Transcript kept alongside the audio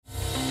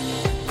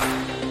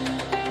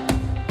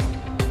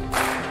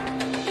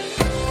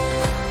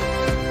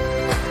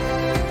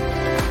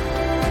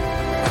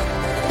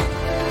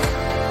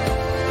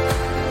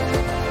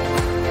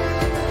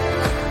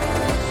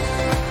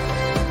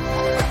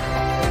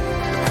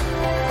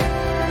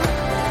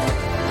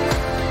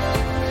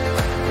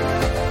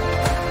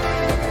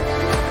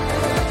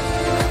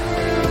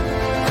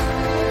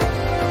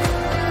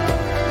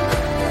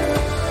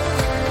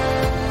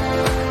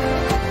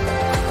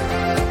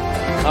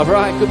All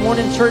right, good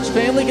morning, church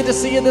family. Good to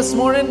see you this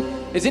morning.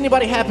 Is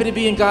anybody happy to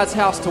be in God's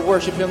house to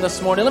worship Him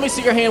this morning? Let me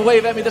see your hand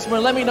wave at me this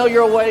morning. Let me know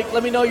you're awake.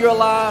 Let me know you're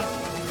alive.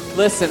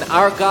 Listen,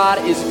 our God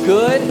is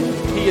good.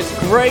 He is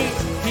great.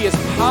 He is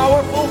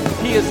powerful.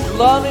 He is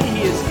loving.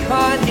 He is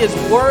kind. He is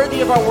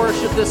worthy of our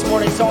worship this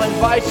morning. So I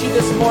invite you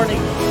this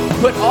morning,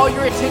 put all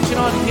your attention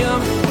on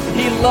Him.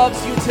 He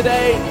loves you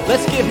today.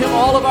 Let's give Him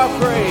all of our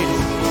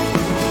praise.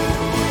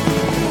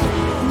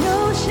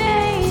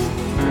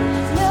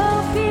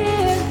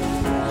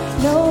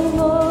 No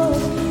more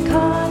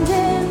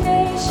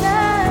condemnation,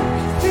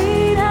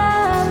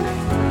 freedom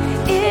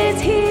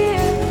is here,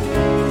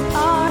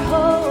 our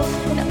hope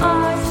and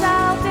our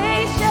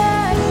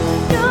salvation.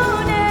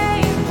 No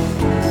name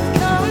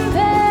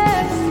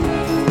compares,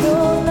 no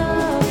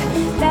love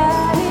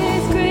that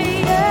is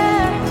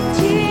greater.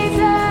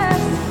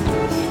 Jesus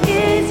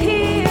is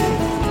here,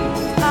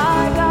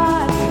 our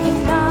God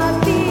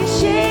cannot be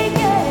shaken.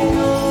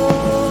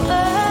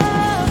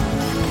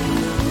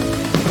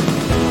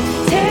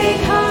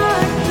 Take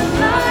heart, the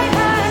light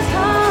has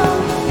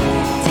come.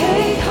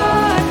 Take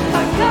heart,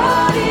 our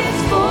God is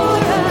for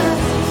us.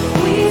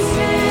 We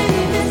stand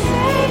in the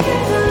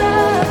sacred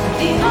love,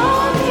 the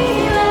only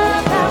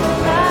love that will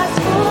last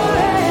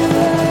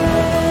forever.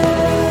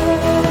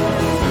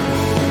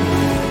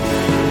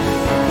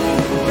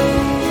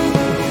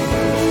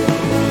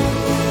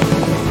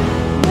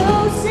 No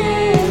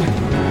sin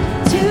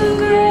too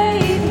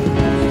great,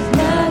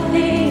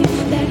 nothing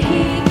that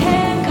He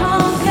can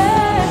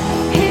conquer.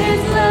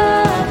 His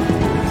love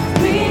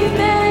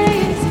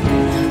remains.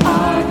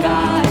 Our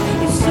God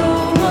is so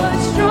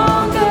much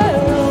stronger.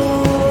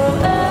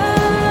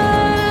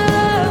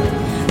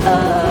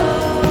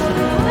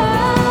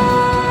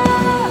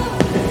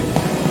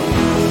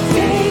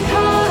 Take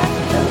heart,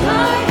 the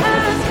light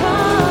has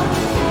come.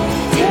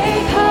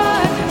 Take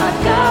heart, our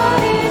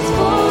God is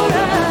for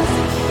us.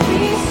 We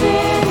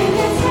stand in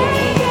the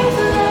sacred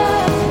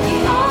love, the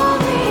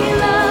only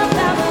love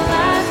that will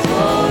last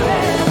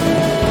forever.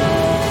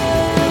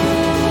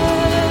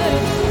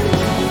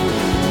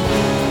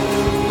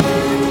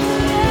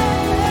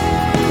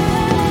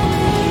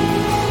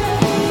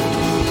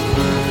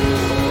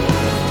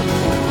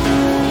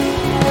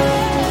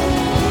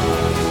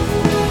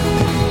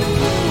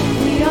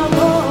 We are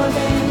more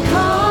than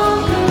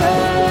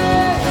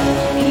conquerors.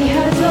 He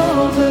has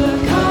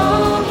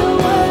overcome the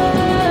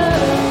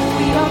world.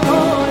 We are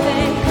more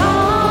than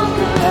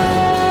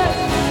conquerors.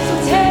 So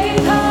take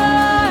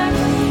heart,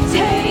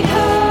 take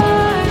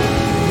heart.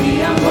 We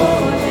are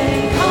more than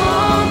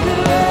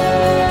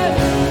conquerors.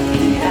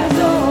 He has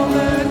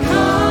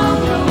overcome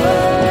the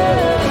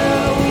world.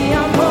 We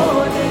are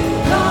more than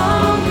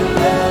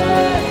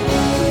conquerors.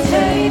 So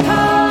take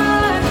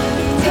heart,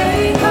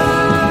 take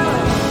heart.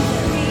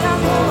 We are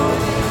more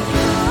than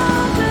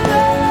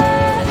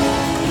conquerors.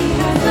 He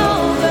has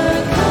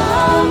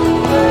overcome the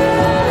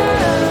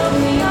world.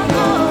 We are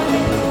more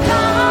than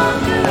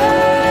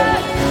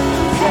conquerors.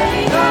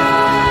 Take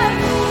heart,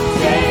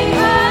 take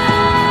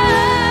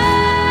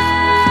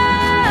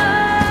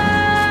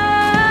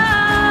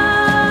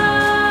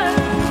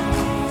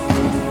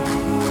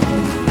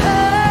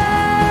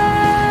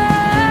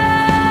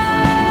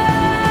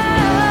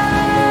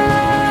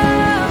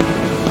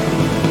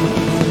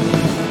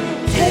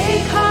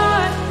Take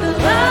heart, the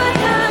light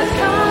has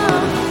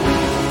come.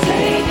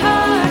 Take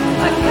heart,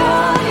 our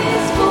God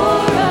is for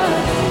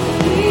us.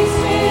 We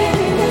stand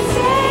in the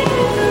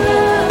sacred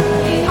love,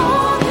 the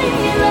only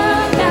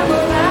love that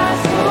will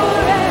last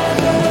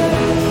forever.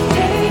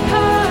 Take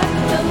heart,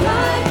 the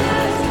light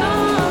has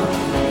come.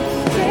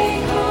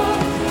 Take heart,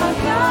 our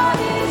God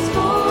is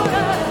for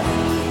us.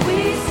 We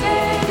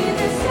stand in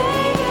the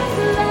sacred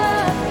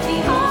love, the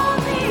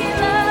only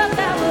love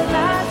that will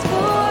last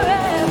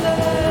forever.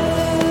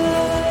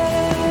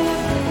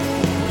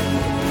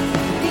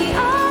 The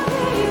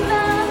only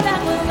love that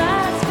will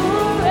last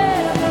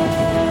forever.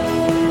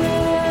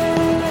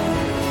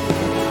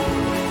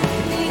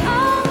 The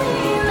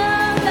only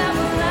love that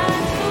will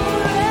last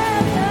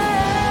forever.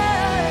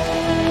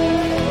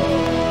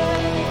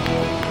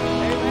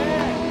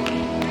 Amen.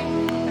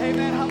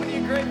 Amen. How many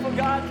are grateful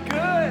God's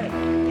good?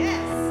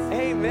 Yes.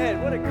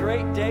 Amen. What a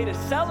great day to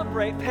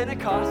celebrate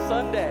Pentecost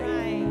Sunday.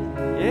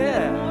 Hi. Good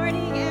Yeah.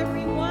 morning,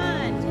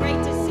 everyone. It's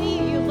great to see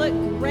you. You look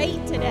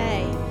great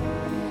today.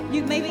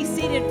 You may be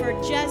seated for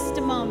just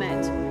a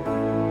moment.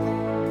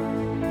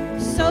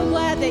 So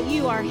glad that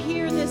you are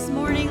here this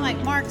morning, like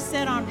Mark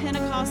said, on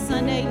Pentecost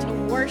Sunday to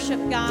worship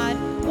God.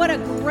 What a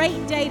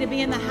great day to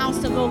be in the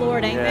house of the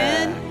Lord.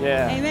 Amen.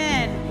 Yeah.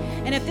 Amen.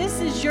 And if this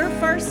is your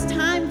first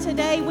time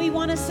today, we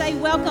want to say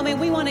welcome, and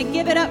we want to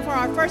give it up for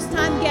our first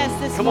time guests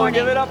this Come on, morning.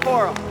 give it up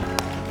for them.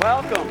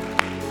 Welcome.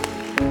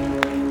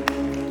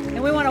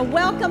 And we want to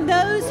welcome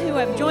those who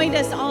have joined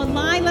us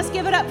online. Let's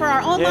give it up for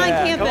our online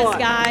Yeah, campus, come on.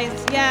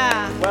 guys.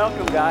 Yeah.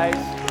 Welcome, guys.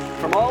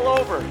 From all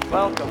over.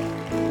 Welcome.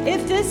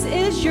 If this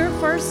is your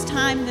first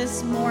time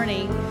this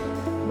morning,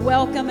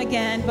 welcome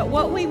again. But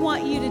what we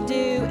want you to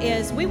do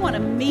is we want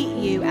to meet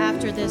you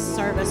after this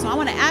service. So I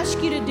want to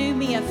ask you to do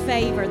me a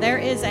favor. There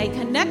is a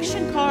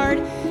connection card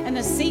in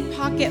the seat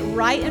pocket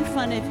right in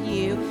front of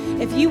you.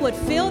 If you would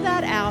fill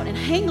that out and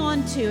hang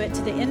on to it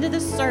to the end of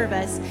the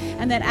service,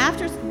 and then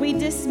after we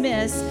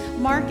dismiss,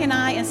 Mark and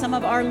I and some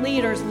of our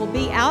leaders will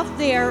be out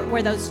there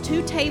where those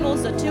two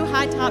tables, the two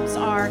high tops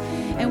are,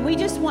 and we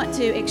just want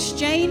to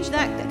exchange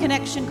that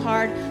connection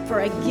card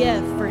for a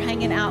gift for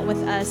hanging out with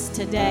us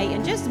today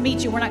and just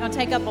meet you. We're not going to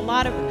take up a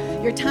lot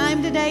of your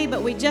time today,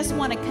 but we just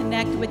want to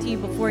connect with you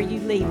before you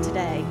leave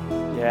today.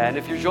 Yeah, and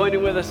if you're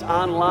joining with us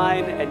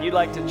online and you'd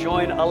like to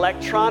join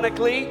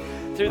electronically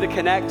through the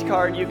Connect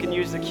card, you can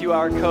use the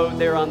QR code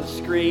there on the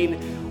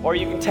screen, or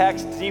you can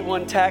text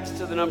D1 Text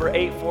to the number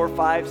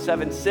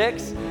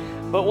 84576.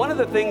 But one of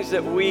the things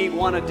that we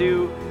want to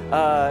do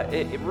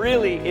it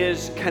really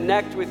is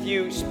connect with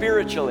you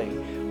spiritually.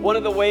 One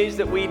of the ways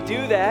that we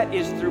do that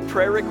is through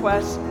prayer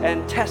requests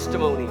and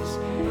testimonies.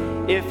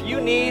 If you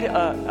need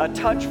a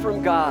touch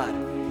from God,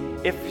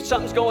 if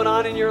something's going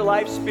on in your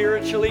life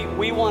spiritually,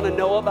 we want to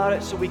know about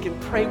it so we can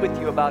pray with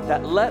you about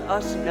that. Let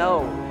us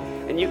know.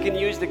 And you can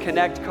use the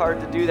Connect card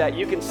to do that.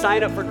 You can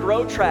sign up for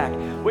Grow Track,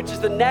 which is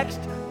the next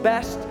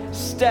best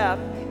step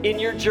in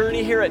your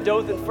journey here at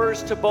Dothan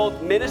First to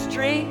both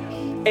ministry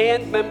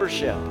and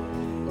membership.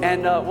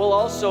 And we'll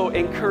also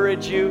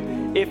encourage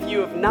you, if you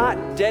have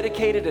not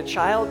dedicated a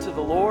child to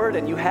the Lord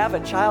and you have a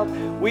child,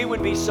 we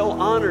would be so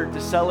honored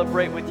to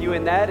celebrate with you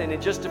in that. And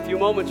in just a few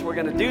moments, we're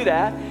going to do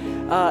that.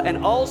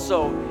 And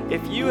also,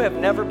 if you have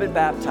never been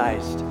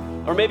baptized,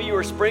 or maybe you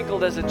were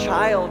sprinkled as a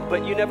child,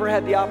 but you never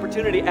had the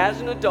opportunity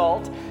as an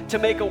adult to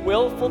make a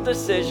willful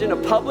decision, a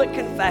public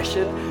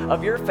confession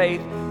of your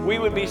faith, we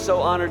would be so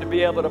honored to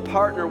be able to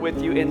partner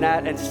with you in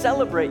that and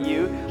celebrate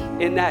you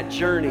in that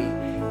journey.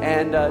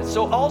 And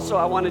so also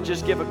I want to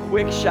just give a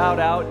quick shout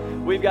out.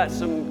 We've got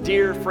some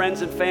dear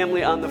friends and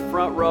family on the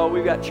front row.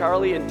 We've got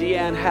Charlie and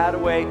Deanne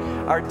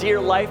Hadaway, our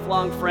dear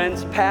lifelong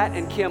friends, Pat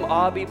and Kim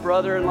Aubie,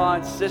 brother-in-law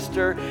and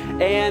sister,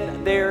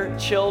 and their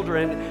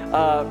children,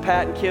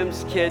 Pat and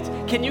Kim's kids.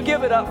 Can you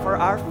give it up for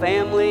our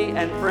family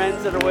and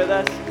friends that are with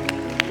us?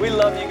 We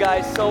love you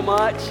guys so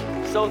much.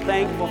 So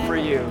thankful for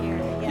you.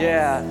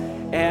 Yeah.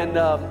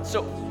 And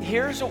so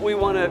here's what we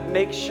want to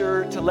make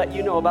sure to let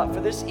you know about for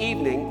this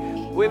evening.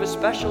 We have a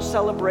special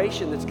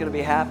celebration that's going to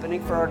be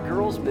happening for our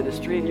girls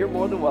ministry, and you're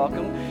more than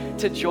welcome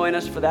to join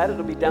us for that.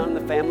 It'll be down in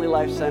the Family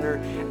Life Center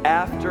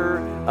after.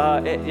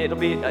 It'll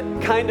be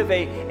kind of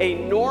a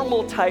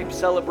normal type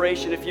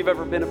celebration if you've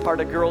ever been a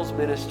part of girls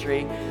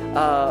ministry,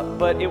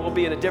 but it will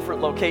be in a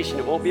different location.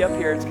 It won't be up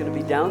here. It's going to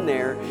be down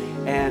there,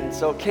 and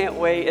so can't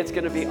wait. It's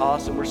going to be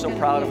awesome. We're so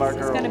proud of our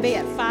girls. It's going to be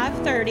at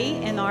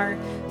 5:30 in our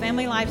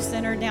Family Life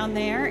Center down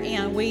there,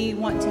 and we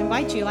want to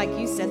invite you. Like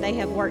you said, they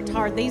have worked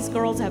hard. These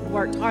girls have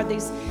worked hard.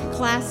 These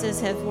classes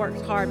have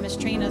worked hard. Miss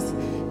Trina's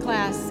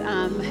class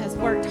has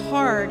worked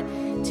hard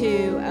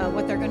to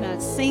what they're going to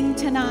sing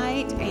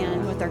tonight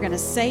and what they're going to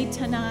say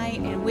tonight,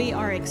 and we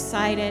are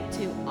excited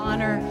to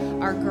honor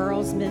our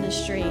girls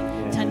ministry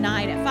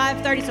tonight at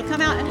 5:30. So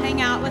come out and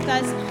hang out with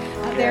us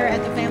there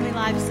at the Family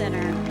Life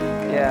Center.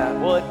 Yeah,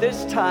 well, at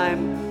this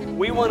time,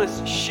 we want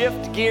to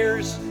shift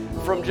gears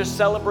from just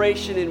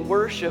celebration and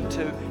worship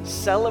to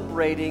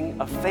celebrating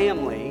a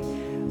family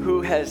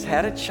who has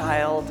had a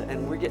child,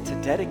 and we get to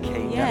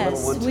dedicate that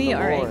little one to the Lord. Yes, we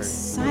are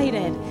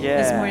excited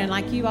this morning.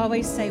 Like you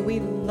always say,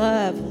 we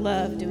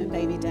love doing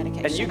baby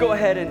dedication. And you go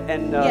ahead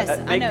and yes,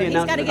 make the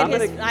announcement. He's got to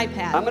get his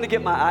iPad. I'm going to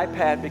get my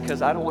iPad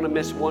because I don't want to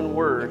miss one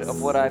word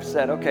of what I've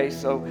said. Okay,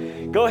 so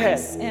go ahead.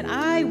 Yes, and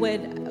I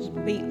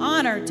would be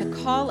honored to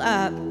call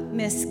up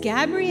Miss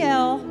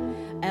Gabrielle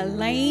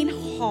Elaine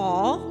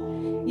Hall.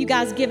 You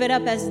guys give it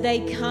up as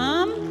they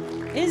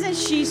come. Isn't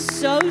she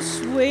so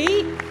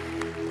sweet?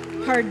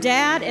 Her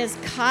dad is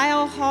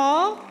Kyle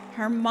Hall.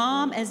 Her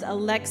mom is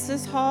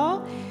Alexis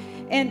Hall.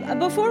 And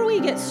before we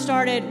get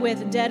started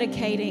with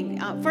dedicating,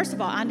 first of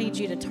all, I need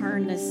you to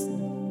turn this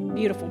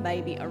beautiful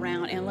baby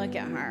around and look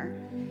at her.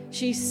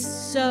 She's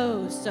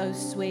so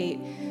sweet.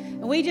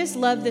 And we just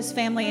love this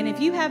family. And if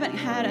you haven't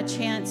had a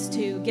chance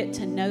to get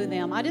to know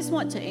them, I just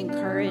want to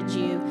encourage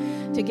you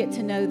to get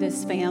to know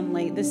this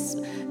family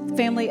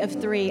of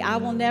three. I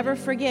will never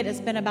forget, it's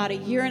been about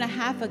 1.5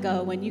 years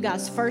ago when you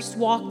guys first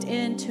walked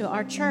into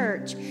our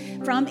church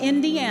from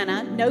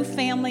Indiana, no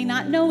family,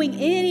 not knowing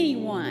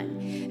anyone.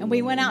 And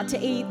we went out to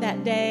eat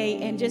that day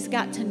and just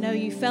got to know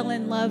you, fell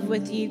in love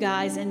with you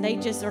guys. And they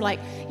just are like,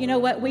 you know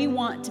what, we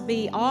want to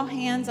be all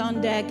hands on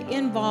deck,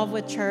 involved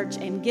with church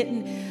and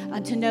getting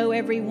to know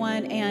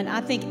everyone. And I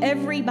think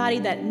everybody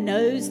that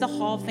knows the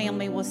Hall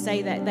family will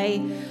say that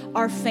they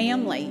are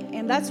family.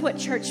 And that's what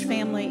church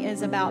family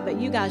is about.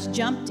 But you guys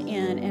jumped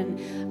in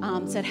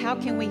and said, how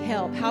can we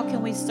help? How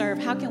can we serve?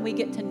 How can we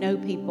get to know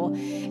people?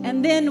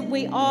 And then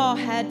we all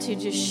had to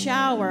just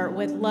shower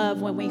with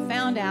love when we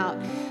found out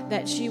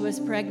that she was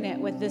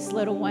pregnant with this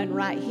little one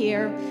right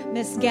here,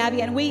 Miss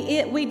Gabby. And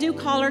we do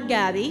call her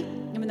Gabby,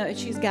 even though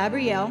she's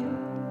Gabrielle.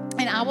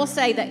 And I will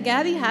say that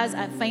Gabby has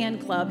a fan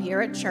club here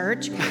at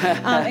church,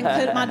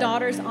 including my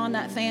daughter's on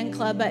that fan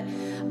club. But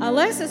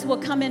Alexis will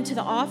come into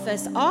the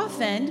office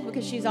often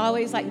because she's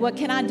always like, what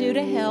can I do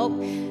to help?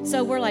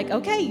 So we're like,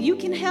 okay, you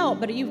can help,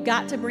 but you've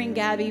got to bring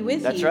Gabby with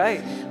you. That's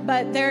right.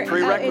 But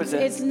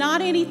Prerequisite. it's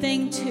not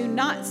anything to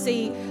not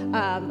see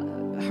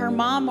her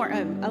mom or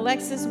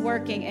Alexis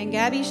working, and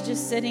Gabby's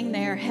just sitting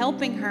there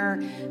helping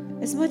her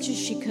as much as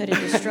she could in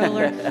the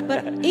stroller.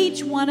 But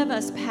each one of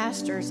us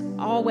pastors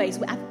always,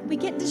 we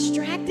get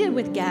distracted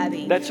with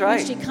Gabby. That's right.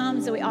 When she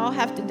comes, and we all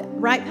have to,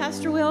 right,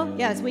 Pastor Will?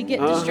 Yes, we get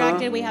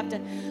distracted. We have to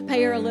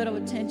pay her a little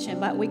attention,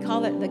 but we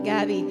call it the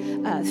Gabby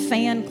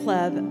fan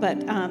club.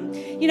 But,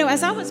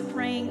 as I was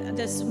praying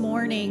this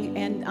morning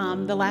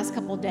and the last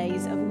couple of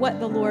days of what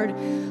the Lord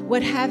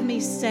would have me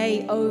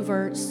say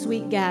over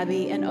sweet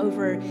Gabby and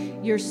over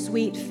your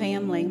sweet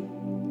family,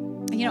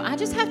 I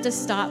just have to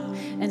stop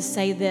and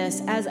say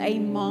this. As a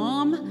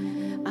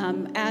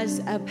mom, as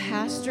a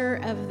pastor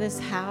of this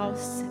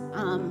house,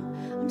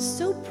 I'm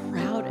so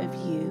proud of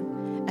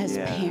you as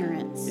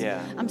parents.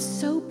 Yeah. I'm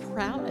so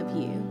proud of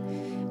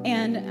you.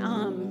 And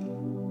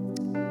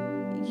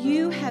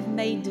you have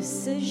made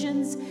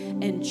decisions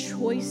and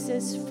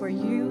choices for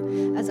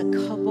you as a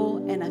couple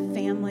and a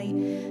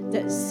family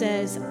that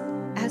says,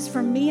 as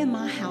for me and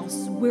my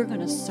house, we're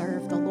going to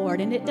serve the Lord.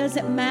 And it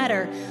doesn't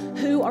matter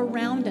who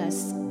around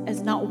us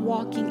is not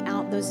walking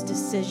out those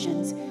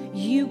decisions.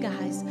 You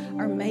guys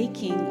are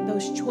making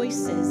those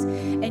choices.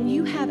 And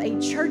you have a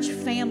church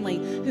family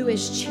who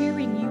is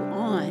cheering you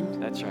on.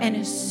 That's right. And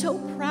is so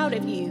proud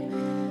of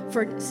you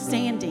for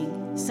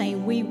standing,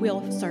 saying, we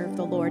will serve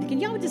the Lord. Can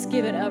y'all just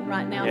give it up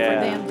right now for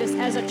them, just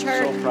as a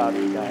church? So proud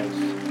of you guys.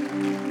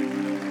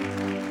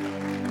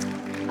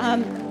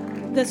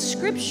 The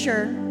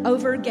scripture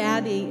over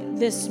Gabby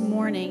this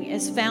morning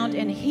is found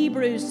in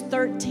Hebrews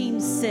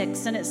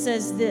 13:6, and it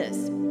says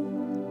this: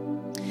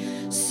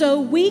 so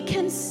we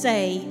can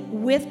say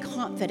with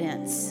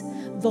confidence,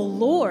 the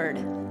Lord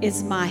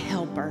is my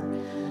helper,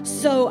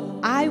 so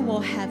I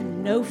will have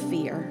no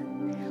fear.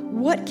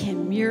 What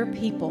can mere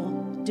people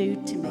do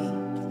to me?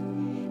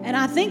 And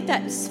I think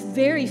that's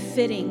very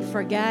fitting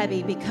for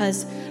Gabby,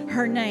 because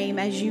her name,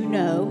 as you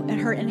know,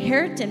 and her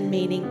inherited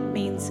meaning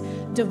means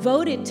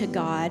devoted to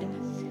God.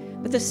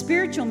 But the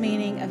spiritual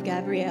meaning of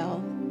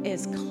Gabrielle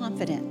is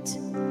confident.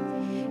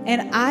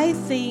 And I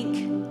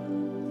think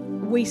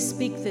we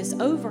speak this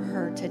over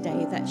her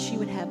today, that she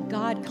would have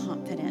God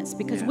confidence,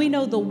 because we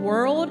know the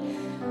world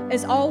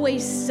is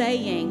always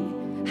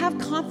saying, have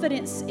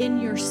confidence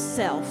in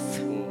yourself.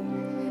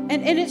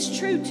 And it's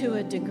true to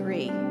a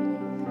degree.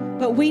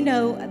 But we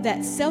know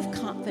that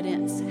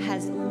self-confidence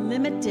has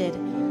limited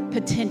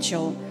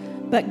potential,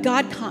 but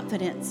God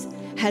confidence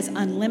has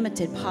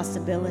unlimited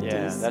possibilities.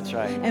 Yeah, that's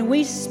right. And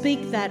we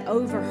speak that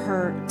over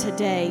her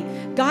today.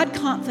 God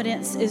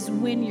confidence is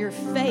when your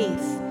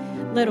faith,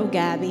 little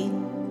Gabby,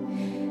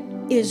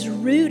 is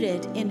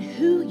rooted in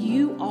who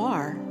you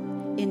are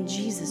in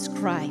Jesus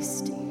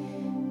Christ.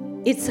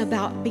 It's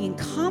about being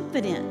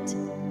confident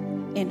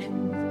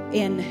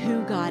in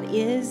who God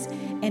is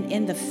and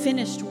in the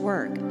finished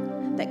work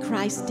that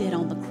Christ did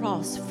on the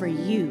cross for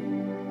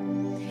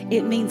you.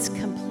 It means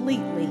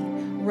completely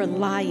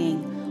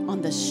relying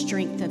on the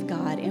strength of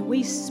God. And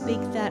we speak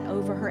that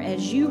over her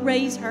as you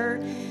raise her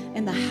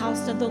in the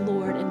house of the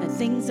Lord and the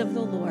things of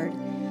the Lord.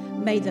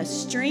 May the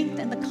strength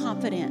and the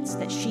confidence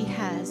that she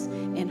has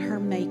in her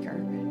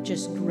Maker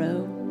just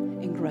grow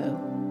and grow.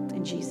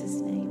 In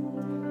Jesus'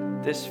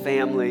 name. This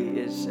family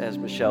is, as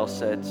Michelle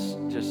said,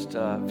 just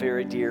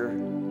very dear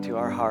to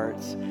our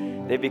hearts.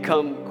 They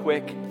become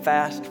quick,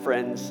 fast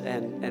friends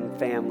and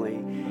family.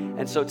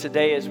 And so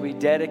today, as we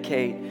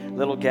dedicate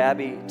little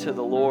Gabby to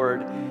the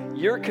Lord,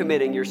 you're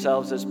committing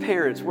yourselves as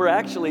parents. We're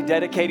actually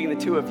dedicating the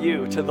two of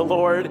you to the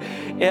Lord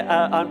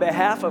on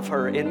behalf of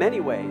her in many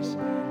ways.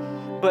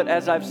 But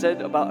as I've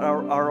said about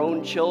our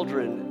own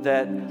children,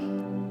 that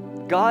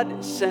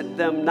God sent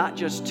them not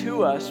just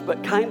to us,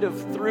 but kind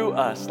of through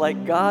us.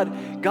 Like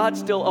God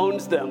still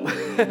owns them.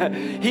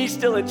 He's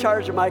still in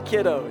charge of my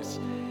kiddos.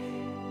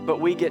 But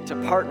we get to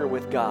partner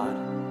with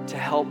God to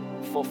help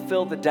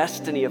fulfill the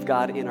destiny of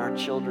God in our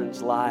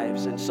children's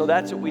lives. And so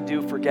that's what we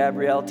do for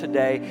Gabrielle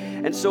today.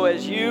 And so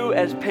as you,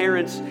 as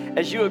parents,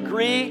 as you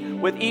agree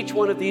with each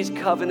one of these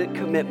covenant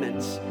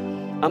commitments,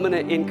 I'm going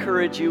to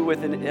encourage you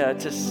with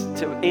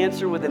to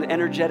answer with an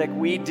energetic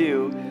 "we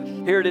do."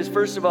 Here it is.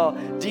 First of all,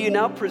 do you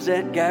now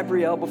present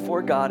Gabrielle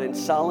before God in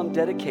solemn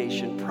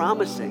dedication,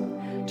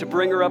 promising to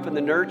bring her up in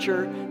the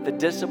nurture, the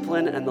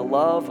discipline, and the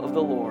love of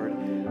the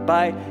Lord,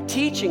 by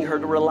teaching her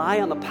to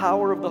rely on the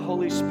power of the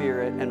Holy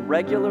Spirit and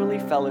regularly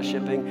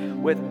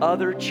fellowshipping with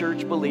other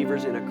church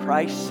believers in a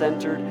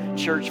Christ-centered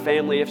church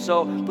family? If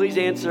so, please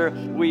answer,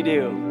 "We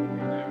do."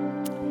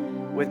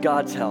 With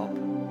God's help,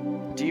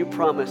 do you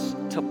promise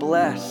to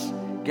bless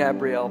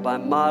Gabrielle by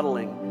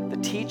modeling the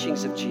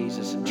teachings of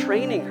Jesus,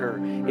 training her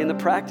in the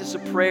practice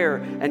of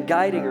prayer, and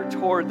guiding her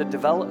toward the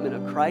development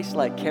of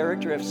Christ-like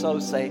character? If so,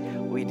 say,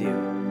 "We do."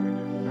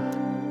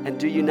 And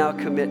do you now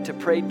commit to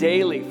pray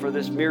daily for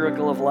this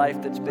miracle of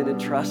life that's been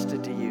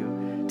entrusted to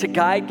you? To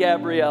guide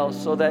Gabrielle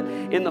so that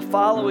in the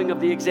following of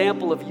the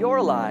example of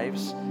your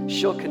lives,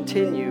 she'll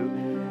continue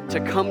to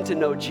come to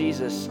know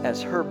Jesus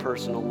as her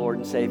personal Lord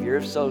and Savior.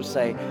 If so,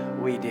 say,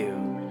 we do.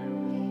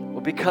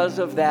 Well, because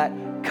of that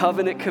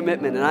covenant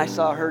commitment, and I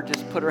saw her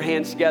just put her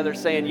hands together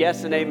saying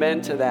yes and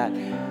amen to that,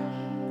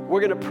 we're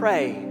going to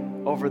pray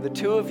over the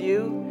two of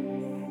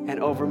you and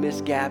over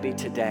Miss Gabby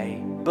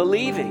today,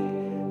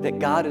 believing that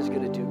God is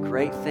going to do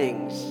great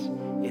things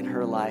in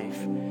her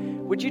life.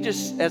 Would you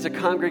just, as a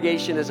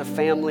congregation, as a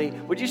family,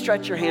 would you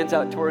stretch your hands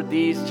out toward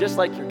these, just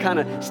like you're kind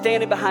of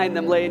standing behind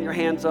them, laying your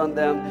hands on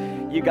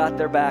them? You got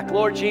their back.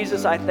 Lord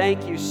Jesus, I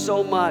thank you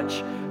so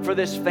much for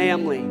this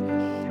family.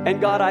 And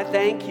God, I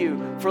thank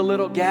you for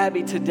little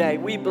Gabby today.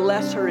 We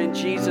bless her in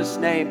Jesus'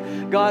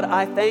 name. God,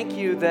 I thank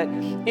you that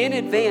in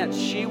advance,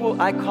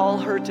 I call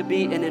her to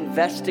be an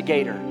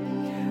investigator.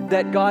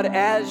 That God,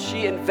 as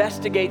she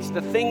investigates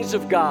the things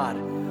of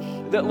God,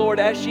 that Lord,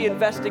 as she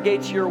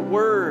investigates your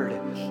word,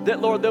 that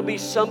Lord, there'll be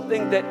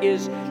something that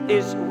is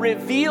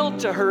revealed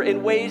to her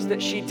in ways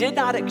that she did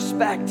not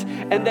expect,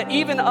 and that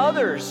even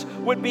others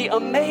would be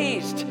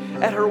amazed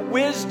at her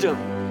wisdom,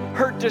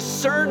 her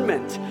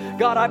discernment.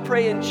 God, I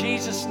pray in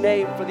Jesus'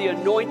 name for the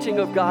anointing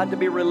of God to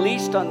be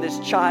released on this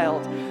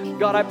child.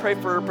 God, I pray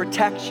for her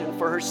protection,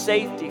 for her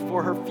safety,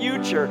 for her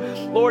future.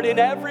 Lord, in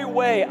every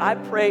way, I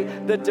pray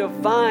the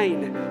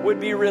divine would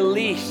be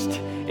released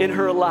in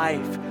her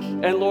life.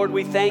 And Lord,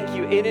 we thank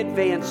you in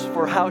advance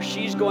for how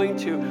she's going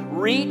to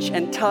reach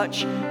and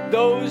touch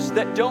those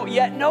that don't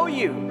yet know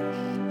you.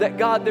 That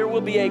God, there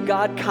will be a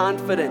God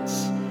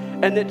confidence,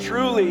 and that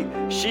truly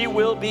she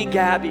will be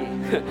Gabby,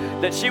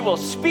 that she will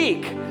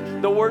speak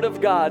the word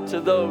of God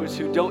to those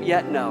who don't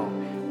yet know.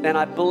 And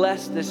I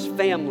bless this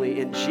family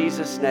in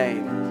Jesus'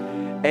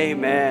 name.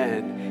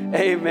 Amen.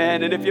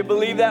 Amen. And if you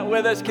believe that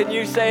with us, can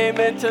you say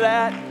amen to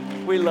that?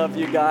 We love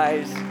you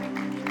guys.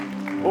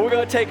 Well, we're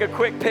going to take a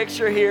quick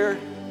picture here.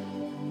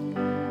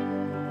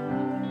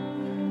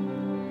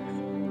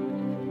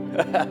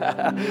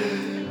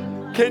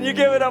 Can you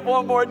give it up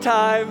one more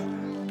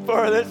time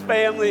for this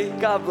family?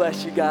 God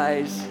bless you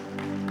guys.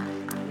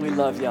 We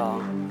love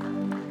y'all.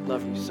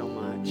 Love you so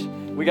much.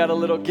 We got a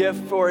little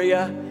gift for you,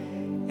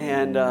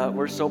 and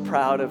we're so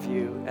proud of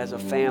you as a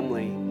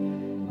family.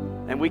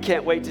 And we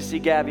can't wait to see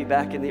Gabby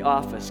back in the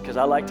office, because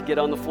I like to get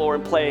on the floor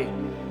and play.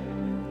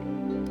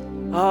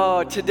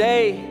 Oh,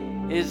 today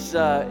is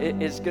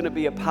going to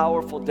be a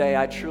powerful day,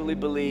 I truly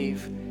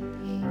believe.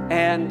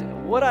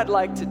 And what I'd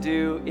like to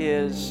do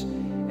is,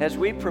 as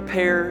we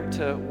prepare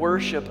to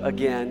worship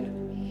again,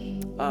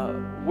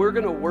 we're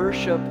going to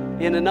worship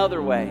in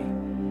another way.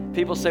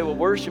 People say, well,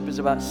 worship is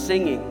about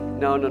singing.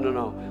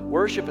 No.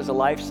 Worship is a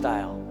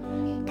lifestyle.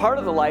 Part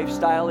of the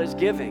lifestyle is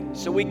giving.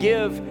 So we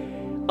give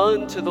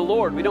unto the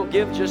Lord. We don't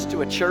give just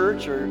to a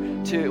church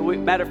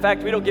matter of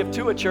fact, we don't give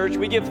to a church,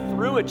 we give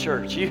through a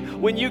church.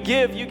 When you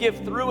give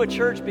through a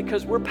church,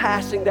 because we're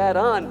passing that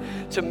on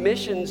to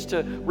missions,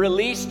 to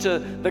release to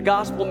the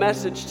gospel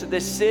message to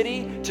this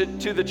city,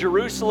 to the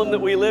Jerusalem that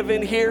we live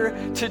in here,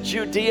 to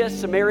Judea,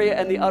 Samaria,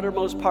 and the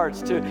uttermost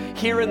parts, to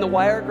here in the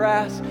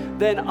Wiregrass,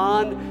 then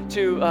on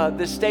to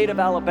the state of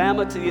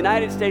Alabama, to the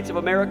United States of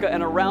America,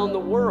 and around the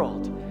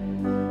world.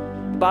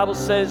 The Bible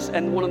says,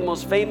 and one of the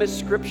most famous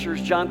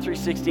scriptures, John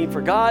 3:16, for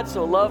God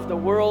so loved the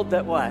world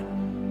that what?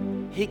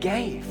 He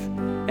gave.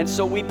 And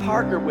so we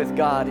partner with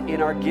God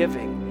in our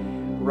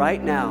giving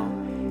right now.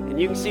 And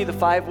you can see the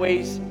 5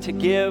 ways to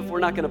give. We're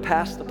not going to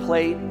pass the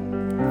plate.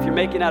 If you're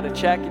making out a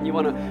check and you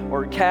want to,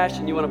 or cash,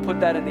 and you want to put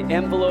that in the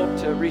envelope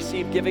to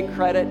receive giving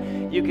credit,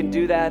 you can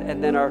do that.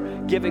 And then our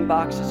giving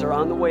boxes are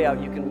on the way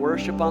out. You can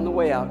worship on the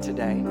way out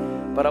today.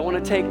 But I want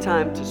to take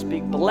time to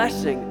speak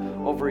blessing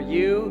over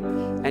you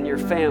and your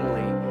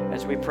family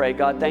as we pray.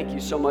 God, thank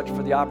you so much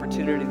for the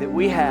opportunity that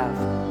we have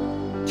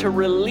to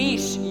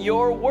release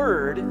your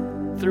word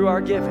through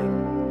our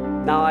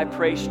giving. Now I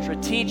pray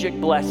strategic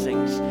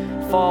blessings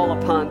fall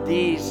upon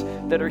these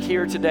that are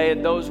here today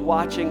and those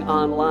watching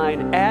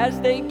online. As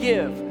they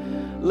give,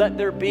 let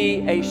there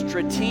be a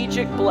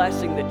strategic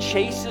blessing that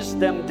chases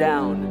them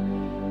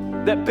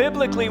down. That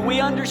biblically we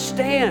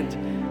understand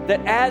that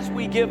as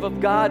we give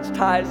of God's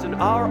tithes and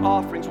our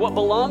offerings, what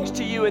belongs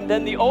to you, and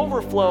then the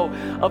overflow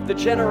of the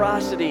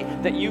generosity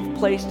that you've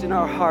placed in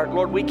our heart,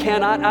 Lord, we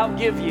cannot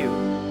outgive you.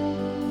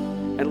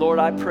 And Lord,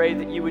 I pray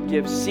that you would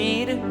give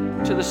seed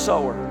to the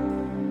sower,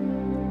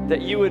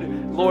 that you would,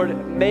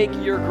 Lord, make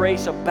your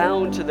grace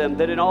abound to them,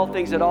 that in all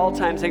things at all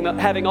times,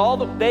 having all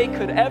that they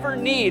could ever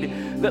need,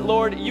 that,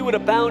 Lord, you would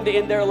abound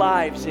in their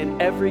lives in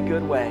every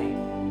good way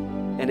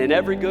and in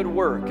every good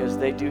work as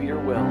they do your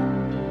will.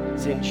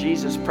 It's in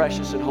Jesus'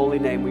 precious and holy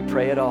name we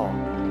pray it all.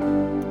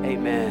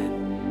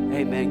 Amen.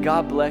 Amen.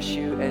 God bless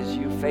you as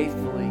you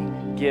faithfully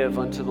give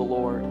unto the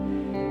Lord.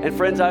 And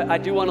friends, I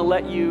do want to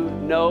let you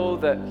know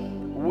that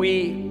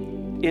we,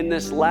 in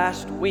this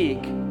last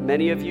week,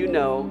 many of you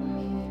know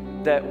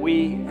that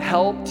we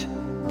helped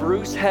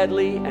Bruce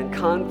Headley and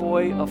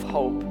Convoy of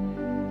Hope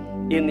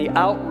in the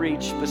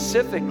outreach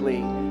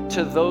specifically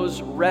to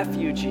those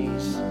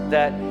refugees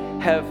that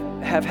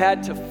have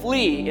had to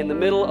flee in the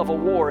middle of a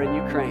war in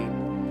Ukraine.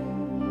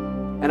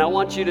 And I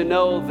want you to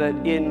know that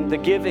in the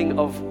giving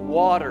of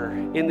water,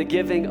 in the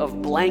giving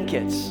of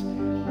blankets,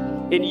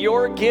 in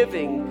your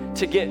giving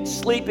to get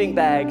sleeping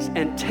bags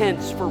and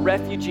tents for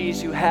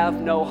refugees who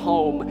have no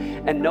home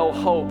and no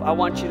hope, I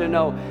want you to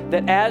know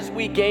that as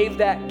we gave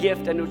that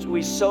gift and as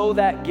we sow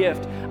that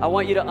gift, I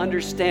want you to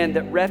understand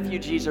that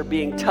refugees are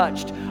being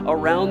touched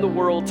around the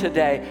world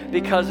today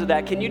because of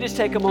that. Can you just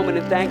take a moment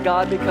and thank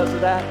God because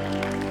of that?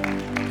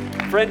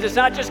 Friends, it's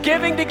not just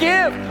giving to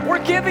give.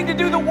 We're giving to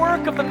do the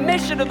work of the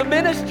mission of the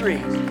ministry,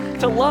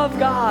 to love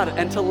God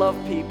and to love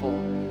people.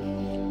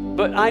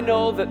 But I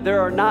know that there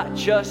are not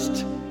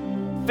just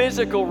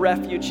physical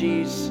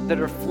refugees that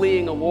are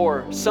fleeing a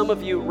war. Some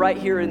of you right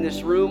here in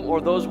this room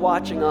or those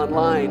watching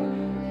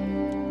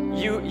online,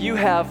 you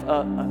have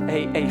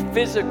a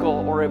physical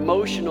or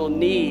emotional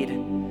need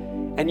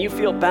and you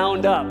feel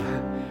bound up.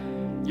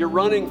 You're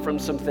running from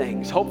some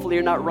things. Hopefully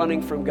you're not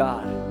running from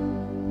God,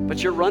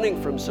 but you're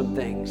running from some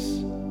things,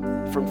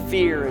 from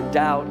fear and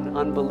doubt and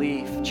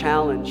unbelief,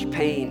 challenge,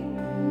 pain.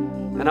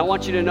 And I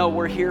want you to know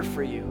we're here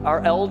for you.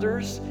 Our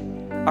elders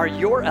are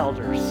your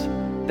elders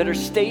that are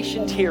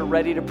stationed here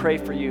ready to pray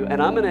for you.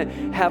 And I'm going to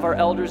have our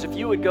elders, if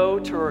you would go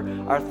to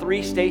our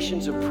 3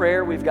 stations of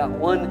prayer. We've got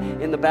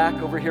one in the back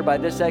over here by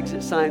this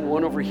exit sign,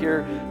 one over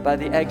here by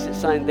the exit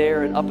sign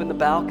there, and up in the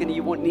balcony.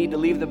 You won't need to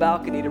leave the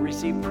balcony to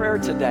receive prayer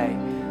today.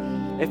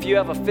 If you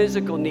have a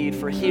physical need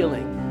for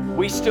healing,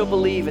 we still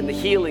believe in the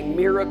healing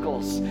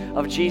miracles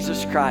of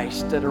Jesus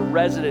Christ that are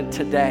resident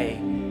today.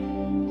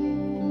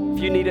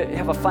 If you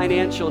have a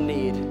financial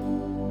need,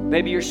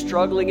 maybe you're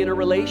struggling in a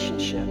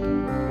relationship,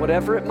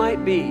 whatever it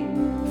might be,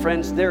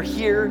 friends, they're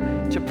here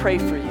to pray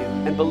for you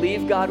and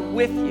believe God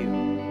with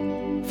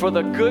you for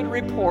the good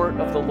report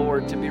of the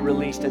Lord to be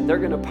released. And they're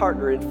going to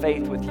partner in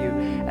faith with you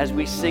as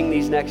we sing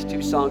these next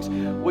 2 songs.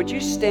 Would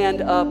you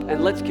stand up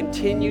and let's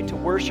continue to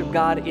worship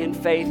God in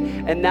faith?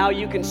 And now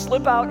you can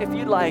slip out if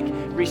you'd like,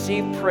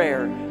 receive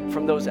prayer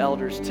from those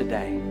elders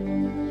today.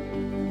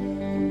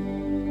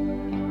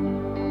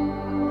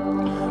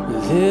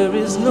 There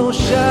is no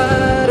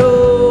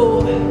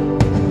shadow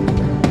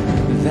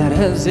that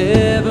has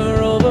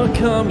ever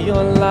overcome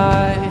your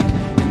life,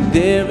 and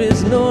there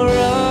is no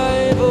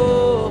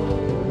rival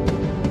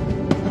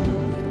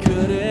that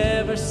could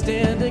ever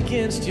stand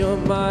against your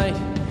might.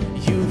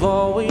 You've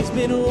always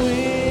been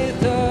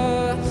with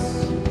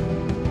us.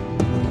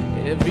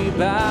 Every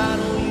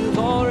battle you've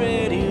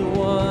already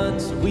won,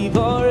 so we've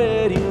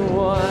already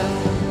won.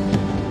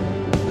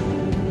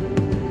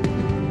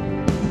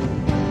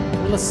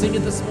 Let's sing it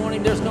this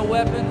morning. There's no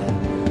weapon.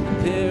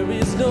 There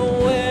is no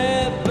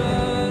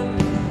weapon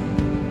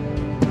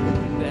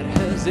that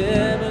has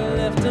ever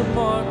left a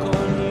mark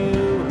on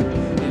you.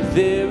 And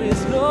there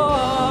is no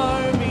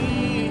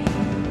army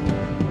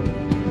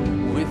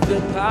with the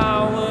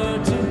power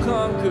to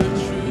conquer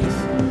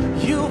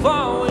truth. You've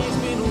always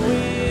been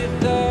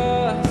with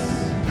us.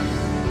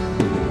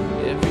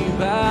 Every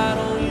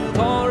battle you've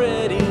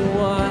already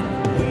won.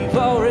 We've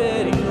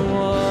already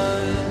won.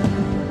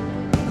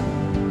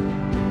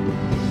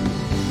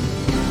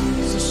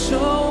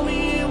 Show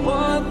me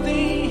one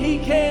thing he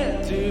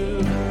can't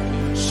do.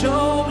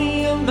 Show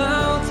me a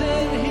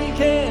mountain he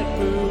can't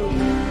move.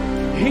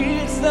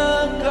 He's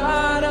the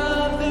God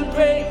of the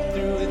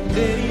breakthrough, and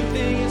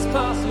anything is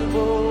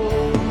possible.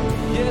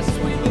 Yes,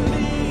 we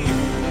believe.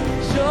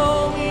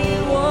 Show me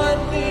one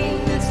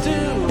thing that's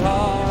too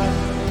hard.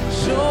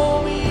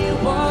 Show me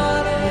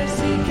waters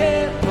he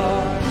can't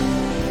part.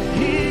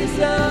 He's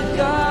the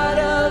God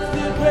of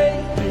the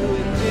breakthrough,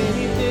 and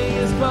anything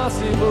is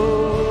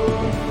possible.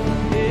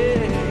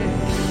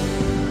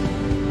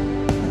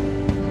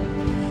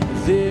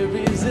 There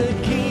is a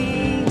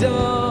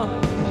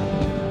kingdom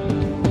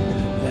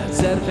that's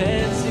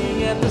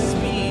advancing at the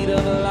speed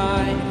of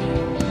light,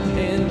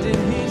 and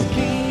in his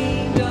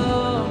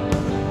kingdom,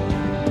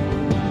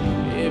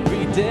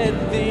 every dead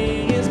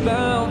thing is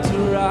bound to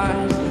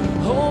rise.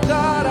 Oh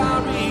God,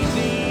 our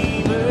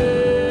Redeemer,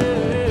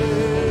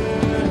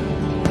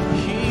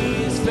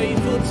 he is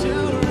faithful to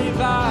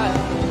revive,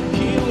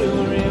 he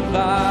will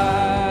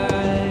revive.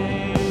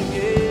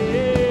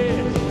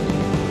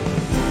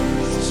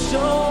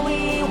 Show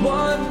me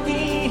one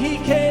thing he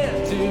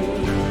can't do.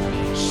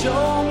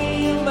 Show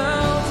me a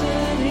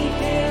mountain he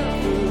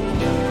can't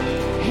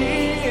move. He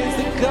is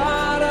the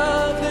God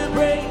of the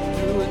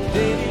breakthrough, and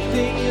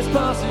anything is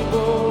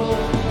possible.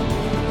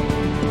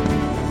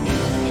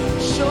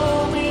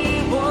 Show me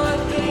one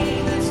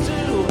thing that's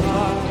too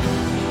hard.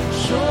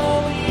 Show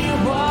me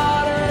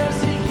waters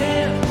he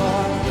can't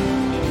part.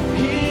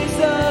 He's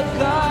the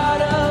God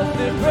of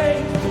the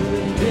breakthrough,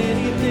 and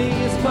anything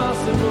is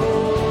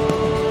possible.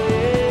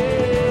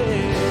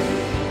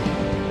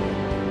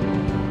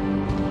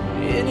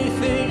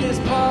 Anything is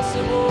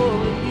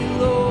possible in you,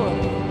 Lord.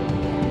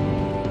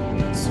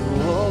 So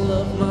all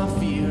of my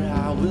fear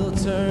I will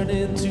turn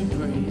into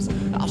praise.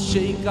 I'll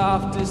shake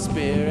off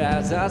despair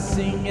as I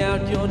sing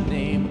out your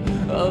name.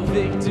 a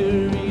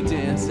victory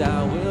dance.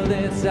 I will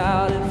dance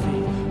out in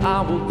faith.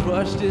 I will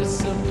crush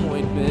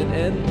disappointment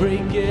and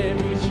break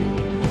every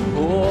chain.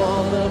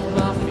 All of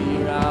my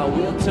fear I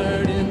will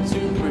turn into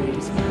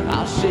praise.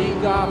 I'll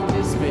shake off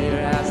despair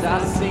as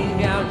I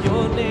sing out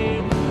your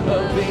name.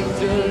 A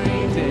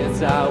victory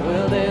dance, I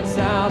will dance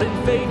out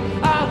in faith.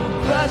 I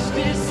will crush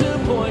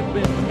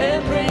disappointment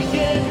and break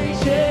every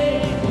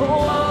chain.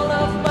 All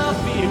of my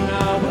fear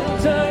I will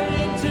turn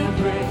into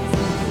praise.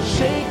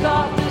 Shake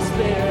off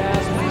despair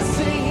as we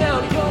sing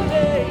out your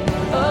name.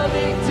 A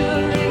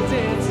victory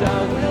dance, I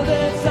will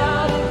dance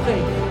out in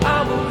faith.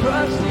 I will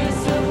crush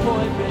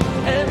disappointment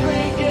and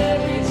break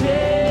every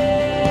chain.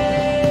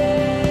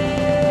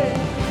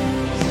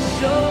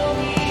 Show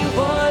me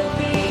one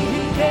thing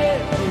he can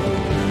do.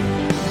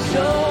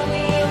 Show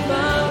me a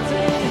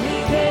mountain he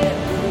can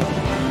move.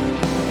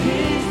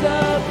 He's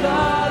the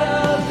God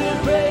of the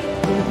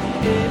breakthrough.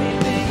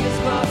 Anything is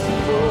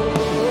possible.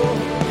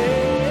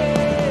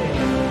 Yeah.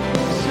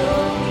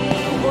 Show me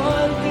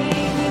one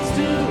thing that's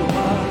too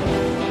hard.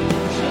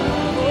 Show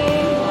me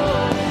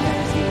what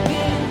else he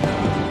can do.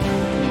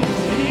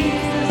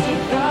 He's the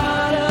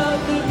God of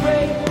the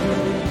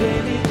breakthrough.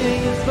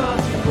 Anything is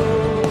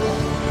possible.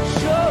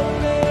 Show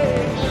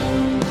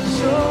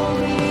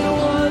me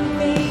one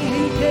thing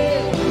he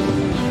can do.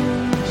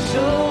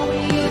 Show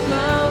me a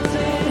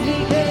mountain he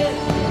can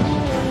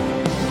move.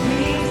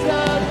 He's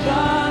the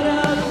God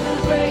of the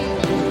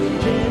breakthrough.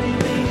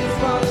 Anything is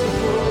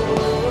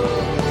possible.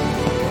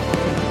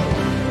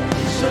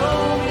 Show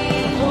me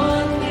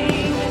one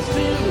thing that's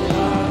too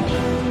hard.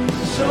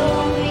 Show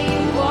me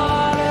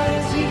what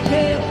else he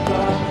can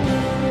part.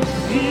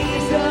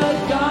 He's the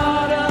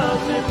God of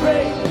the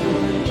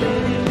breakthrough.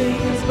 Anything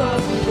is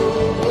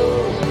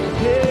possible.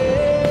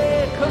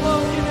 Yeah, come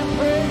on, give him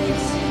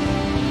praise.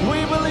 We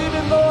believe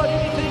in Lord,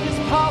 anything is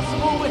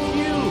possible with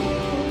you.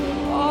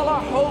 All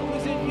our hope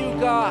is in you,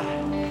 God.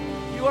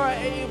 You are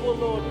able,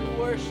 Lord. We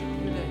worship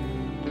you today.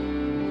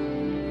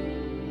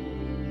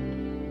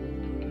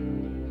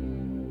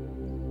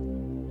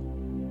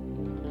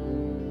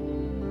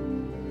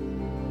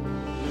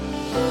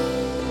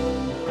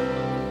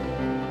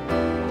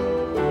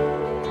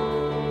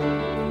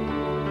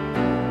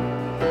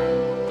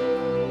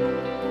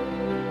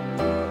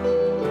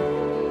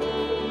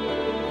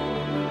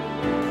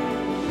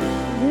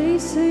 They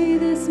say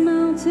this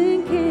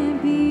mountain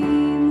can't be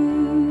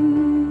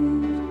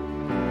moved.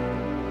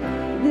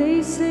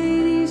 They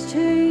say these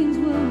chains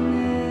will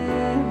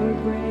never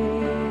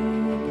break.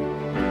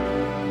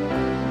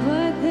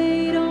 But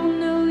they don't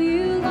know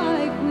you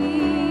like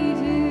we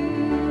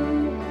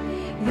do.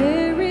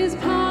 There is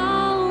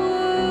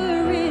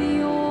power in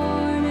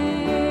your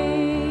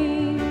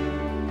name.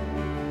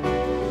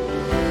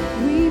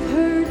 We've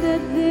heard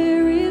that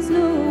there is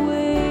no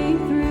way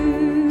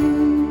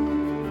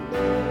through.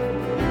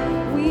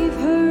 We've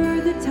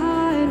heard the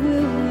tide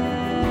will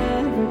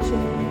never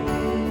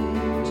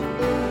change.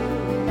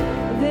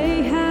 They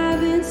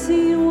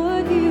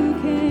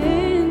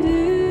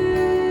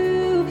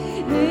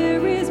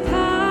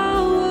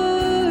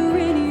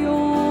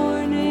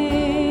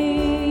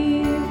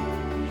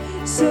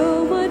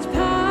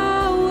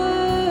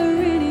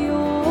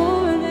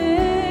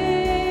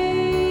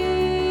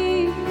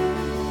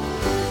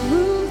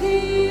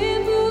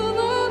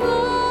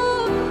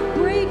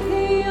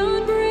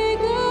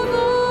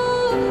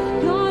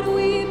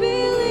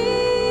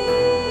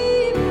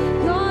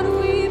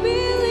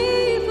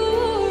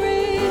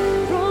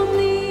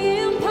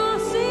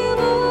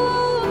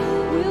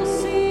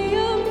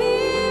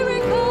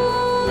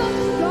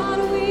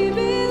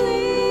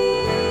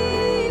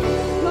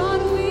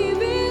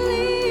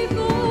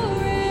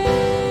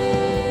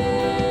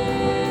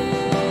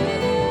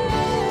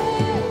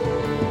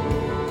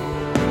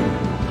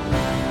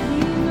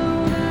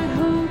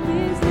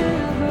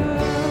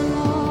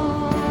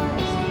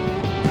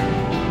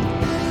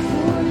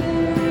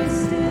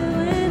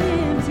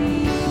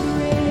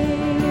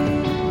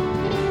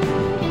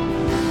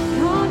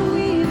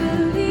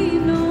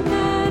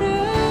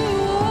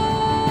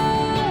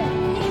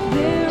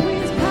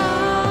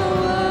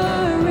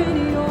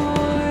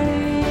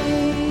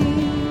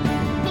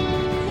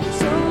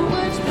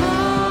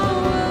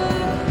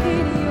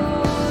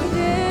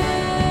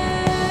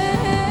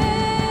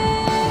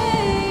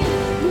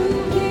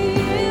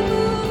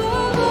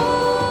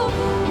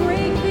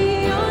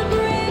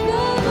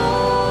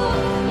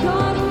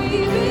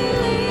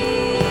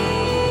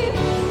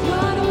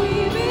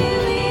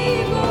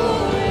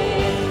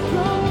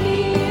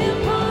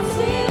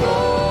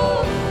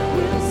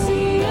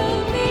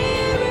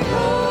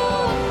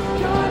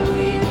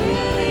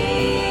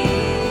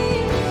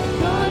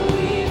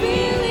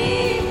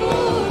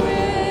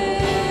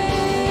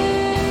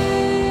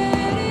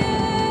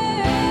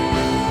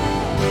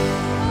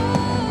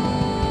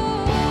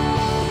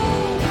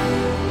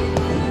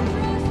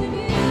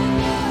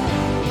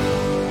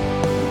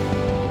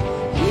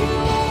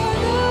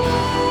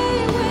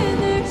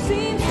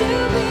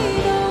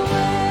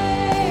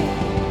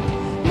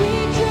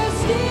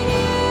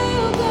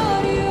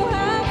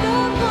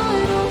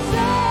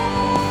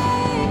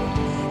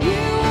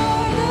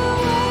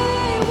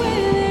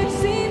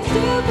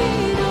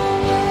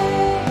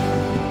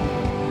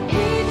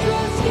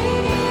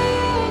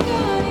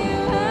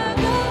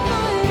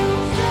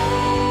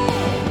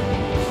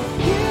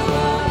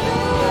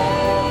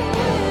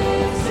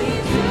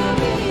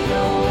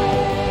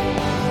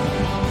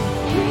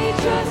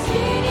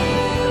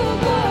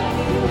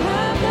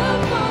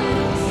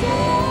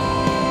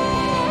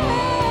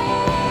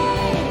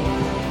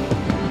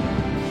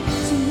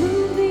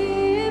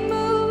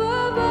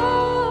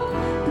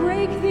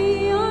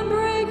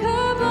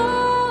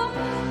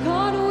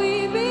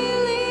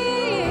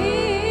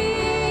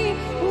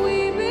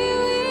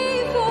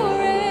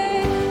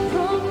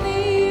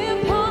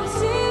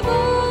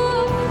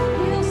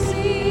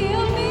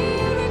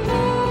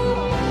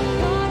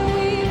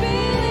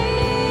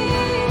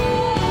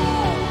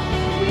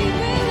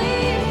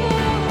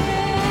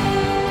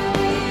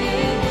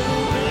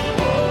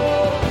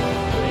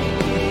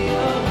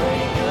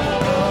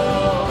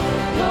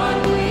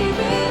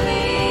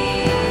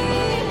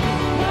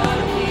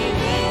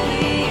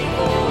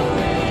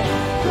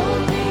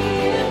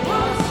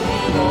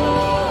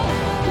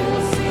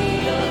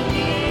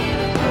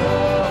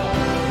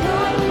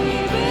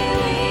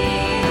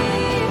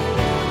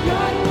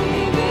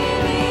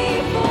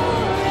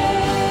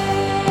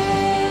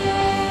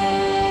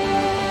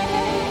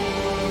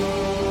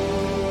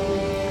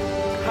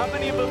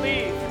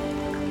believe?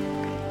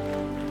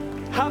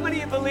 How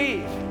many of you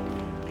believe?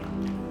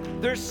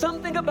 There's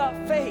something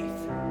about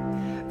faith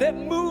that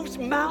moves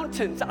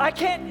mountains. I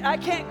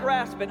can't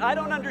grasp it. I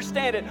don't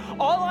understand it.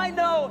 All I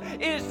know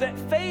is that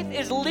faith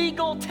is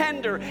legal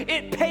tender.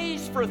 It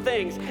pays for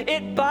things.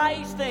 It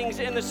buys things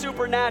in the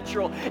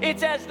supernatural.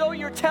 It's as though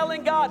you're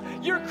telling God,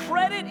 your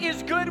credit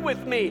is good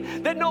with me.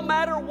 That no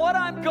matter what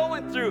I'm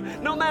going through,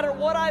 no matter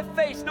what I've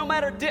faced, no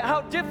matter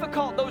how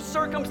difficult those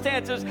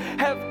circumstances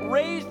have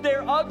raised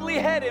their ugly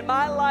head in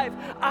my life,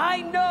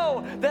 I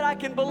know that I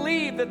can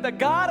believe that the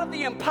God of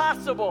the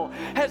impossible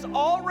has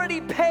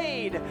already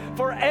paid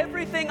for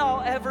everything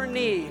I'll ever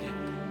need.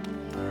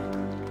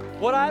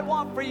 What I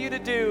want for you to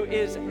do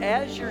is,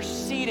 as you're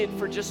seated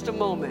for just a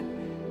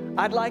moment,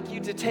 I'd like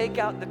you to take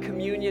out the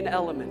communion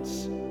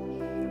elements.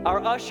 Our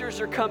ushers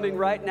are coming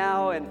right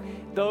now, and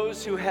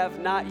those who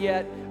have not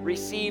yet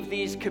received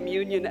these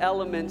communion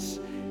elements,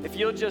 if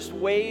you'll just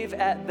wave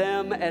at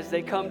them as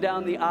they come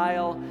down the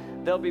aisle,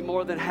 they'll be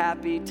more than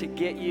happy to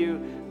get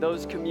you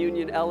those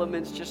communion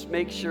elements. Just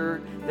make sure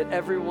that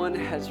everyone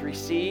has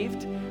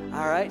received.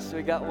 All right, so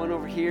we got one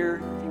over here.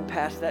 You can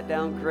pass that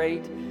down,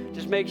 great.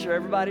 Just make sure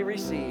everybody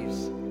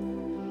receives.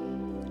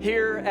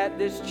 Here at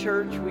this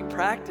church, we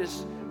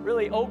practice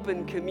really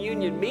open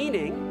communion,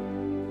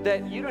 meaning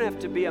that you don't have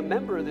to be a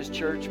member of this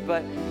church,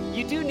 but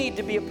you do need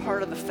to be a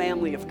part of the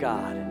family of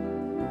God.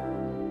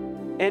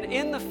 And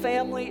in the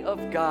family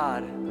of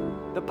God,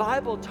 the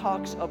Bible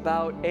talks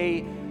about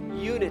a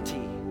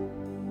unity,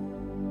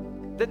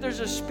 that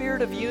there's a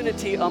spirit of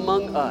unity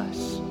among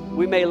us.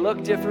 We may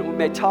look different, we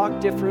may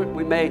talk different,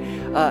 we may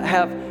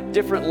have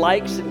different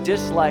likes and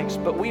dislikes,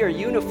 but we are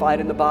unified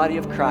in the body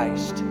of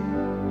Christ.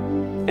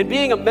 And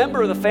being a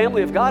member of the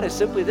family of God is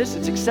simply this: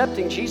 it's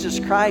accepting Jesus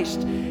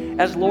Christ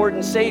as Lord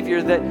and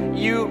Savior, that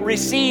you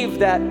receive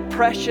that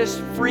precious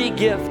free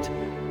gift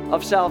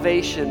of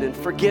salvation and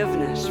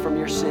forgiveness from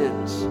your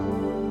sins.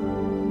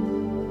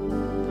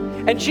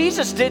 And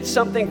Jesus did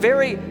something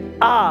very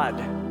odd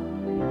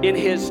in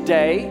his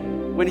day.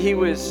 When he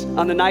was,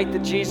 on the night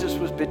that Jesus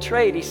was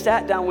betrayed, he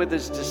sat down with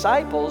his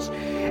disciples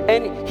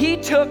and he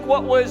took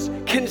what was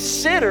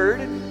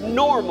considered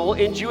normal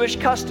in Jewish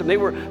custom. They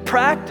were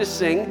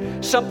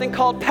practicing something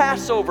called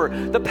Passover.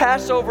 The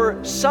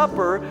Passover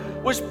supper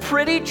was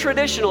pretty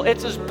traditional.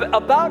 It's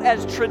about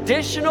as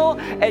traditional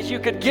as you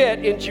could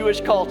get in Jewish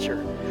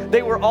culture.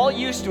 They were all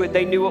used to it.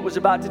 They knew what was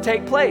about to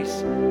take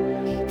place.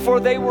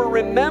 For they were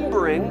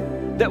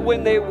remembering that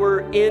when they were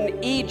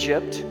in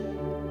Egypt,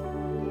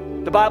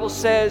 the Bible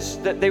says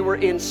that they were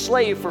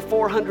enslaved for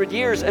 400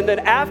 years. And then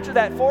after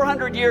that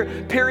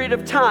 400-year period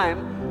of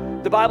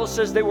time, the Bible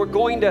says they were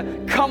going to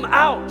come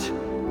out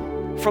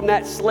from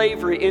that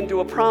slavery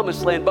into a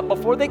promised land. But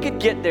before they could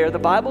get there, the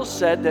Bible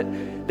said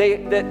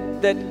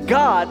that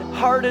God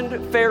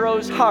hardened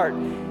Pharaoh's heart.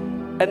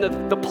 And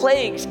the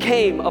plagues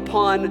came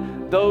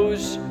upon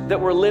those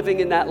that were living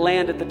in that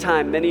land at the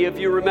time. Many of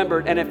you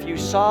remembered. And if you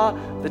saw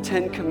the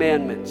 10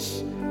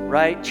 Commandments,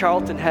 right?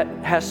 Charlton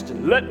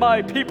Heston, let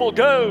my people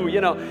go.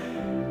 You know,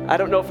 I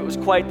don't know if it was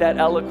quite that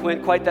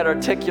eloquent, quite that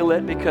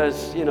articulate,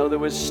 because, you know, there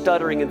was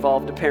stuttering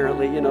involved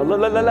apparently. You know,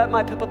 let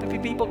my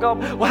people go.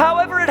 Well,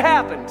 however it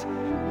happened,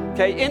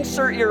 okay,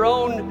 insert your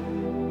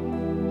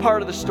own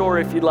part of the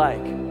story if you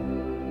like.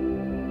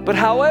 But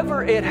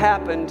however it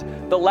happened,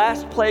 the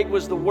last plague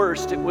was the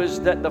worst. It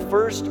was that the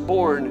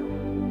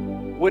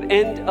firstborn would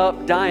end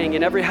up dying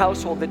in every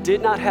household that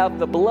did not have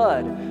the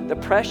blood, the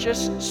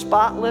precious,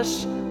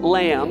 spotless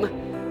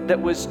lamb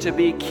that was to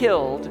be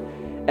killed,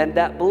 and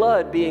that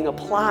blood being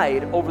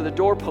applied over the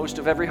doorpost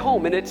of every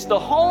home. And it's the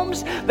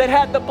homes that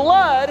had the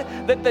blood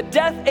that the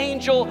death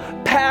angel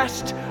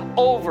passed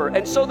over.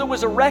 And so there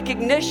was a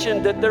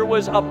recognition that there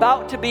was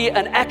about to be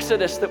an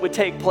exodus that would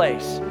take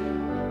place,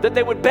 that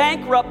they would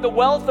bankrupt the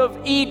wealth of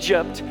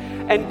Egypt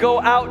and go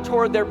out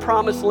toward their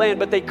promised land.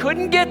 But they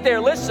couldn't get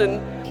there,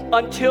 listen,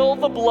 until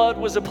the blood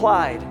was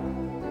applied.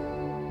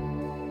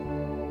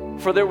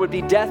 For there would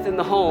be death in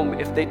the home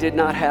if they did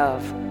not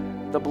have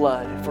the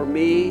blood. For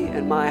me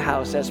and my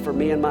house, as for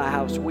me and my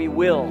house, we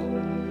will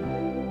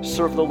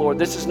serve the Lord.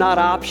 This is not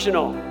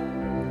optional.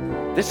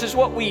 This is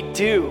what we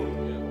do.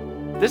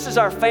 This is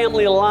our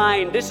family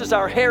line. This is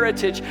our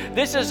heritage.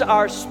 This is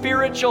our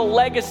spiritual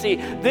legacy.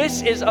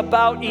 This is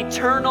about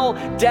eternal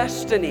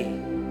destiny.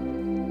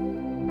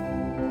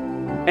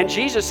 And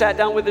Jesus sat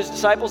down with his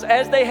disciples,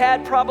 as they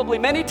had probably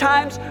many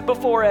times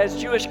before, as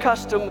Jewish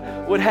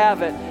custom would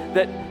have it,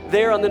 that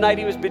there on the night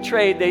he was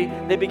betrayed,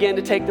 they began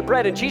to take the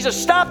bread. And Jesus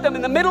stopped them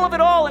in the middle of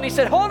it all, and he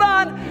said, hold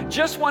on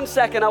just 1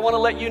 second. I want to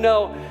let you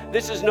know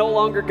this is no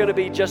longer going to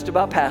be just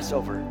about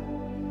Passover.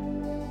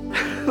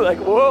 Like,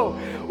 whoa,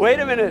 wait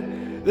a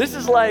minute. This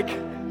is like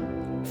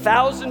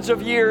thousands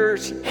of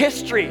years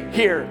history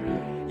here.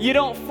 You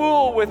don't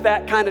fool with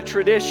that kind of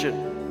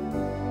tradition.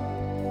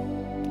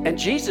 And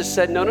Jesus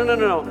said, no.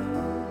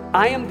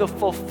 I am the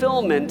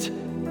fulfillment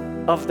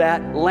of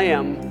that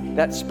lamb,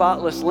 that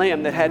spotless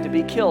lamb that had to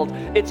be killed.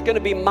 It's going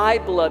to be my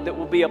blood that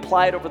will be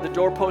applied over the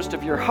doorpost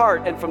of your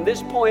heart. And from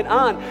this point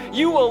on,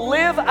 you will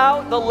live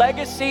out the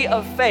legacy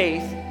of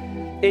faith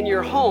in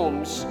your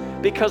homes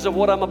because of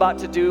what I'm about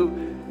to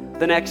do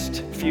the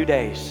next few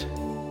days.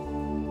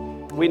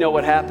 We know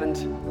what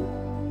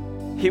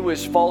happened. He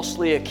was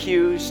falsely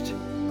accused,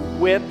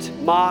 whipped,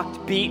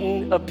 mocked,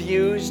 beaten,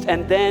 abused,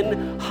 and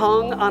then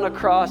hung on a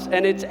cross.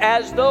 And it's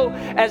as though,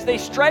 as they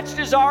stretched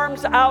his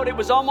arms out, it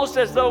was almost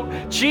as though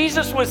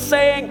Jesus was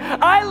saying,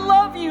 I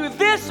love you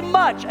this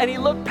much. And he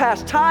looked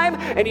past time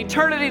and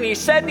eternity and he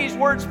said these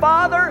words,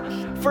 Father,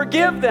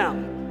 forgive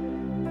them.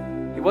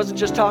 He wasn't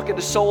just talking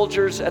to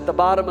soldiers at the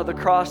bottom of the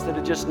cross that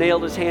had just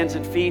nailed his hands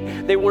and feet.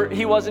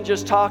 He wasn't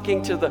just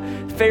talking to the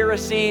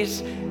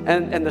Pharisees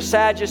and the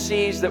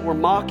Sadducees that were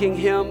mocking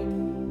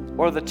him,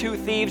 or the two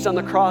thieves on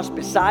the cross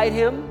beside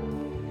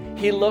him.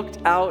 He looked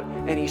out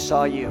and he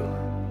saw you.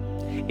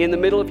 In the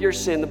middle of your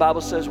sin, the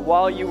Bible says,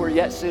 while you were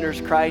yet sinners,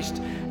 Christ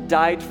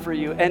died for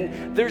you.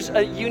 And there's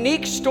a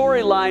unique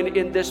storyline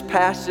in this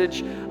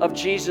passage of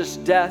Jesus'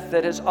 death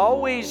that has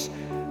always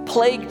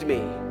plagued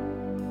me.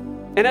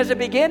 And as I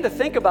began to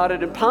think about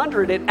it and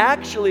ponder it, it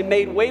actually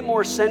made way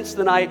more sense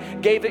than I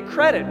gave it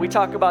credit. We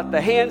talk about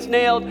the hands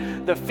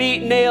nailed, the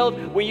feet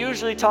nailed. We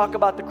usually talk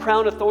about the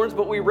crown of thorns,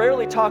 but we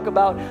rarely talk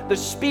about the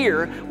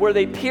spear where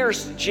they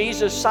pierced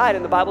Jesus' side.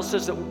 And the Bible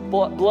says that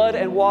blood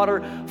and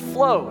water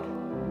flowed.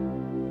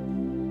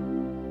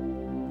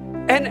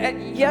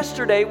 And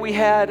yesterday we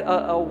had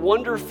a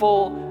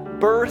wonderful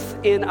birth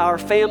in our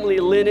family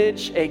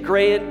lineage. A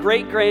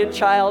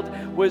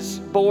great-grandchild was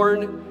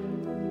born.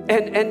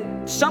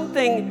 And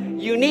something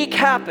unique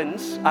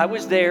happens. I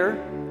was there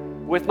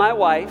with my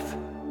wife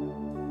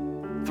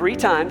 3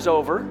 times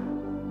over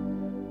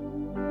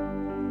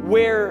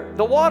where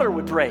the water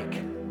would break.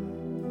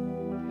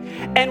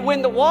 And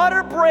when the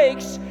water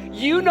breaks,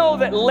 you know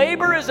that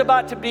labor is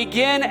about to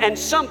begin and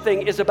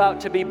something is about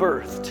to be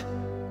birthed.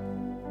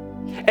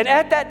 And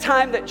at that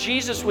time that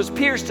Jesus was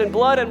pierced and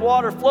blood and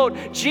water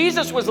flowed,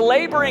 Jesus was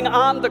laboring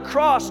on the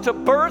cross to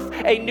birth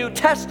a New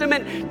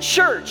Testament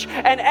church.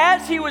 And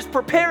as he was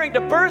preparing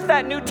to birth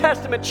that New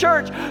Testament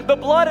church, the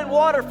blood and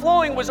water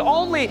flowing was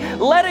only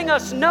letting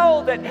us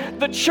know that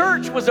the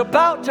church was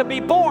about to be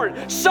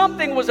born.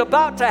 Something was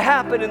about to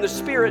happen in the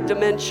spirit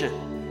dimension.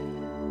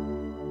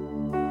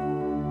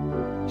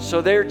 So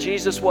there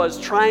Jesus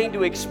was trying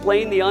to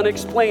explain the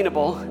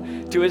unexplainable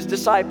to his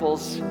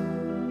disciples,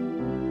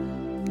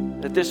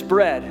 that this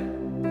bread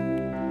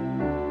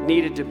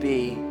needed to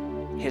be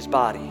his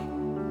body.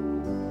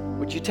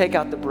 Would you take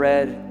out the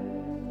bread?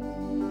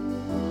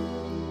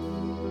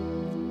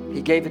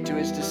 He gave it to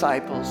his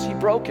disciples. He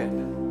broke it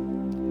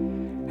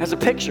as a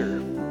picture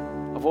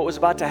of what was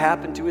about to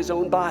happen to his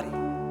own body.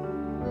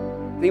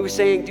 And he was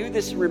saying, do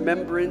this in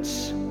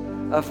remembrance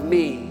of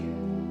me.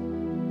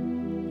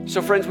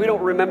 So friends, we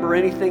don't remember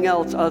anything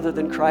else other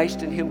than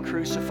Christ and him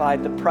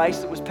crucified, the price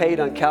that was paid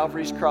on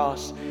Calvary's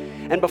cross.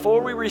 And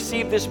before we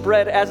receive this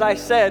bread, as I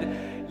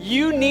said,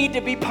 you need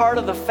to be part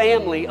of the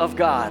family of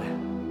God.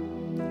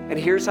 And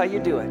here's how you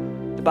do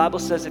it. The Bible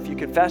says if you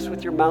confess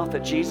with your mouth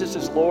that Jesus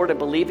is Lord and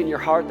believe in your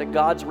heart that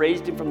God's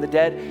raised him from the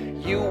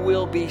dead, you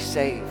will be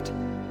saved.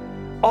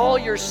 All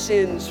your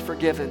sins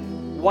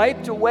forgiven,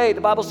 wiped away.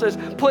 The Bible says,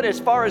 put as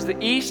far as the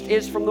east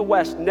is from the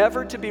west,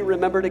 never to be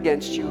remembered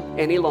against you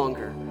any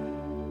longer.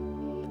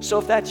 So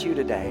if that's you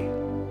today,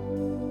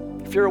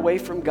 if you're away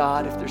from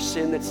God, if there's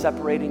sin that's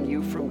separating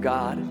you from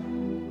God,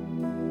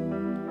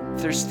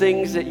 if there's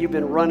things that you've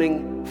been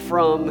running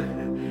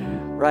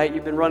from, right?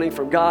 You've been running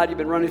from God, you've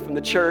been running from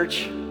the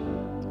church,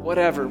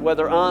 whatever,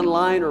 whether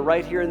online or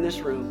right here in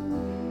this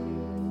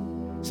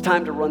room, it's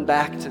time to run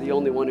back to the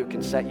only one who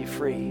can set you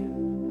free.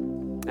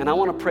 And I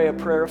want to pray a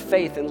prayer of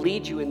faith and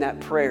lead you in that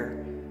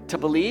prayer to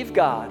believe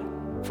God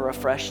for a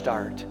fresh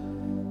start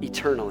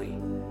eternally.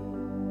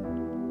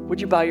 Would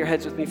you bow your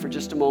heads with me for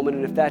just a moment?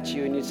 And if that's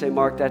you and you'd say,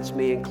 Mark, that's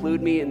me,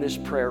 include me in this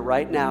prayer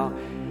right now.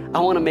 I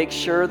want to make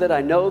sure that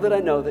I know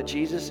that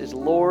Jesus is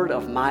Lord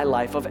of my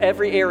life, of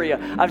every area.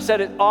 I've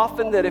said it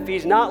often that if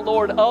he's not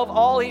Lord of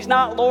all, he's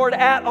not Lord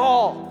at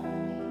all.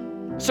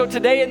 So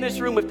today in this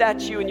room, if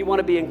that's you and you want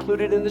to be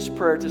included in this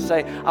prayer to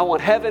say, I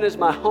want heaven as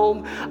my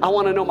home. I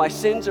want to know my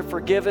sins are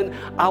forgiven.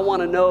 I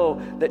want to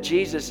know that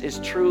Jesus is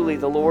truly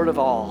the Lord of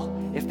all.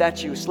 If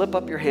that's you, slip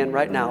up your hand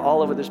right now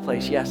all over this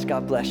place. Yes,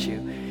 God bless you.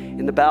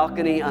 In the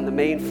balcony, on the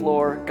main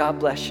floor, God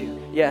bless you.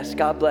 Yes,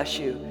 God bless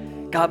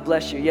you. God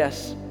bless you.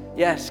 Yes.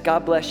 Yes,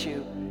 God bless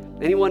you.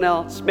 Anyone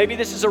else? Maybe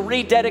this is a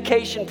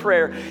rededication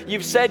prayer.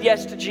 You've said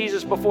yes to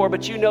Jesus before,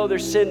 but you know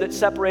there's sin that's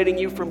separating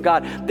you from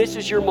God. This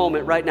is your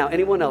moment right now.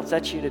 Anyone else?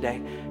 That's you today.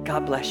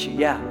 God bless you.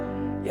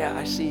 Yeah,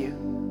 I see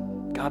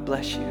you. God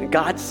bless you. And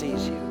God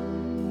sees you.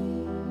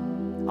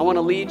 I want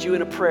to lead you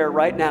in a prayer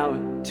right now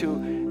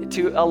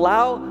to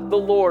allow the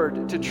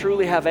Lord to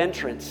truly have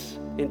entrance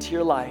into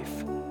your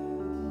life.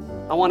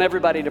 I want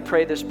everybody to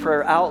pray this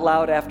prayer out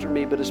loud after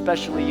me, but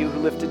especially you who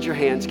lifted your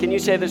hands. Can you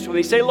say this with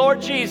me? Say, Lord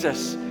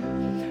Jesus,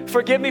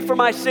 forgive me for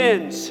my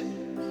sins.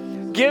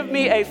 Give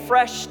me a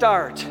fresh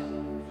start.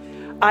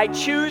 I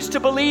choose to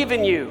believe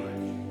in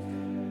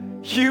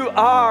you. You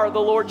are the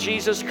Lord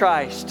Jesus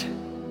Christ.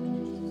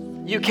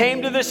 You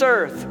came to this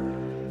earth,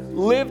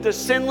 lived a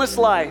sinless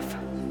life,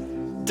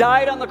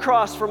 died on the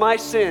cross for my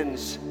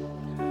sins,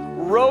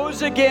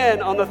 rose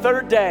again on the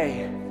third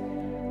day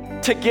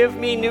to give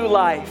me new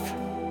life.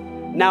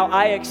 Now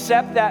I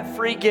accept that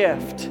free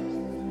gift.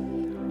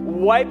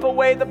 Wipe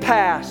away the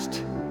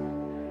past.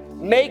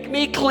 Make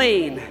me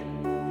clean.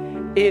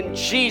 In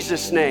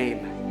Jesus'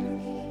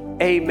 name,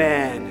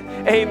 amen.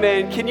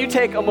 Amen. Can you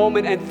take a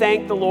moment and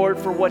thank the Lord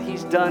for what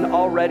he's done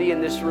already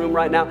in this room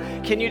right now?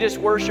 Can you just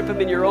worship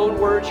him in your own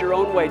words, your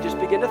own way? Just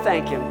begin to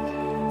thank him.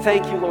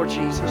 Thank you, Lord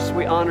Jesus.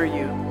 We honor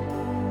you.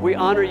 We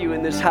honor you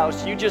in this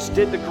house. You just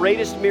did the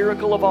greatest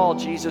miracle of all,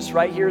 Jesus,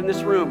 right here in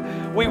this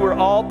room. We were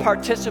all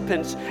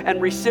participants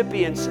and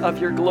recipients of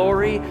your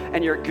glory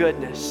and your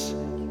goodness.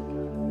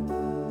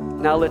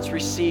 Now let's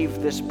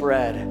receive this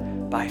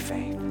bread by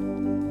faith.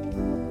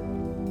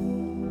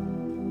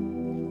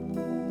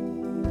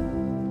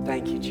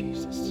 Thank you,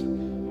 Jesus.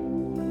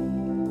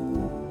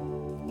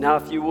 Now,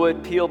 if you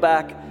would, peel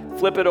back,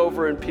 flip it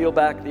over and peel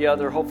back the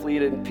other. Hopefully you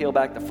didn't peel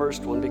back the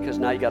first one because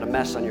now you got a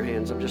mess on your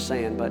hands. I'm just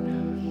saying, but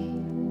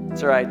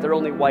it's all right. They're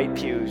only white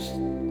pews.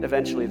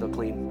 Eventually they'll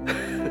clean.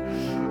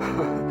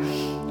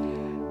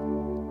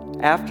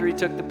 After he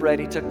took the bread,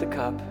 he took the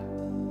cup.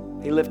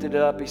 He lifted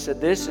it up. He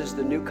said, "This is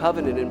the new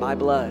covenant in my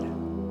blood."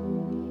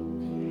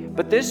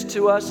 But this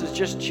to us is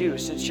just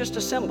juice. It's just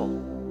a symbol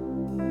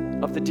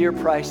of the dear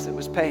price that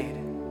was paid.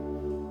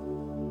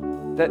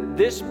 That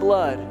this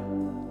blood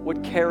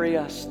would carry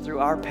us through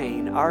our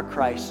pain, our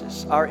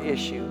crisis, our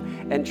issue,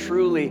 and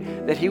truly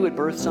that he would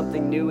birth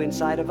something new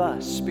inside of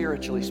us,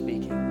 spiritually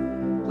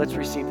speaking. Let's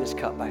receive this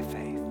cup by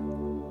faith.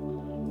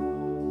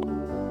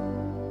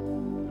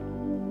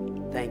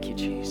 Thank you,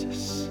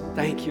 Jesus.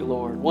 Thank you,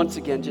 Lord. Once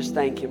again, just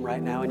thank him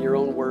right now in your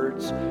own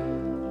words.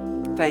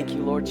 Thank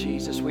you, Lord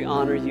Jesus. We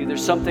honor you.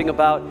 There's something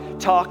about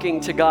talking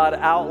to God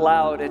out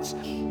loud. It's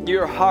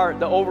your heart,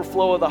 the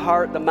overflow of the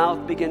heart, the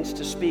mouth begins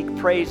to speak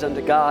praise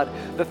unto God.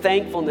 The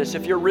thankfulness,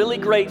 if you're really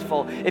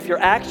grateful, if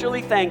you're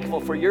actually thankful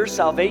for your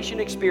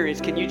salvation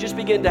experience, can you just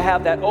begin to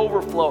have that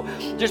overflow?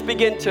 Just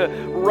begin to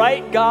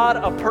write God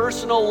a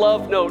personal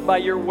love note by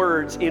your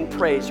words in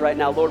praise right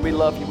now. Lord, we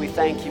love you. We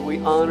thank you. We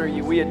honor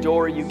you. We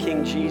adore you,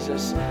 King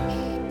Jesus.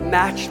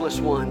 Matchless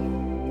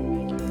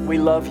one. We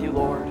love you,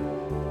 Lord.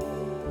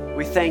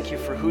 We thank you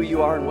for who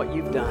you are and what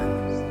you've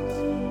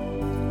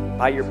done.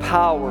 By your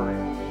power,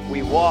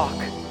 we walk,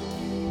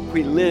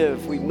 we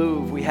live, we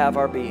move, we have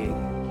our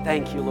being.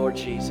 Thank you, Lord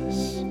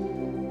Jesus,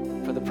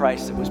 for the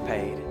price that was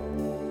paid.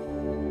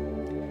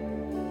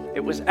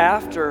 It was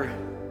after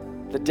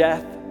the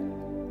death,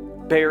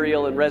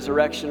 burial, and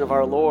resurrection of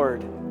our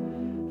Lord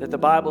that the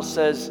Bible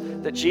says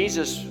that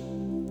Jesus,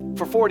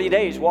 for 40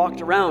 days,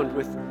 walked around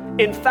with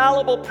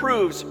infallible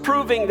proofs,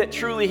 proving that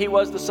truly he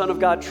was the Son of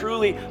God,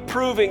 truly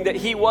proving that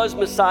he was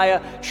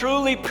Messiah,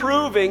 truly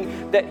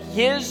proving that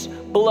his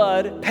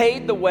blood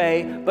paid the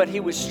way, but he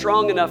was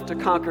strong enough to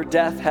conquer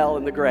death, hell,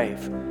 and the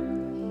grave.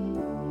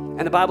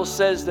 And the Bible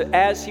says that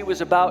as he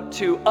was about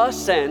to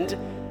ascend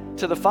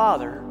to the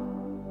Father,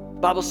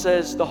 the Bible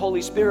says the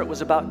Holy Spirit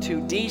was about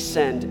to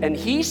descend. And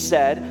he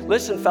said,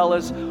 listen,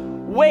 fellas,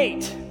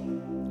 wait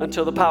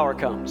until the power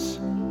comes.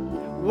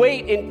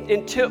 Wait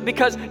until,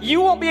 because you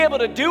won't be able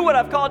to do what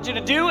I've called you to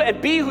do and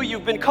be who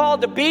you've been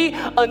called to be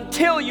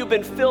until you've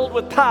been filled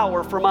with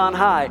power from on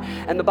high.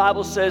 And the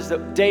Bible says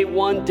that day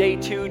 1, day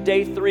 2,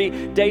 day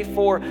 3, day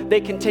 4,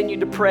 they continued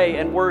to pray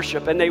and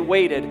worship and they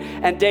waited.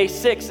 And day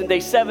 6 and day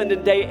 7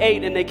 and day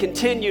 8, and they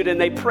continued and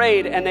they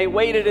prayed and they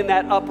waited in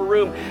that upper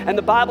room. And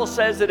the Bible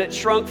says that it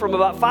shrunk from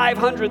about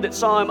 500 that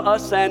saw him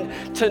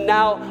ascend to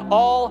now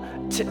all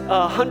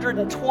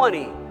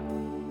 120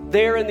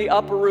 there in the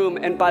upper room.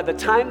 And by the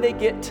time they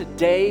get to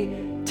day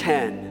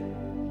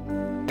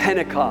 10,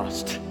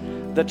 Pentecost,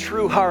 the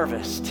true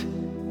harvest,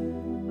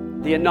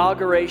 the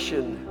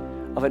inauguration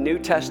of a New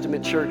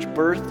Testament church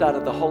birthed out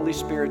of the Holy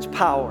Spirit's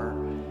power,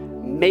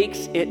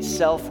 makes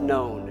itself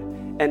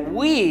known. And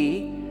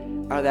we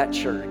are that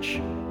church.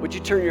 Would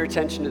you turn your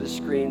attention to the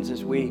screens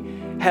as we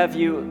have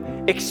you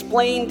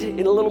explained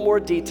in a little more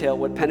detail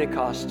what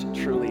Pentecost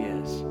truly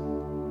is?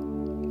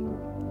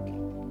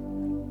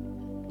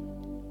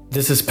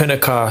 This is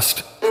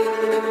Pentecost.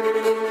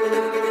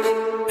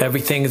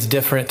 Everything is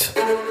different.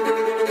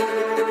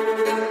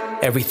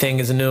 Everything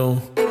is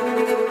new.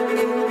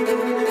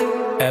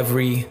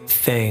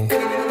 Everything.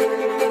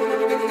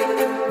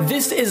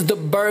 This is the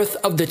birth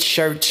of the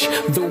church.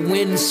 The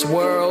wind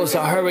swirls,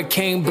 a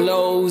hurricane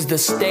blows, the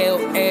stale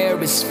air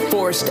is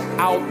forced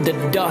out, the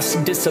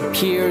dust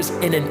disappears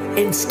in an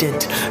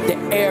instant. The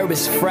air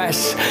is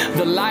fresh,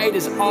 the light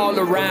is all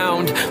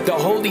around, the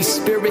Holy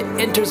Spirit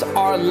enters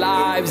our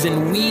lives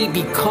and we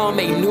become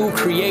a new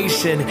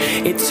creation.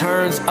 It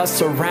turns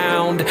us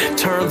around,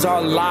 turns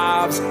our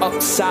lives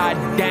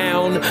upside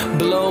down,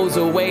 blows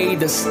away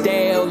the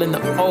stale and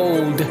the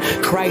old.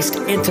 Christ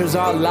enters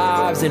our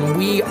lives and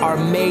we are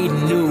made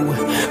new.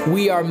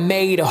 We are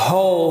made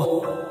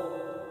whole.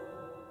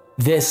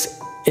 This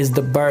is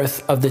the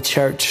birth of the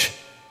church.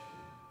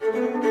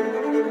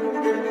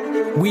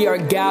 We are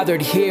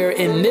gathered here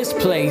in this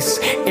place,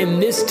 in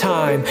this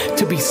time,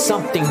 to be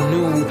something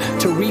new,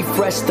 to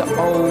refresh the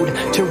old,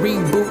 to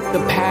reboot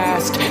the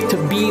past,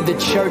 to be the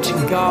church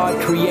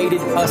God created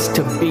us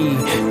to be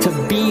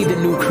the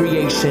new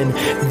creation.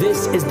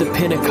 This is the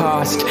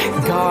Pentecost.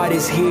 God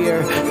is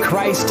here.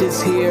 Christ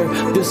is here.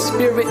 The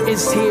Spirit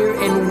is here,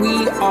 and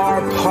we are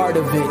part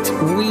of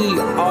it. We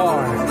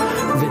are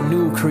the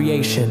new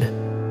creation.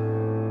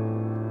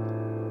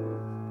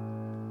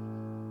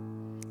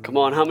 Come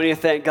on, how many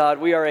thank God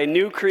we are a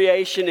new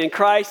creation in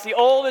Christ? The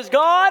old is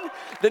gone,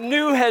 the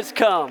new has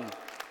come.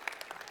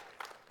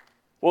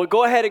 Well,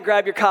 go ahead and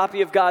grab your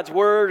copy of God's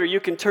Word, or you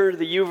can turn to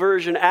the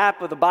YouVersion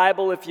app of the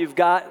Bible. If you've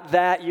got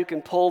that, you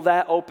can pull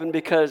that open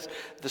because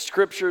the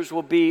scriptures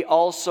will be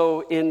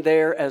also in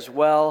there as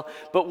well.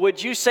 But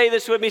would you say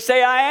this with me?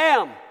 Say, I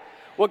am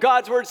what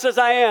God's Word says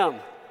I am.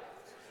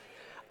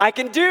 I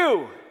can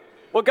do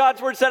what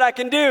God's Word said I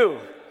can do.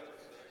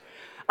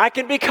 I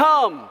can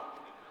become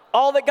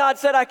all that God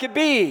said I could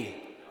be.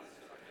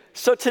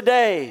 So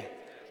today,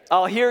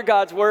 I'll hear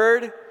God's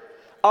word,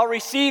 I'll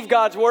receive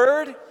God's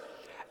word,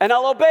 and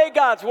I'll obey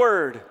God's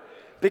word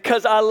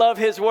because I love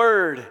his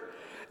word.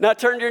 Now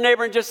turn to your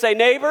neighbor and just say,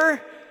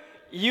 neighbor,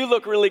 you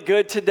look really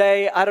good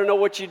today. I don't know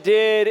what you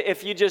did,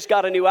 if you just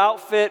got a new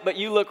outfit, but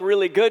you look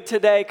really good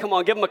today. Come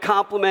on, give them a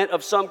compliment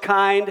of some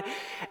kind.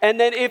 And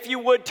then if you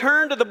would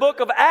turn to the book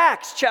of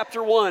Acts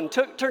chapter 1.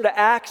 Turn to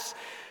Acts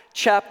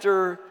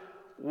chapter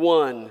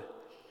 1.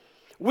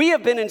 We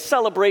have been in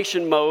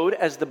celebration mode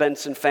as the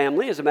Benson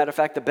family. As a matter of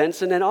fact, the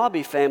Benson and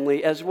Aubie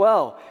family as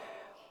well.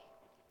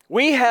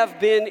 We have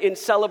been in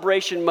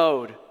celebration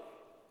mode.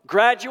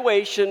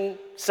 Graduation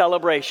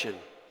celebration.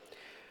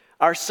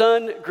 Our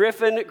son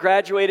Griffin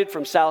graduated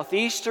from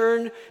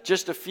Southeastern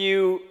just a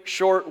few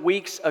short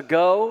weeks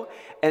ago.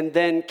 And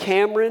then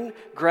Cameron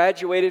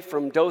graduated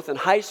from Dothan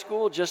High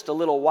School just a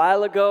little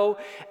while ago.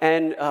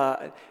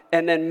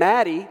 And then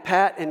Maddie,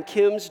 Pat and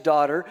Kim's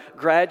daughter,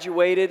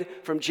 graduated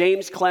from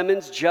James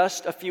Clemens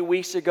just a few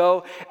weeks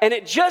ago. And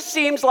it just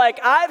seems like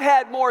I've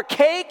had more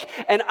cake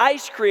and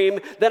ice cream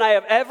than I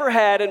have ever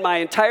had in my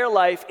entire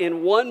life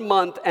in 1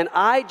 month. And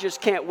I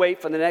just can't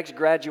wait for the next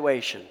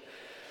graduation.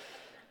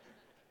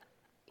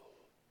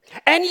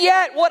 And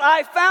yet, what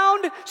I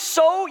found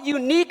so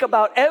unique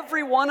about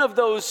every one of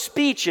those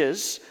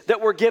speeches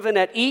that were given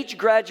at each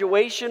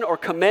graduation or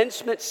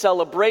commencement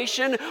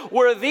celebration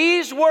were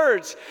these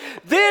words: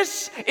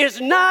 this is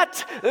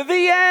not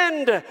the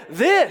end.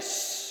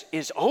 This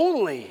is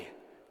only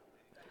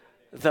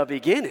the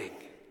beginning.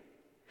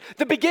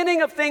 The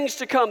beginning of things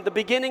to come, the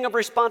beginning of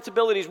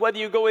responsibilities, whether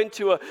you go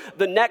into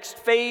the next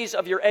phase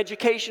of your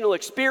educational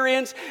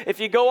experience, if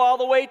you go all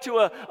the way to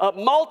a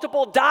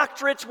multiple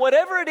doctorates,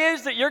 whatever it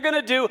is that you're going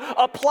to do,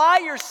 apply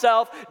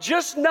yourself.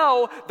 Just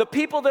know the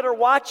people that are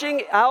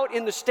watching out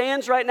in the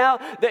stands right now,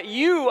 that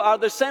you are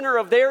the center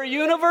of their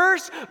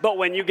universe. But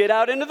when you get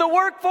out into the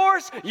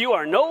workforce, you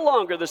are no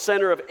longer the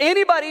center of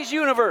anybody's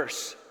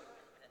universe.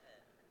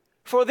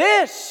 For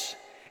this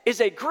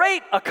is a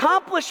great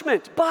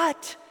accomplishment,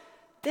 but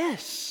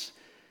this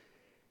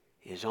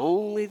is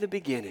only the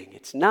beginning.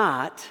 It's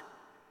not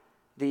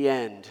the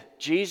end.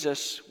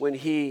 Jesus, when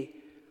he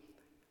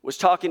was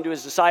talking to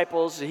his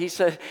disciples, he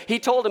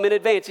told them in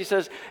advance, he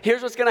says,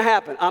 here's what's going to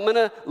happen. I'm going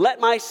to let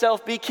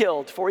myself be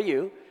killed for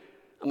you.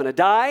 I'm going to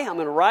die. I'm going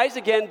to rise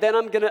again. Then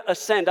I'm going to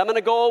ascend. I'm going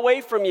to go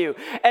away from you.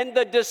 And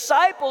the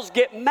disciples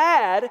get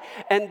mad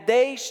and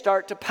they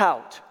start to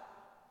pout.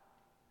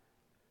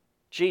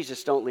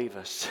 Jesus, don't leave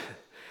us.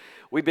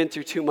 We've been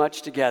through too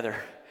much together.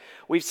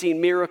 We've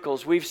seen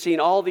miracles. We've seen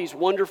all these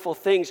wonderful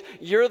things.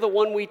 You're the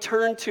one we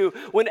turn to.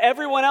 When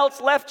everyone else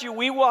left you,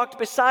 we walked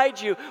beside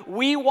you.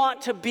 We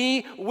want to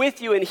be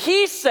with you. And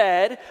he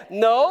said,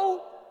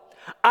 no,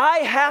 I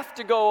have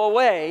to go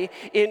away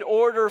in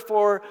order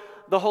for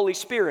the Holy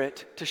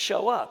Spirit to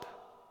show up.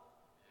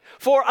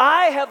 For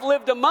I have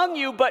lived among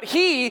you, but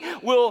he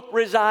will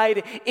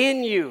reside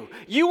in you.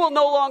 You will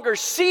no longer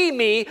see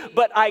me,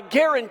 but I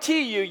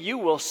guarantee you, you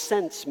will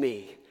sense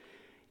me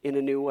in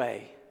a new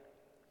way.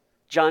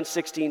 John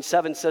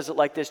 16:7 says it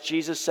like this.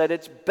 Jesus said,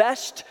 it's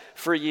best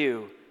for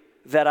you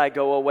that I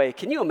go away.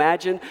 Can you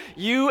imagine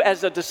you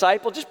as a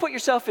disciple? Just put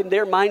yourself in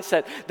their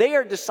mindset. They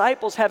are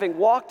disciples having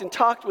walked and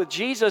talked with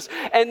Jesus,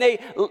 and they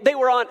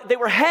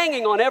were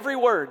hanging on every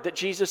word that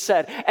Jesus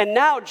said. And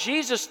now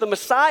Jesus, the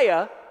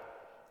Messiah,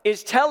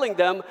 is telling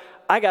them,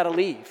 I got to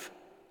leave.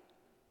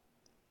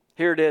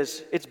 Here it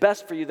is. It's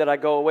best for you that I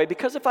go away,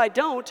 because if I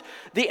don't,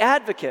 the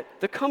advocate,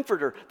 the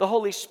comforter, the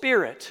Holy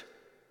Spirit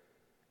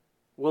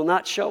will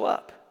not show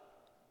up.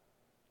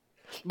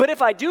 But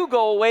if I do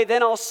go away,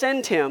 then I'll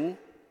send him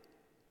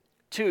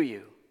to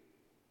you.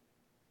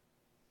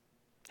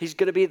 He's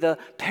going to be the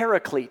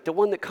paraclete, the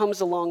one that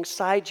comes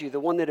alongside you, the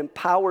one that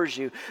empowers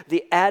you,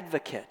 the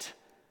advocate.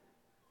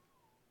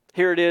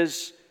 Here it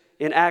is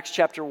in Acts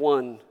chapter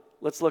 1.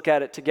 Let's look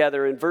at it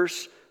together in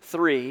verse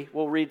 3.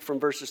 We'll read from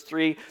verses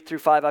 3 through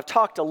 5. I've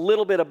talked a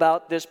little bit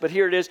about this, but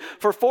here it is.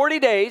 For 40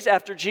 days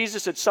after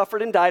Jesus had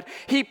suffered and died,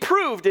 he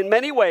proved in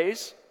many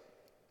ways,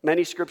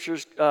 many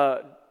scriptures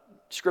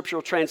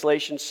scriptural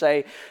translations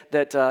say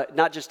that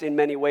not just in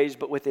many ways,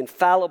 but with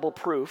infallible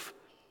proof,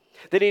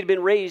 that he had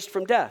been raised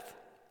from death.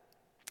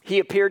 He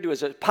appeared to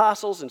his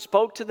apostles and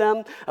spoke to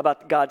them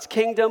about God's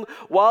kingdom.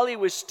 While he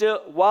was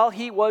still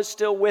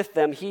with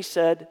them, he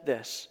said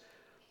this,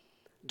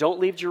 "Don't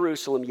leave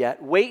Jerusalem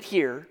yet. Wait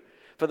here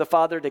for the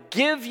Father to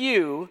give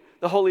you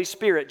the Holy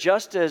Spirit,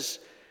 just as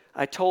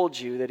I told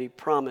you that he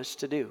promised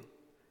to do.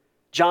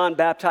 John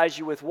baptized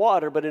you with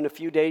water, but in a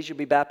few days you'll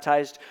be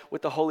baptized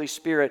with the Holy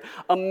Spirit."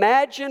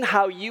 Imagine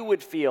how you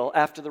would feel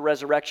after the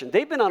resurrection.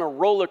 They've been on a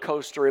roller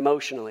coaster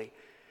emotionally.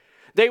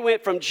 They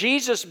went from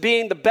Jesus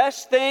being the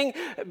best thing,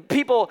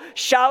 people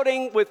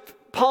shouting with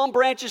palm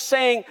branches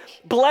saying,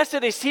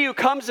 "Blessed is he who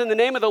comes in the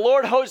name of the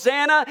Lord,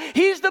 Hosanna."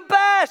 He's the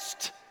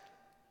best.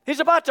 He's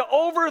about to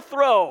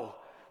overthrow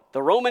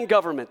the Roman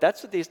government.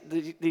 That's what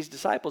these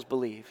disciples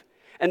believe.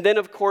 And then,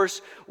 of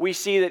course, we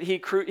see that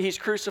he's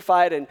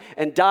crucified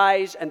and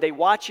dies, and they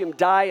watch him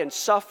die and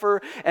suffer.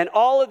 And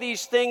all of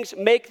these things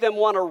make them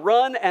want to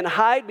run and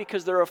hide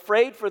because they're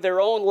afraid for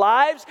their own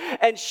lives.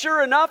 And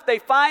sure enough, they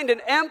find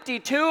an empty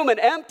tomb, an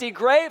empty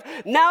grave.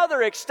 Now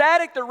they're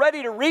ecstatic. They're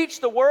ready to reach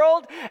the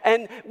world.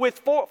 And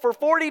for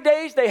 40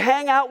 days, they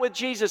hang out with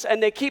Jesus,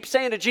 and they keep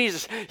saying to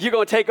Jesus, "You're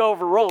going to take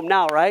over Rome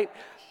now, right?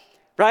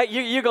 Right?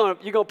 You're going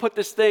to put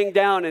this thing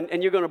down,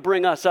 and you're going to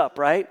bring us up,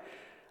 right?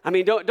 I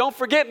mean, don't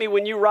forget me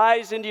when you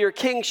rise into your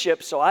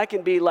kingship so I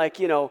can be like,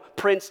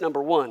 prince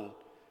number 1.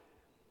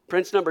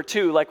 Prince number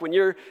 2, like when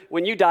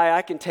you die,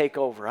 I can take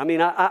over. I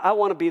mean, I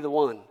want to be the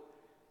one."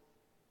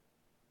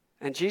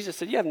 And Jesus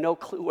said, "You have no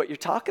clue what you're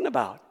talking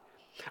about.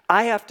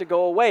 I have to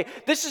go away."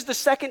 This is the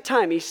second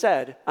time he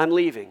said, "I'm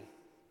leaving."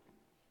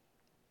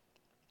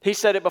 He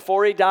said it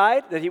before he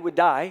died, that he would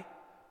die.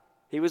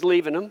 He was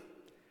leaving him.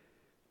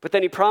 But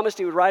then he promised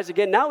he would rise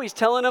again. Now he's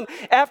telling them,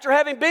 after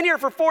having been here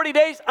for 40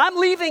 days, "I'm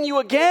leaving you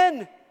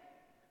again."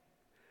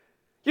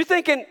 You're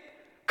thinking,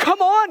 come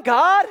on,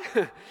 God.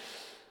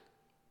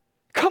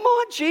 Come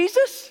on,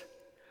 Jesus.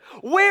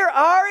 Where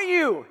are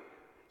you?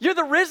 You're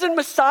the risen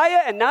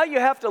Messiah, and now you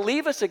have to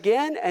leave us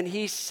again? And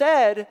he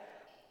said,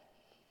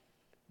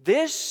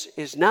 "This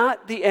is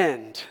not the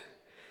end.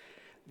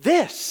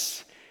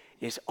 This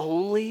is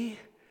only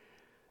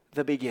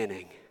the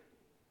beginning."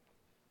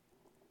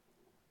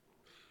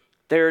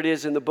 There it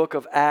is in the book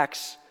of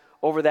Acts.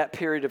 Over that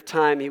period of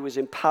time, he was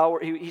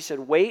empowered. He said,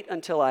 "Wait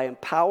until I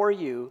empower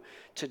you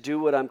to do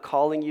what I'm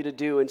calling you to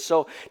do." And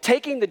so,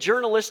 taking the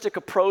journalistic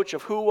approach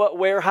of who, what,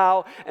 where,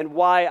 how, and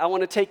why, I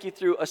want to take you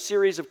through a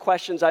series of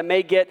questions. I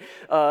may get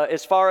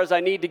as far as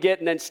I need to get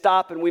and then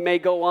stop, and we may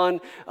go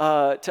on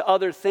to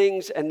other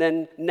things. And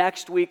then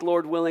next week,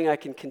 Lord willing, I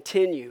can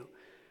continue.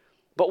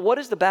 But what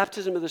is the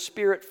baptism of the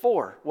Spirit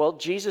for? Well,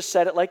 Jesus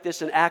said it like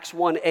this in Acts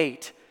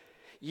 1:8.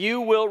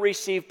 "You will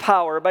receive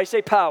power." Everybody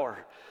say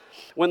power.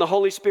 "When the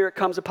Holy Spirit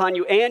comes upon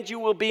you, and you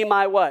will be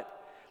my" what?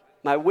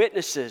 "My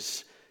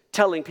witnesses,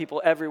 telling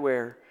people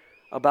everywhere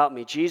about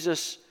me."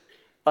 Jesus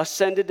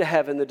ascended to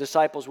heaven. The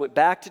disciples went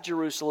back to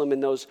Jerusalem,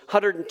 and those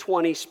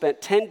 120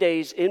 spent 10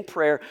 days in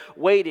prayer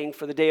waiting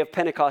for the day of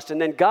Pentecost.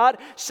 And then God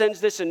sends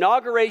this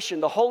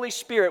inauguration, the Holy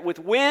Spirit, with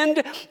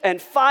wind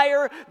and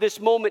fire. This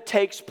moment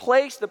takes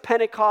place. The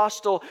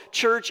Pentecostal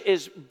church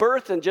is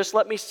birthed. And just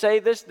let me say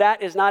this,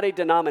 that is not a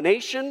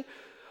denomination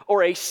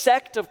or a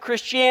sect of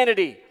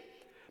Christianity.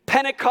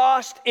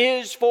 Pentecost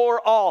is for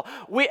all.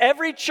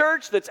 Every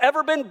church that's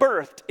ever been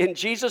birthed in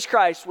Jesus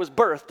Christ was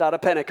birthed out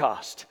of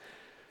Pentecost.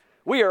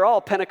 We are all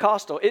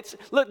Pentecostal.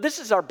 Look, this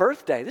is our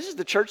birthday. This is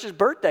the church's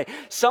birthday.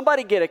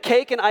 Somebody get a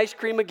cake and ice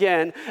cream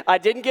again. I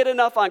didn't get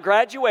enough on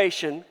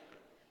graduation.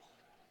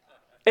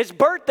 It's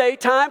birthday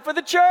time for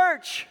the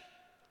church.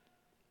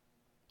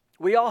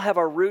 We all have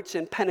our roots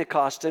in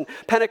Pentecost, and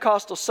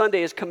Pentecostal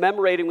Sunday is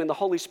commemorating when the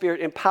Holy Spirit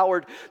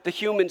empowered the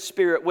human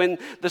spirit, when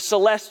the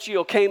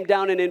celestial came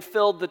down and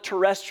infilled the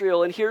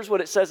terrestrial. And here's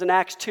what it says in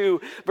Acts 2,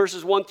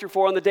 verses 1 through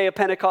 4. On the day of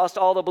Pentecost,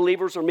 all the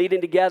believers were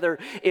meeting together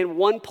in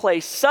one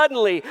place.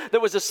 Suddenly, there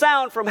was a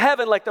sound from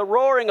heaven like the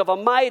roaring of a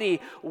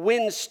mighty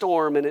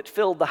windstorm, and it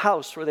filled the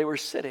house where they were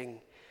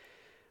sitting.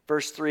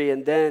 Verse 3,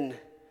 and then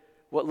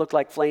what looked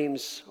like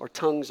flames or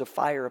tongues of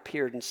fire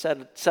appeared and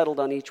settled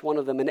on each one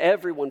of them. And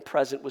everyone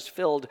present was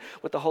filled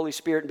with the Holy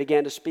Spirit and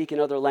began to speak in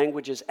other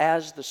languages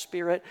as the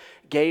Spirit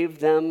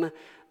gave them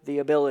the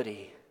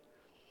ability.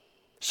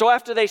 So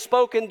after they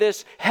spoke in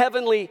this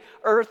heavenly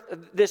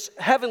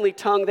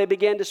tongue, they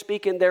began to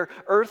speak in their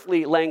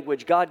earthly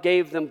language. God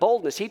gave them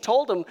boldness. He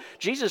told them,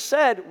 Jesus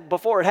said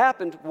before it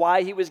happened,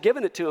 why he was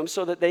giving it to them,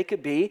 so that they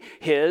could be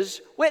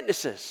his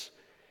witnesses.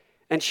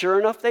 And sure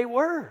enough, they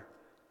were.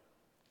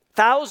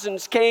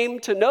 Thousands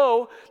came to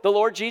know the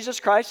Lord Jesus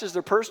Christ as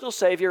their personal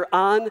Savior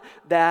on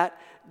that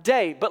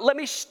day. But let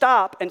me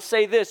stop and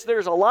say this.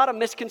 There's a lot of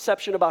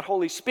misconception about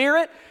Holy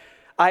Spirit.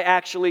 I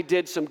actually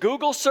did some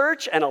Google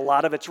search, and a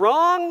lot of it's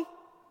wrong.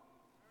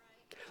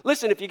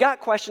 Listen, if you got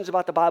questions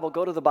about the Bible,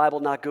 go to the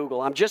Bible, not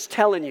Google. I'm just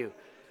telling you.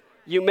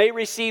 You may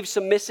receive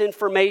some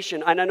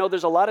misinformation. And I know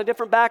there's a lot of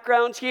different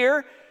backgrounds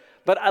here,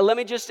 but let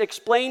me just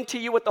explain to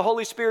you what the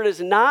Holy Spirit is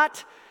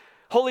not.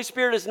 Holy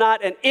Spirit is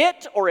not an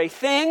it or a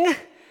thing.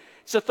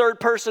 It's the third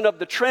person of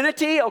the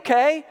Trinity,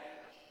 okay?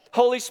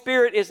 Holy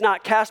Spirit is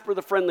not Casper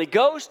the Friendly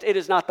Ghost. It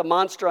is not the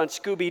monster on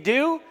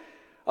Scooby-Doo,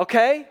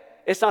 okay?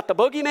 It's not the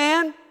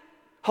boogeyman.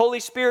 Holy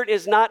Spirit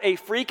is not a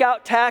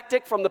freak-out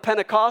tactic from the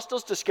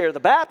Pentecostals to scare the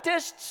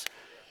Baptists.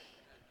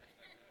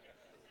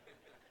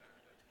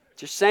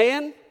 Just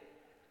saying.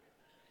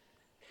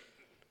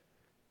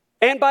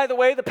 And by the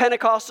way, the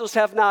Pentecostals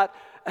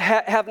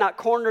have not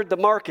cornered the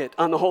market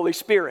on the Holy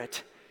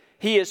Spirit.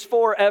 He is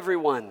for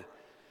everyone.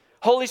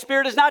 Holy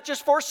Spirit is not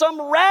just for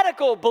some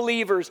radical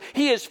believers.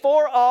 He is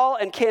for all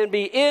and can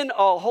be in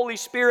all. Holy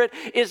Spirit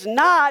is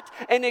not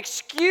an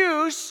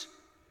excuse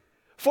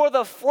for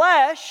the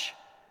flesh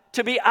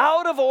to be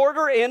out of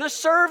order in a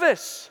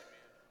service.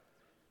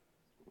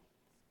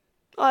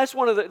 Oh, that's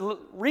one of the,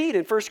 read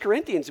in 1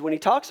 Corinthians when he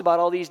talks about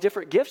all these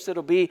different gifts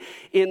that'll be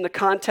in the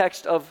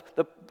context of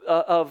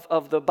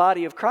the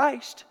body of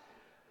Christ.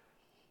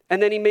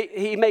 And then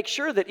he makes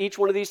sure that each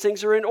one of these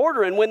things are in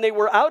order. And when they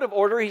were out of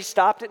order, he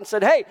stopped it and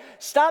said, hey,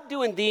 stop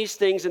doing these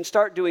things and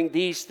start doing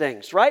these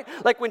things, right?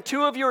 Like when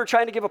two of you are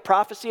trying to give a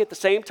prophecy at the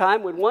same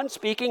time, when one's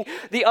speaking,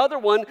 the other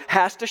one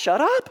has to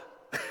shut up.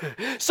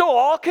 So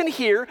all can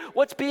hear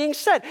what's being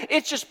said.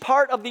 It's just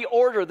part of the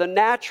order, the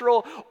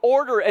natural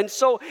order. And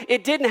so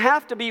it didn't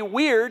have to be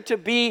weird to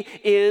be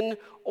in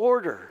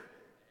order.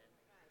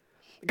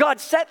 God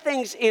set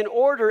things in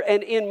order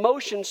and in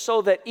motion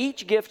so that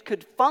each gift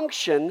could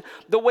function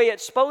the way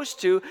it's supposed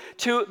to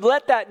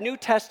let that New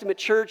Testament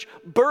church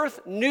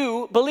birth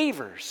new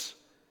believers.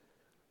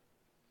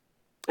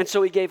 And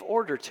so he gave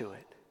order to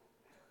it.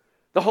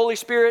 The Holy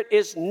Spirit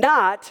is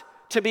not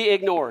to be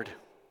ignored.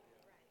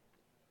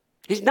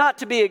 He's not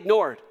to be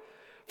ignored.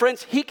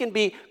 Friends, he can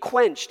be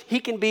quenched.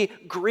 He can be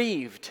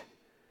grieved.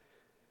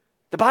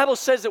 The Bible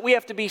says that we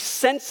have to be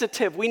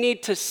sensitive. We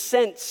need to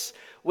sense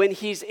when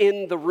he's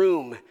in the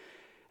room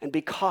and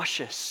be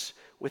cautious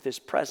with his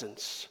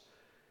presence.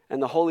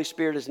 And the Holy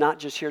Spirit is not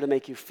just here to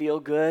make you feel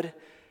good.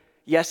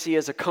 Yes, he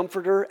is a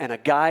comforter and a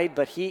guide,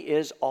 but he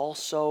is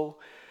also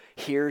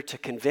here to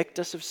convict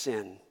us of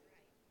sin.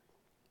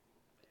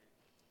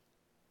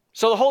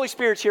 So the Holy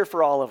Spirit's here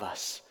for all of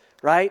us,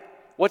 right?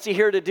 What's he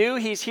here to do?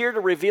 He's here to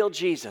reveal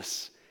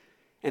Jesus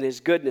and his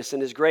goodness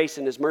and his grace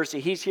and his mercy.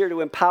 He's here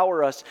to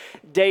empower us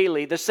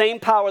daily. The same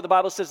power, the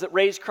Bible says, that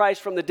raised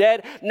Christ from the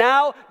dead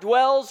now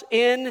dwells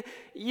in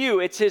you.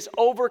 It's his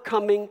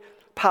overcoming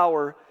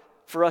power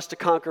for us to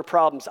conquer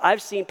problems.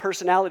 I've seen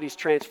personalities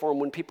transform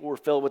when people were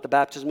filled with the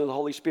baptism of the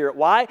Holy Spirit.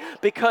 Why?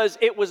 Because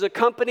it was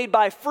accompanied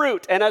by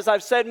fruit. And as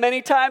I've said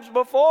many times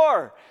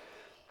before,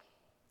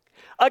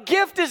 a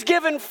gift is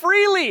given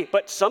freely,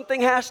 but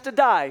something has to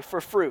die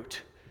for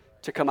fruit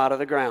to come out of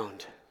the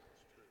ground.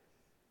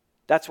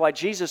 That's why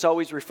Jesus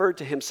always referred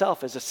to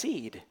himself as a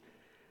seed.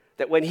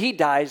 That when he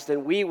dies,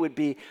 then we would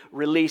be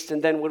released.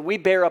 And then when we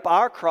bear up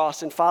our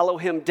cross and follow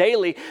him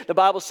daily, the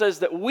Bible says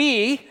that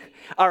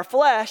our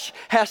flesh,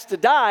 has to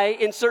die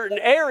in certain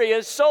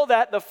areas so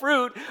that the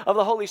fruit of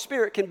the Holy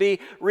Spirit can be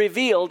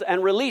revealed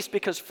and released,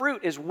 because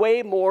fruit is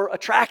way more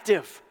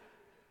attractive.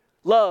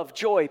 Love,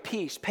 joy,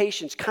 peace,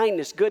 patience,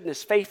 kindness,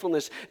 goodness,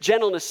 faithfulness,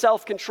 gentleness,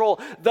 self-control.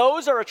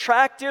 Those are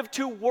attractive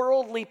to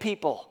worldly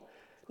people,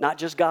 not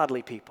just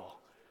godly people.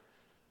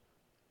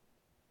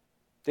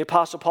 The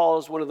Apostle Paul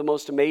is one of the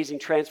most amazing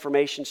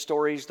transformation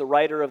stories, the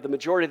writer of the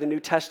majority of the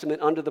New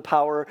Testament under the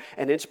power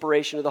and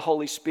inspiration of the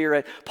Holy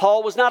Spirit.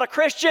 Paul was not a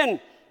Christian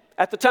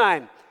at the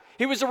time.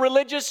 He was a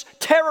religious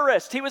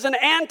terrorist. He was an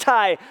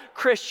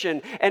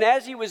anti-Christian. And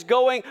as he was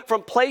going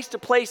from place to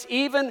place,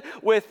 even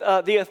with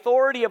the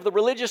authority of the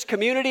religious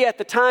community at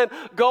the time,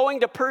 going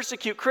to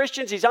persecute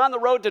Christians, he's on the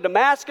road to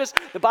Damascus.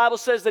 The Bible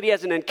says that he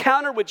has an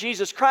encounter with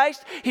Jesus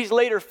Christ. He's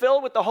later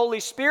filled with the Holy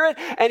Spirit.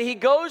 And he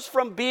goes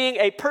from being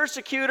a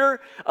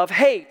persecutor of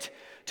hate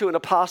to an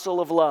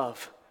apostle of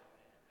love.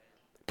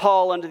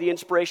 Paul, under the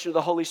inspiration of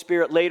the Holy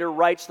Spirit, later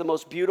writes the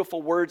most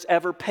beautiful words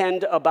ever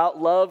penned about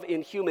love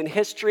in human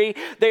history.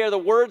 They are the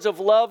words of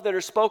love that are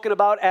spoken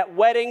about at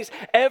weddings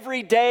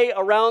every day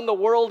around the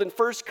world in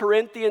 1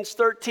 Corinthians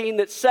 13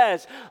 that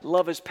says,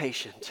 love is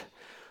patient,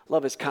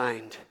 love is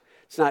kind.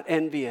 It's not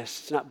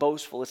envious, it's not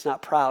boastful, it's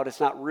not proud, it's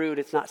not rude,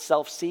 it's not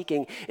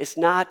self-seeking, it's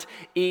not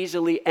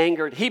easily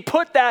angered. He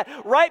put that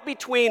right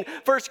between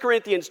 1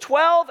 Corinthians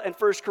 12 and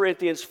 1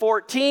 Corinthians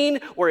 14,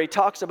 where he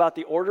talks about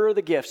the order of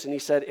the gifts. And he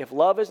said, if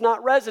love is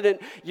not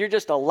resident, you're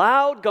just a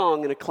loud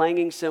gong and a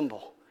clanging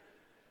cymbal.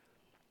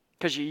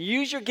 Because you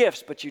use your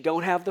gifts, but you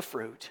don't have the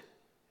fruit.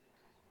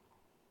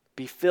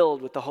 Be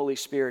filled with the Holy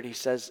Spirit, he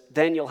says,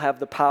 then you'll have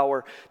the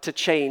power to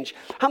change.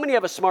 How many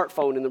have a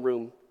smartphone in the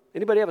room?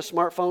 Anybody have a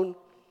smartphone?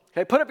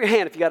 Okay, put up your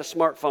hand if you got a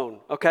smartphone,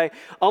 okay?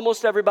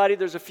 Almost everybody,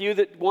 there's a few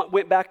that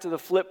went back to the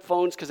flip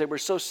phones because they were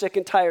so sick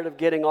and tired of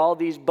getting all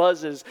these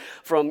buzzes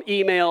from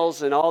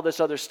emails and all this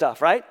other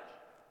stuff, right?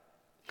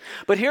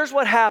 But here's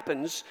what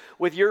happens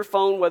with your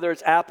phone, whether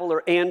it's Apple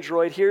or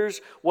Android.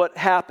 Here's what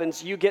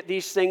happens. You get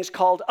these things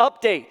called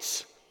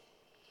updates.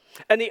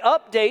 And the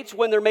updates,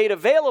 when they're made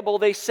available,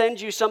 they send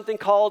you something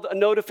called a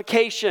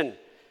notification.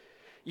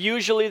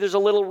 Usually there's a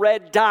little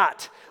red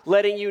dot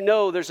letting you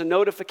know, there's a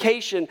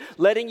notification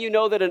letting you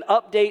know that an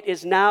update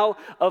is now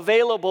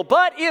available.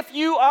 But if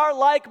you are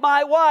like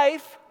my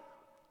wife,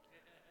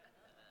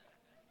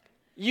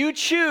 you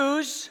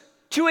choose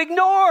to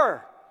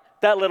ignore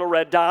that little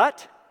red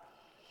dot.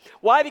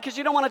 Why? Because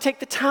you don't want to take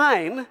the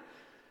time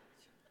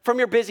from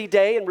your busy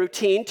day and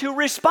routine to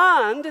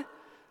respond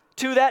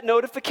to that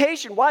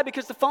notification. Why?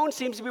 Because the phone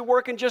seems to be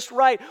working just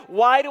right.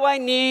 Why do I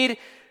need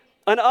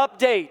an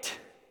update?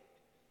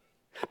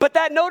 But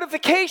that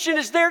notification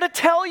is there to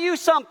tell you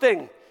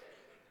something.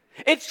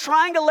 It's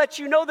trying to let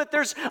you know that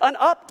there's an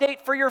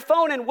update for your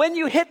phone. And when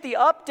you hit the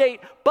update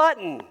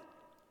button,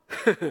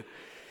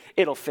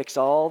 it'll fix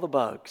all the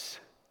bugs.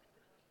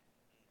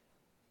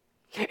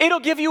 It'll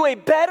give you a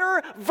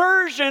better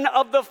version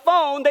of the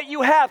phone that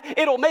you have.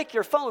 It'll make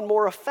your phone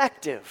more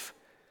effective.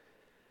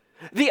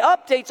 The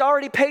update's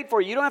already paid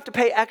for. You don't have to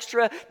pay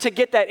extra to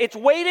get that. It's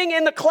waiting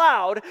in the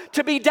cloud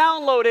to be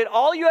downloaded.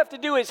 All you have to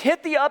do is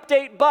hit the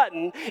update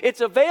button. It's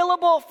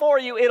available for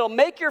you. It'll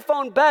make your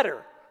phone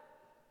better.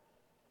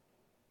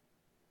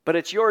 But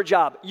it's your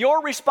job,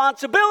 your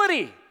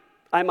responsibility,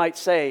 I might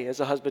say, as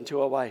a husband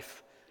to a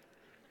wife.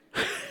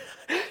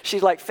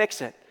 She's like, fix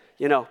it,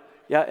 you know.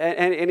 Yeah,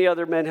 and any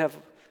other men have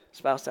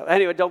spouse out?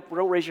 Anyway, don't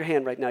raise your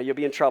hand right now. You'll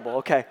be in trouble.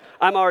 Okay,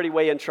 I'm already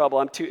way in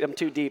trouble. I'm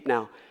too deep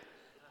now.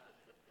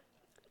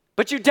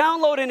 But you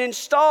download and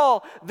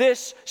install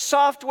this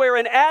software,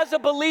 and as a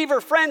believer,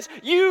 friends,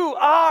 you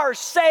are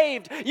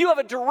saved. You have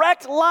a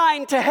direct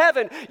line to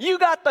heaven. You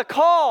got the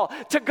call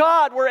to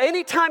God where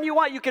anytime you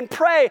want, you can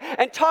pray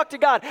and talk to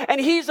God,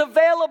 and He's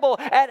available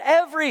at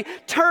every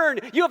turn.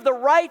 You have the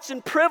rights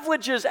and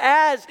privileges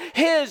as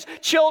His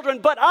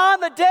children. But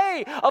on the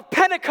day of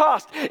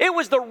Pentecost, it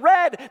was the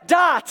red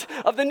dot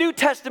of the New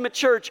Testament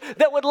church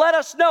that would let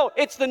us know.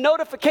 It's the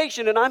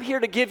notification, and I'm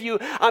here to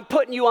I'm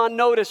putting you on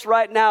notice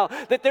right now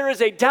that there is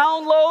a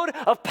download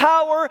of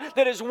power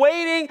that is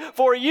waiting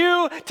for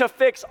you to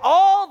fix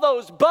all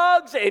those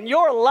bugs in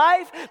your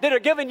life that are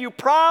giving you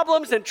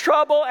problems and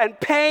trouble and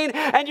pain.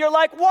 And you're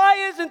like,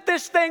 why isn't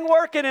this thing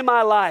working in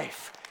my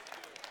life?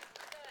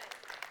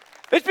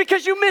 It's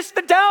because you missed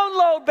the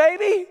download,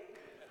 baby.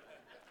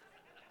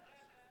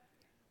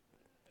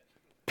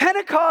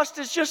 Pentecost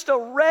is just a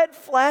red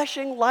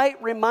flashing light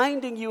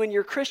reminding you in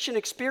your Christian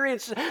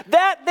experience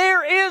that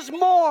there is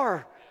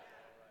more.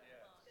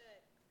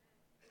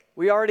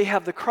 We already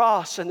have the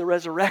cross and the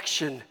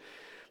resurrection,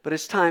 but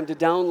it's time to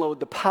download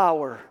the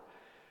power.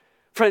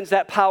 Friends,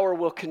 that power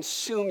will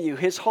consume you.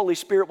 His Holy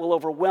Spirit will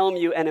overwhelm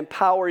you and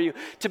empower you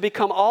to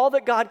become all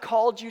that God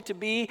called you to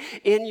be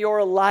in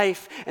your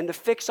life and to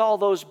fix all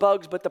those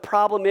bugs. But the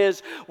problem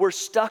is we're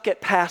stuck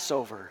at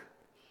Passover.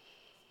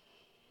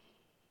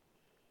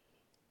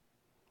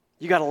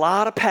 You got a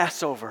lot of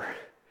Passover.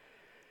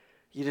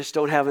 You just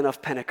don't have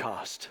enough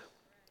Pentecost.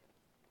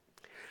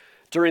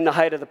 During the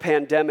height of the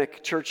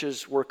pandemic,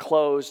 churches were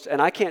closed,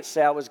 and I can't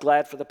say I was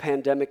glad for the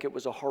pandemic. It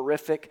was a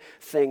horrific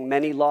thing.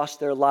 Many lost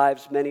their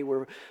lives. Many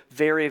were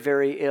very,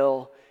 very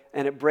ill,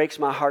 and it breaks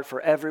my heart for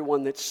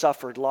everyone that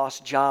suffered,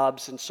 lost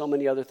jobs and so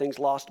many other things,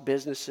 lost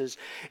businesses.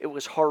 It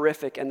was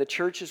horrific, and the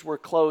churches were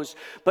closed.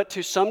 But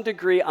to some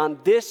degree, on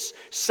this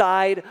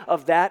side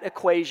of that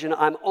equation,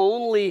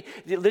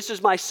 this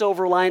is my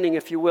silver lining,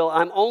 if you will,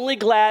 I'm only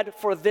glad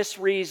for this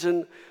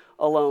reason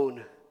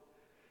alone.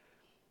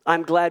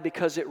 I'm glad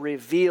because it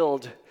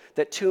revealed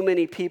that too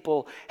many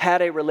people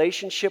had a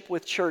relationship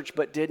with church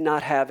but did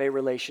not have a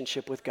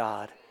relationship with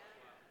God.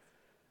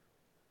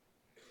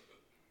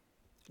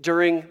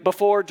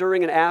 Before,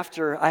 during, and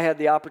after, I had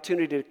the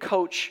opportunity to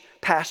coach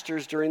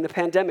pastors during the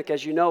pandemic.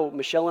 As you know,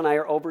 Michelle and I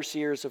are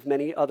overseers of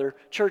many other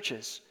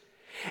churches.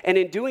 And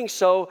in doing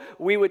so,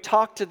 we would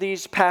talk to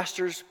these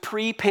pastors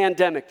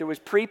pre-pandemic. There was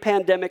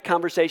pre-pandemic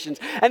conversations.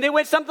 And they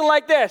went something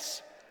like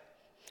this.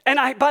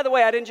 And by the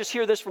way, I didn't just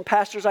hear this from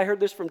pastors. I heard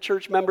this from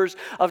church members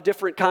of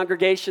different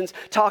congregations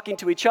talking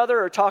to each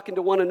other or talking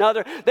to one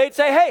another. They'd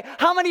say, hey,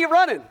 how many are you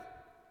running?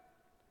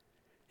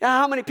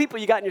 How many people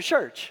you got in your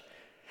church?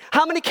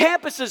 How many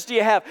campuses do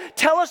you have?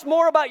 Tell us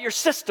more about your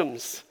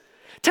systems.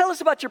 Tell us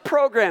about your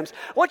programs.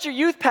 What's your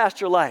youth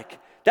pastor like?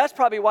 That's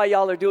probably why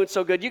y'all are doing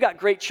so good. You got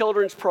great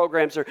children's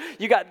programs, or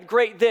you got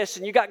great this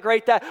and you got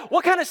great that.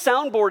 What kind of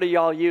soundboard are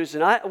y'all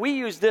using? We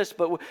use this,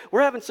 but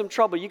we're having some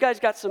trouble. You guys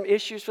got some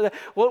issues for that?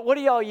 What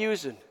are y'all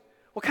using?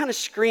 What kind of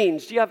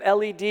screens? Do you have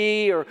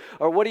LED or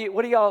what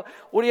do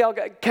y'all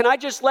got? Can I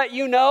just let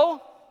you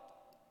know?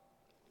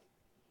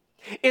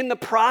 In the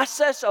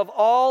process of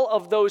all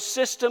of those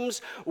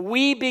systems,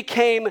 we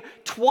became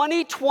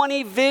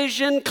 20/20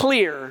 vision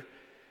clear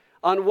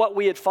on what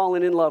we had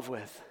fallen in love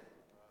with.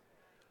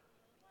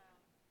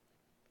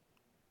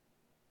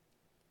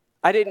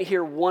 I didn't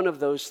hear one of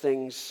those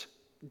things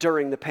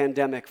during the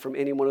pandemic from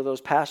any one of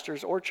those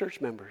pastors or church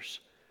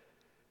members.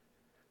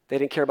 They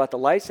didn't care about the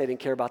lights. They didn't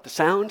care about the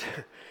sound.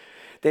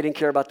 They didn't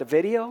care about the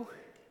video.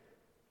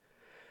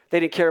 They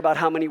didn't care about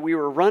how many we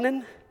were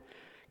running,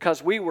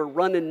 because we were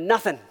running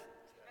nothing.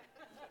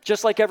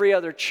 Just like every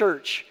other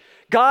church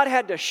God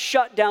had to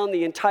shut down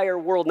the entire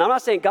world. Now, I'm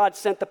not saying God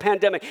sent the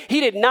pandemic. He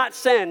did not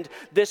send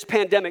this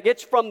pandemic.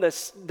 It's from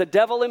the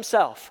devil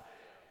himself.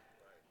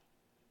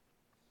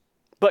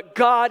 But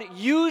God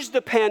used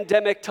the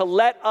pandemic to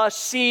let us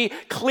see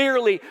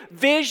clearly.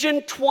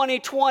 Vision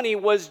 2020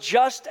 was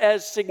just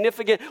as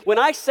significant. When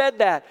I said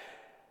that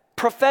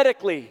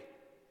prophetically,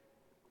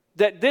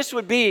 that this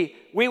would be,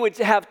 we would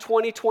have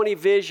 2020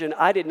 vision,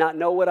 I did not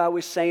know what I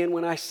was saying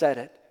when I said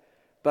it.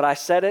 But I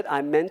said it,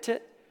 I meant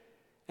it,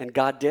 and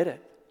God did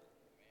it.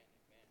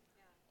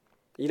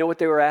 You know what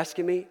they were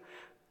asking me?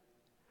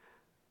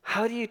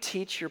 How do you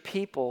teach your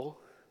people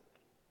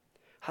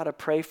how to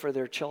pray for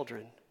their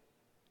children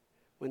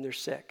when they're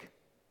sick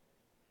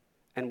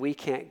and we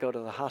can't go to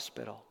the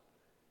hospital?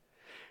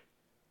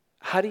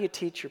 How do you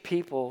teach your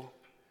people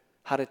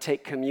how to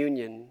take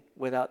communion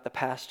without the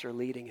pastor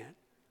leading it?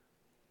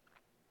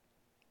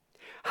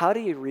 How do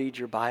you read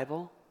your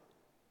Bible?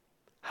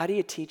 How do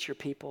you teach your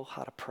people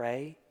how to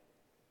pray?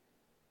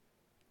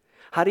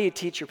 How do you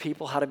teach your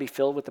people how to be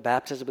filled with the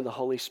baptism of the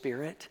Holy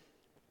Spirit?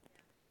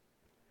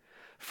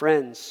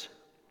 Friends,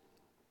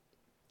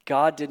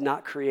 God did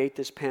not create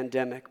this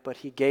pandemic, but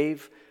He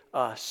gave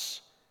us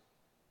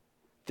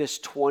this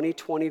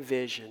 2020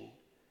 vision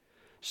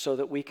so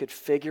that we could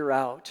figure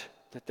out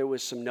that there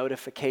was some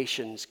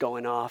notifications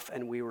going off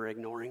and we were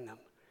ignoring them.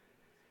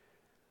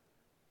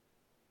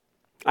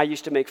 I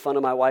used to make fun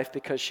of my wife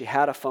because she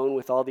had a phone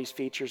with all these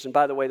features. And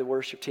by the way, the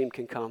worship team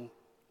can come.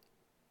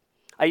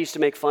 I used to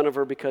make fun of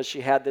her because she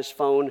had this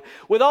phone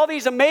with all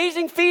these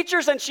amazing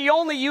features and she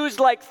only used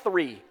like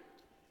 3.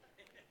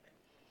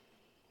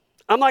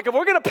 I'm like, if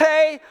we're going to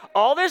pay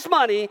all this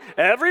money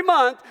every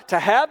month to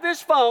have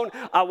this phone,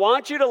 I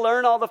want you to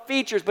learn all the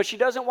features. But she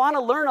doesn't want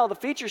to learn all the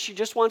features. She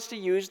just wants to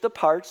use the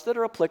parts that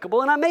are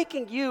applicable. And I'm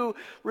making you,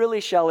 really,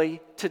 Shelley,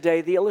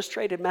 today the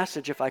illustrated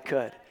message if I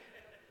could.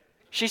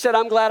 She said,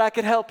 I'm glad I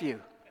could help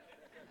you.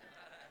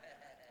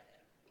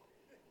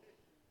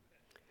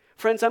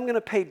 Friends, I'm going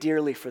to pay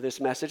dearly for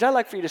this message. I'd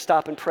like for you to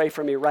stop and pray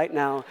for me right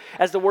now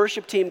as the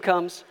worship team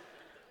comes.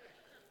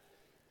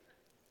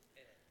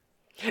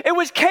 It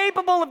was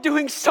capable of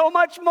doing so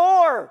much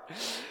more.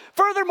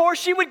 Furthermore,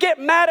 she would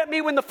get mad at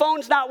me when the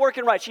phone's not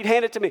working right. She'd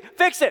hand it to me.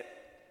 Fix it.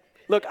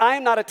 Look, I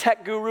am not a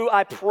tech guru,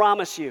 I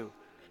promise you.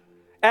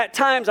 At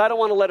times, I don't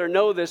want to let her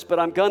know this, but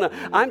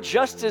I'm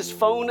just as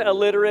phone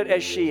illiterate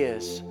as she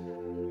is.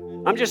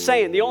 I'm just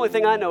saying, the only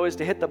thing I know is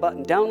to hit the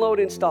button, download,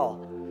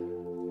 install.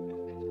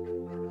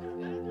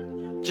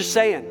 Just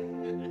saying.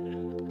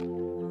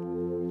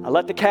 I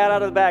let the cat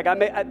out of the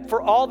bag.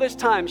 For all this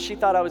time, she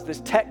thought I was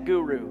this tech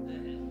guru.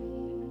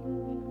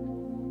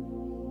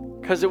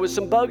 Because there was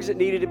some bugs that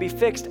needed to be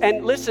fixed.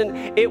 And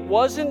listen, it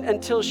wasn't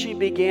until she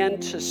began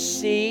to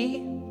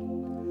see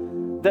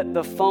that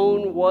the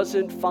phone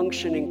wasn't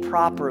functioning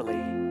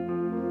properly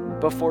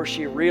before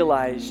she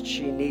realized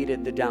she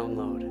needed the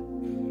download.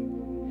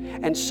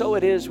 And so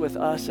it is with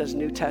us as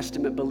New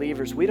Testament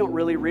believers. We don't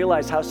really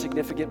realize how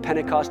significant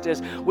Pentecost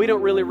is. We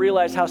don't really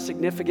realize how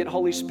significant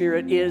Holy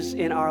Spirit is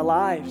in our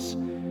lives.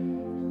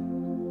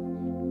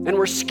 And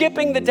we're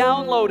skipping the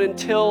download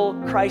until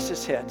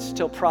crisis hits,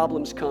 till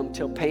problems come,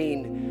 till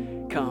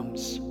pain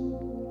comes.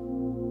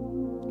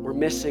 We're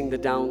missing the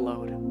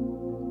download.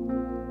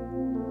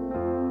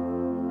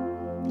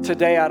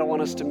 Today, I don't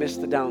want us to miss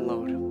the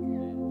download.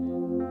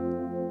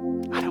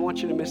 I don't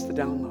want you to miss the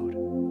download.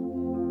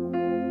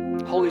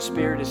 Holy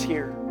Spirit is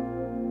here.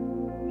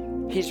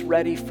 He's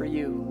ready for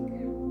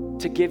you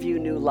to give you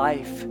new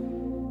life,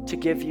 to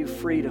give you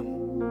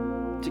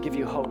freedom, to give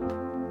you hope.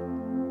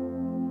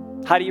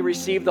 How do you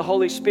receive the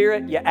Holy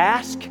Spirit? You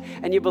ask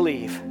and you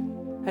believe.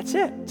 That's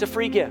it. It's a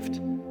free gift.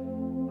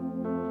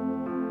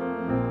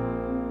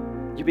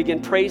 You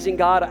begin praising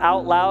God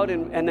out loud,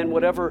 and then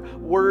whatever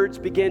words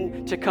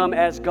begin to come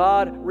as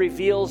God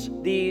reveals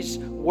these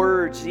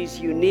words, these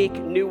unique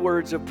new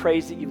words of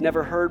praise that you've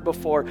never heard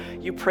before.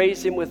 You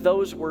praise Him with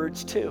those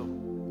words too.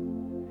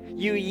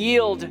 You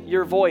yield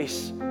your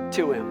voice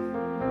to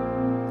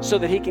Him so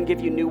that He can give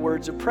you new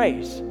words of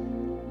praise,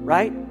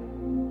 right?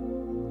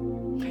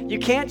 You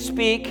can't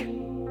speak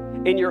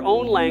in your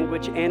own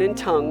language and in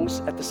tongues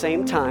at the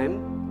same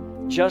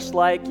time, just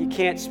like you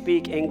can't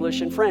speak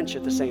English and French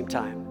at the same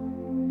time.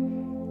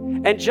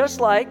 And just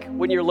like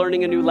when you're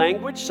learning a new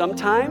language,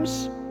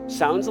 sometimes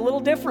sounds a little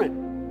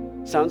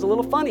different, sounds a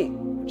little funny,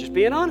 just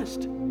being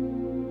honest.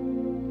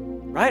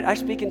 Right? I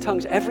speak in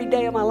tongues every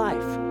day of my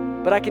life,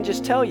 but I can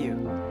just tell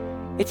you,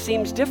 it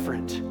seems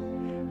different.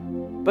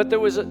 But there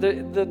was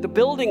the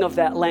building of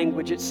that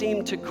language, it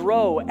seemed to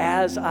grow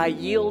as I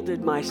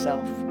yielded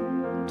myself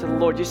to the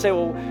Lord. You say,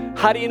 well,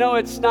 how do you know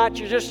it's not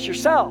just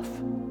yourself?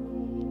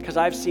 Because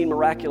I've seen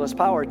miraculous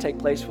power take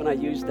place when I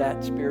use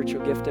that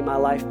spiritual gift in my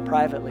life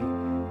privately.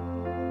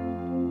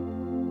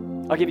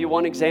 I'll give you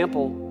one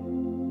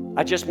example.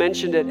 I just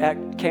mentioned it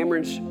at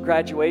Cameron's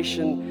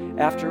graduation.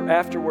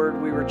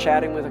 Afterward, we were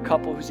chatting with a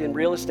couple who's in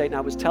real estate, and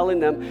I was telling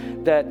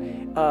them that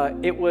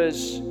it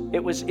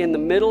was in the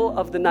middle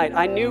of the night.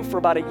 I knew for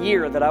about a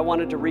year that I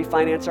wanted to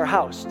refinance our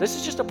house. This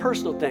is just a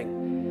personal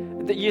thing.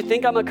 You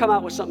think I'm going to come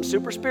out with something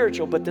super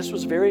spiritual, but this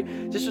was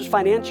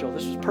financial,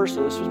 this was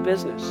personal, this was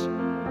business.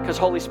 Because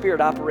Holy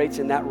Spirit operates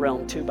in that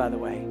realm too, by the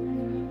way.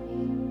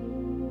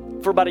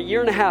 For about a year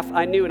and a half,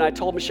 I knew, and I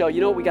told Michelle,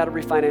 you know, we got to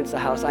refinance the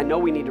house. I know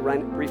we need to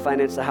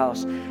refinance the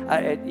house.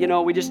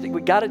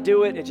 We got to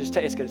do it. It's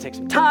going to take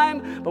some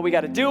time, but we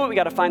got to do it. We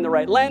got to find the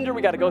right lender.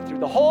 We got to go through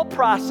the whole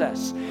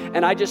process.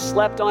 And I just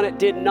slept on it,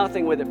 did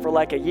nothing with it for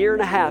like a year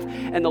and a half.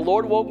 And the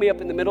Lord woke me up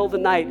in the middle of the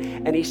night,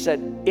 and he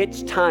said,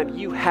 it's time.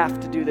 You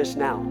have to do this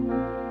now.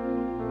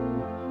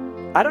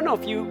 I don't know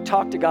if you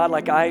talk to God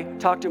like I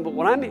talk to him, but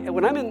when I'm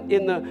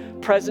in the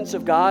presence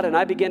of God and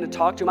I begin to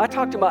talk to him, I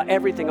talk to him about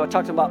everything. I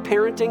talk to him about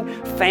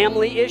parenting,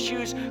 family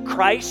issues,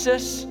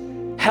 crisis,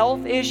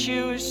 health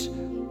issues,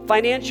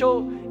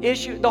 financial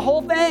issues, the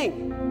whole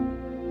thing.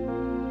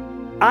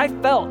 I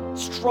felt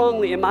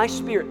strongly in my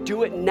spirit,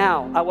 do it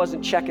now. I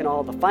wasn't checking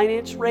all the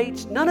finance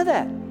rates, none of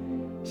that.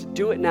 He said,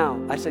 do it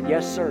now. I said,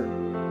 yes, sir.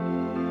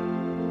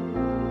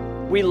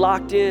 We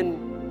locked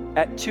in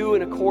at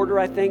 2.25%,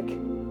 I think.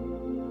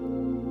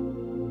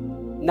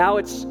 Now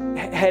it's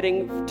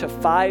heading to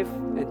 5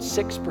 and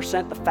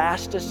 6%, the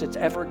fastest it's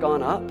ever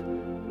gone up.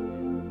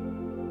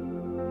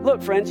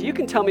 Look, friends, you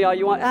can tell me all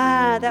you want.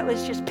 That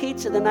was just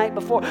pizza the night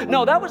before.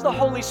 No, that was the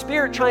Holy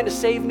Spirit trying to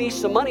save me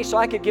some money so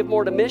I could give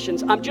more to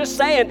missions. I'm just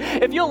saying,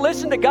 if you'll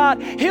listen to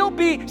God, he'll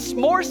be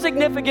more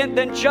significant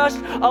than just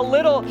a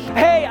little,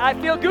 hey, I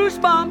feel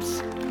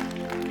goosebumps.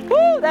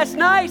 Woo, that's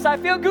nice. I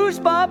feel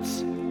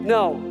goosebumps.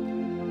 No.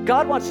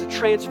 God wants to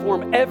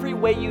transform every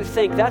way you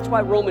think. That's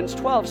why Romans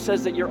 12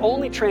 says that you're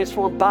only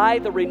transformed by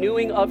the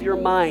renewing of your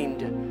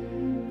mind.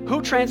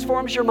 Who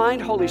transforms your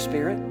mind? Holy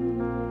Spirit.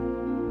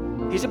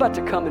 He's about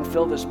to come and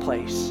fill this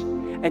place,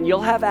 and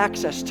you'll have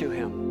access to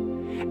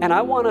him. And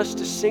I want us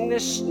to sing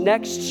this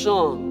next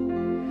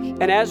song.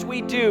 And as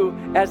we do,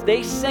 as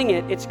they sing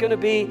it, it's going to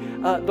be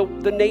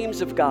the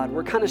names of God.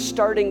 We're kind of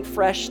starting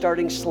fresh,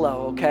 starting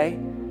slow, okay?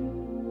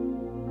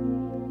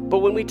 But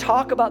when we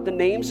talk about the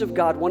names of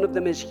God, one of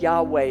them is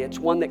Yahweh. It's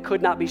one that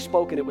could not be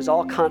spoken. It was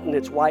all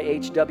consonants,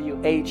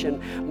 YHWH.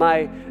 And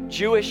my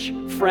Jewish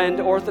friend,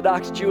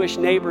 Orthodox Jewish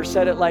neighbor,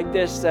 said it like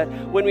this, that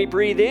when we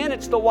breathe in,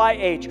 it's the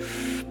YH.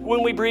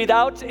 When we breathe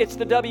out, it's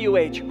the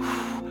WH.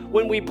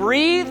 When we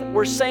breathe,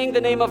 we're saying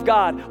the name of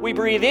God. We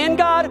breathe in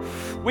God,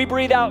 we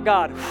breathe out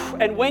God.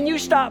 And when you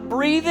stop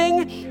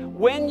breathing,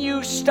 when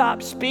you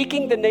stop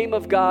speaking the name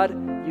of God,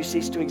 you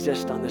cease to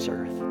exist on this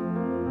earth.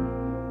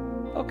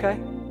 Okay.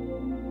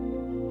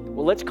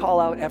 Well, let's call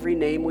out every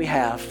name we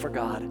have for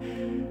God.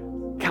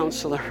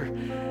 Counselor,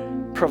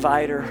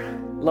 provider,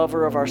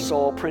 lover of our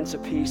soul, Prince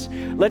of Peace.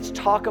 Let's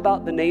talk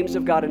about the names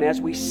of God. And as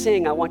we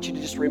sing, I want you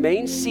to just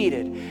remain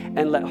seated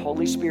and let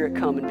Holy Spirit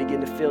come and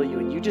begin to fill you.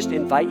 And you just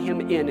invite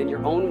him in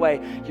your own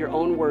way, your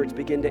own words.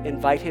 Begin to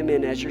invite him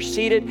in as you're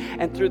seated.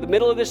 And through the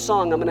middle of this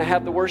song, I'm going to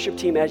have the worship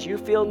team, as you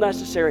feel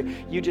necessary,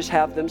 you just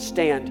have them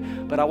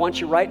stand. But I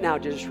want you right now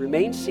to just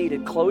remain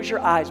seated, close your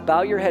eyes,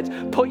 bow your heads,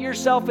 put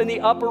yourself in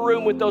the upper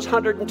room with those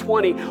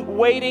 120,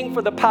 waiting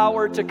for the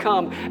power to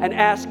come, and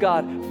ask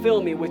God,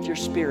 fill me with your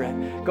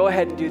Spirit. Go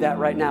ahead and do that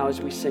right now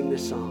as we sing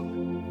this song.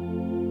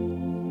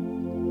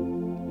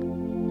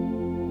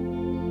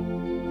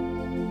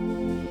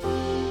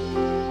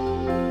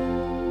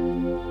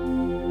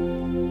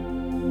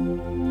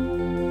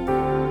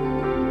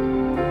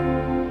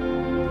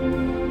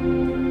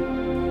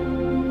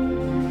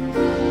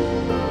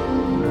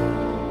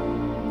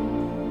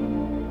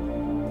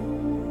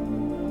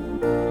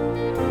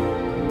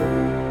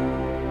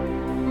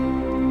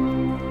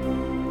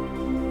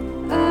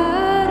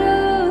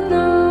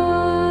 Adonai,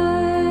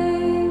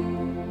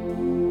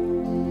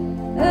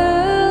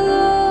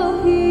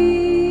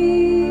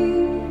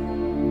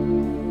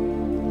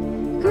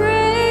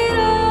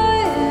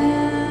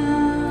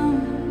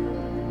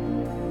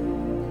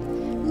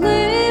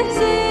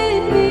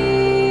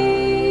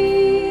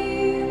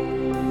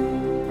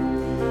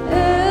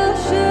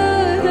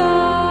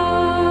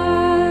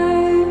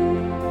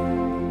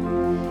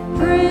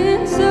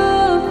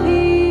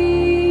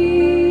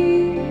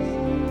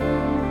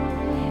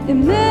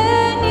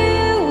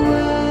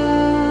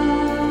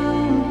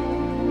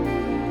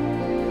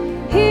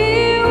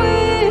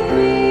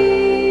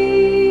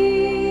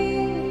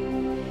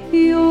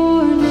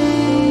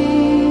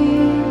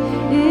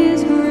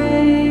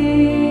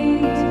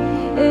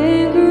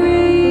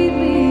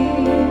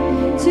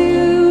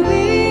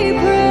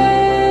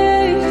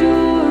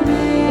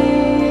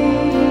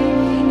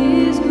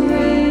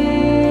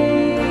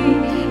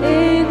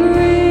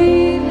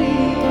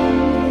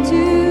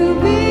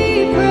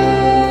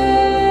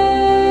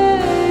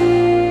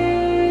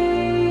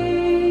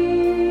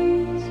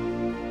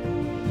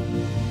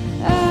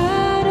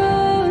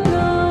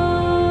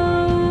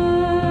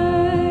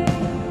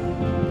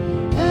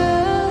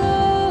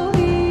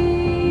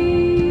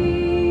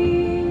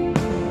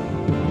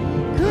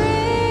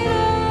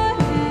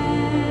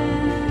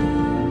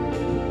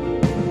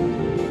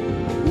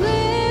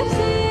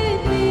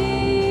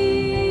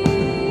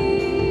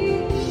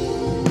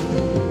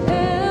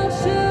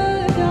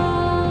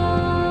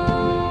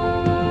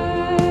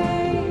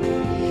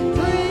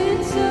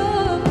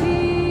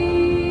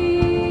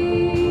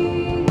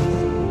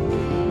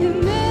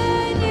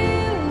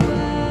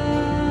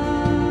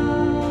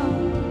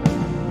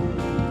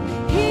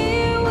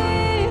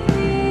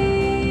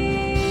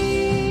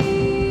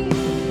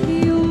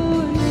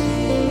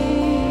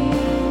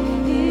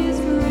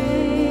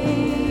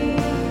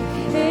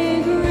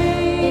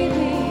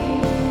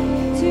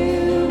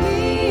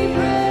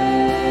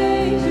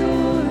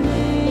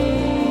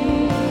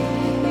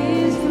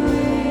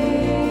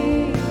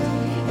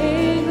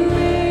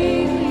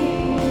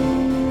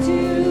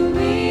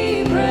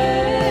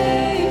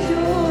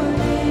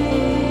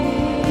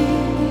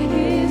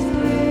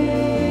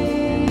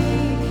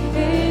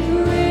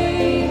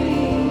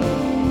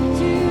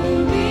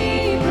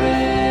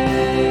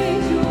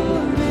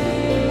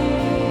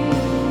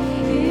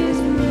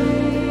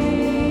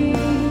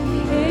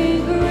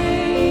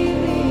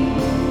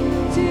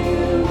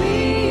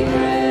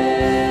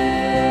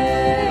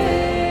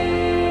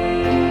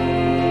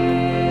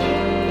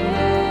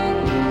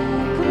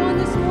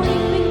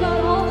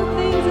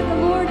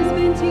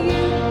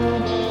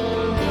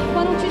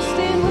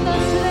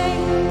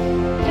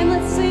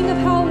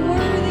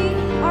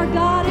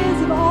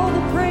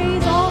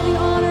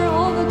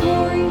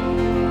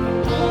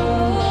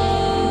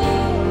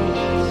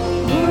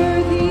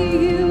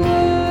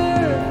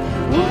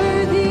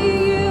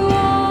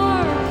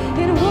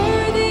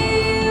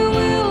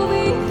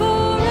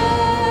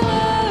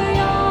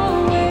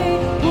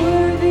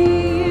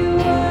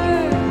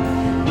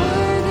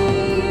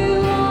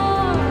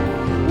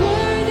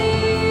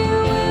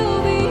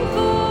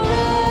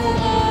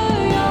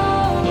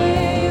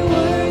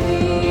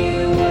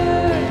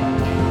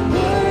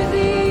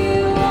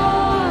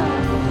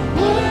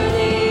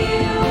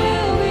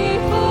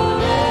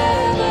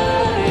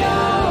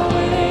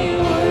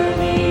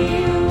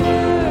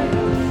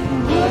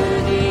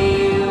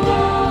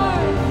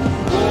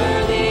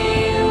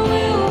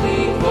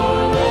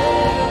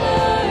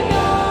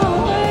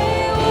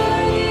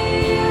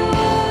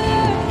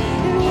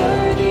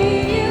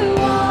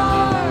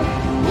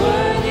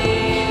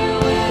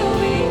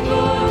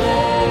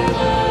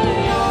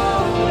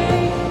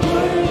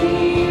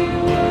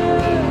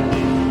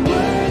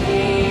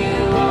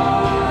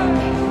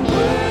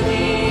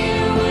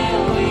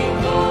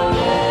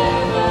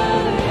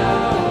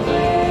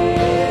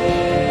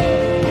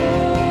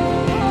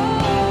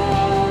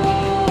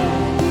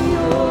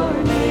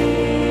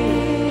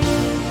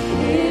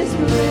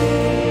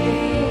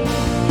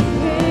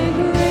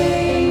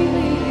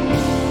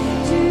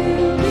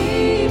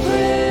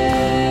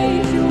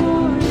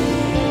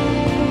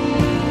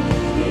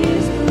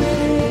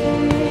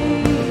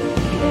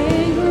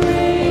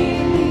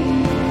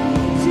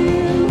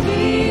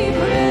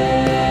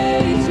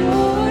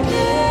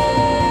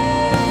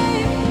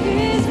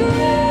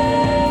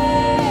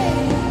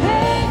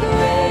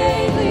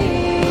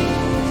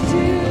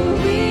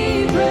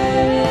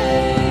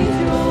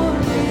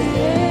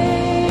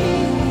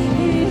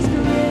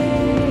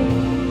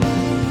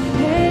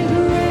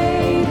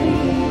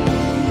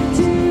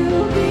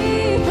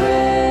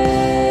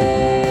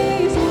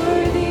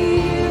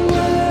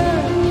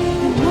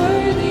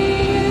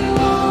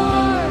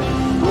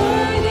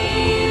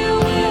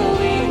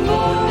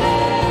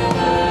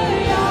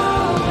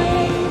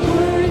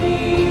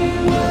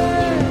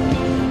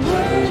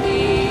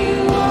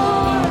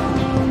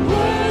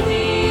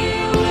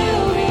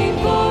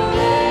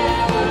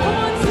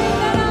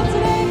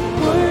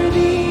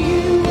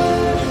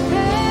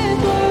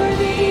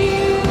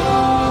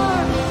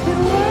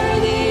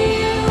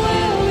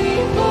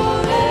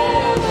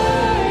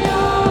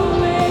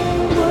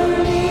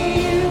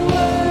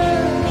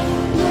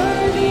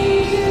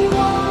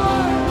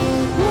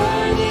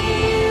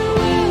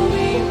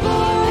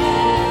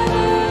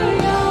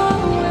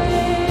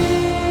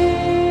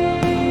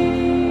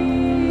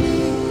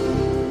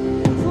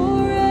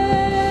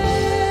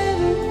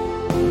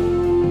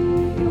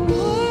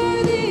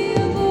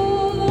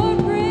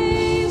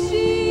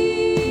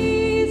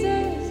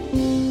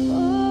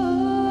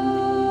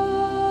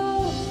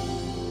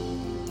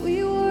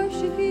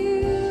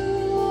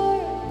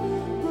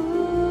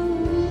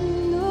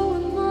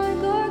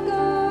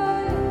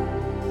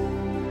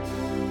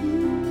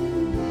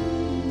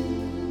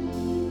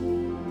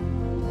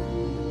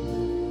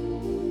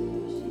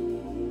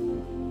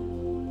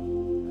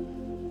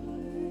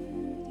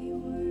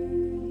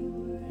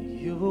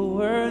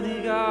 worthy,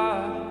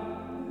 God.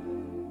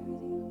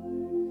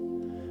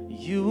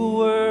 You are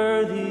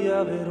worthy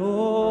of it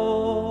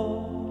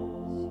all.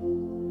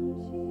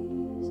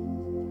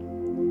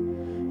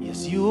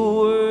 Yes, you are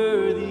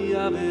worthy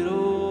of it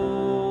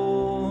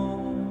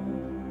all.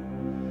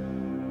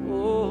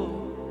 Oh,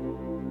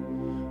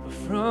 for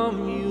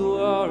from you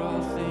are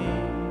all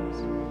things,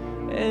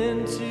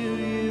 and to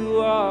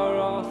you are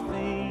all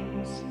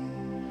things.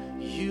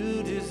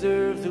 You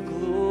deserve the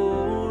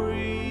glory.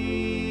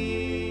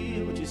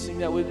 Would you sing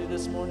that with me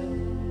this morning?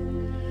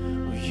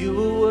 You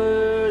are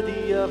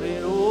worthy of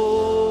it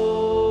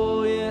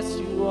all. Yes,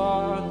 you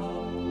are,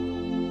 Lord.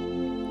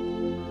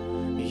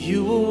 You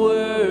are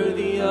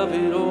worthy of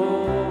it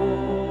all.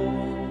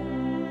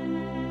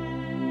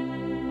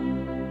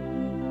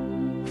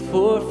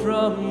 For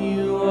from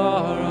you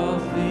are all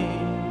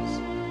things,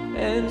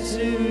 and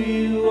to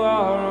you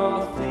are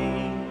all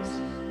things.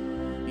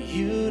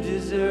 You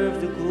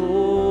deserve the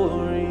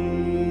glory.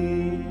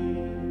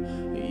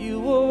 You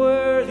are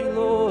worthy,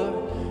 Lord.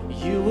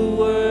 You are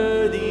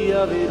worthy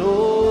of it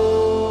all.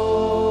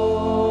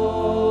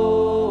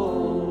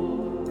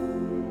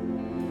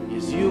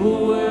 Yes, you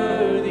are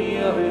worthy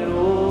of it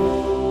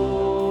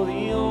all.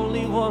 The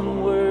only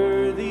one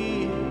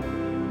worthy.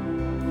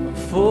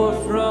 For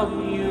from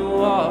you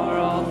are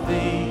all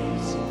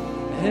things,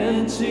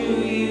 and to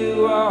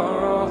you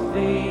are all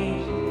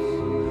things.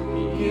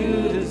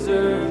 You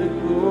deserve the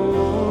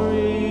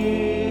glory.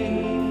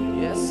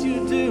 Yes, you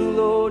do,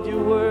 Lord.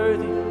 You're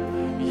worthy.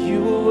 You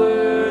are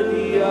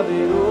worthy of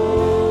it all.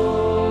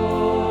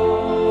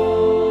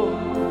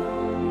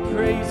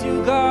 Praise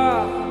you,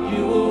 God.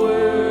 You are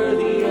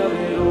worthy of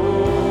it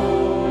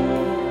all.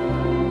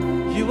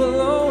 You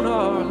alone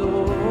are,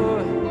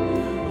 Lord.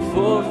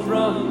 For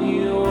from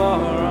you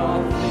are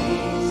all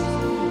things,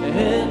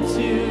 and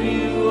to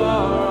you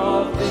are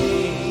all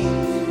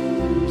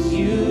things.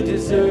 You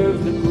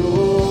deserve the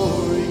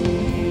glory.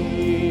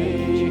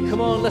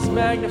 Come on, let's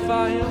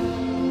magnify him.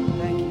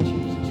 Thank you,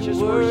 Jesus. Just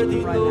You're worship worthy,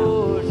 him right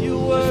Lord. now. You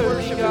Just worthy,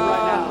 worship him God.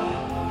 right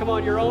now. Come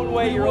on, your own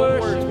way, your own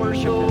words.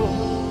 Worship him.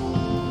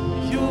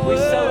 We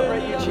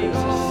celebrate you,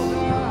 Jesus.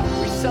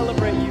 We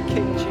celebrate you,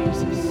 King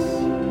Jesus.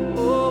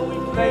 Oh, we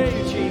Thank praise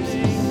you,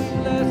 Jesus.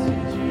 Bless you,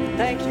 Jesus.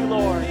 Thank you,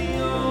 Lord.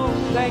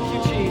 Thank you,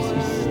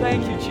 Jesus.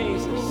 Thank you,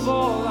 Jesus.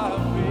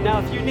 Now,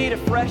 if you need a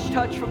fresh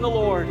touch from the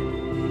Lord,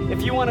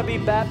 if you want to be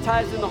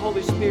baptized in the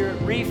Holy Spirit,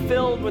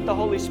 refilled with the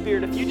Holy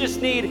Spirit, if you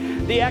just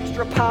need the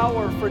extra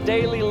power for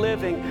daily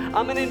living,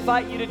 I'm going to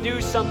invite you to do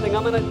something.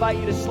 I'm going to invite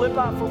you to slip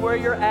out from where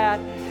you're at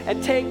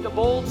and take the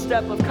bold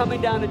step of coming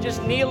down and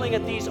just kneeling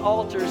at these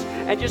altars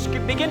and just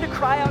begin to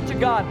cry out to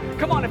God.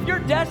 Come on, if you're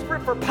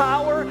desperate for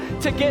power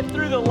to get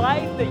through the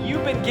life that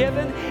you've been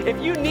given, if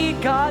you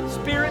need God's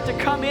Spirit to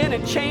come in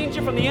and change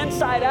you from the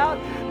inside out,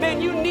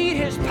 man, you need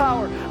His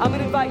power. I'm going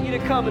to invite you to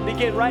come and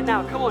begin right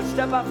now. Come on,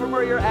 step out from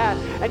where you're at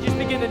and just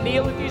begin to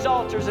kneel at these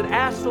altars and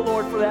ask the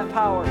Lord for that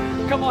power.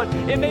 Come on,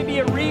 it may be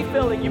a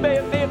refilling. You may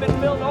have been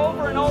filled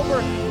over and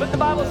over, but the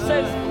Bible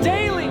says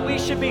daily we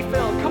should be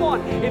filled. Come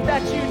on, if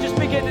that's you, just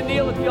begin to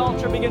kneel at the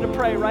altar and begin to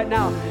pray right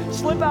now.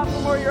 Slip out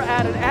from where you're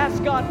at and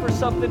ask God for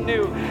something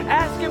new.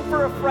 Ask Him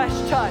for a fresh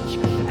touch.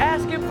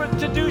 Ask Him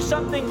to do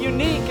something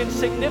unique and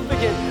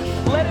significant.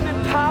 Let Him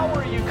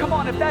empower you. Come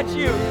on, if that's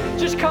you,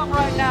 just come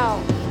right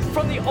now.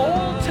 From the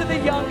old to the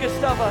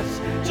youngest of us,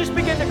 just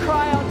begin to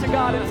cry out to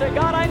God and say,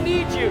 God, I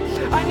need you.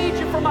 I need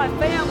you for my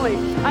family.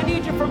 I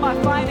need you for my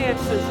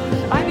finances.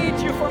 I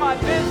need you for my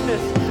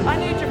business. I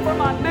need you for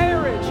my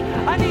marriage.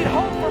 I need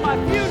hope for my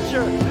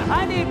future.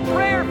 I need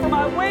prayer for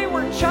my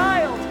wayward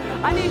child.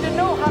 I need to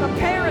know how to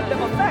parent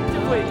them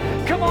effectively.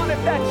 Come on,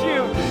 if that's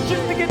you,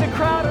 just begin to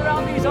crowd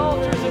around these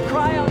altars and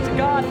cry out to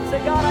God and say,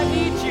 God, I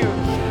need you.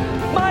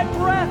 My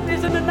breath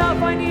isn't enough.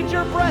 I need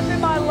your breath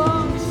in my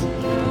lungs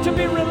to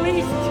be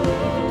released.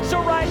 So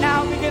right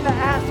now, begin to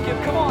ask Him.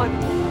 Come on.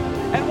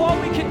 And while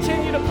we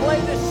continue to play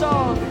this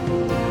song,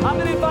 I'm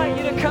going to invite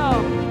you to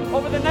come.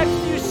 Over the next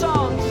few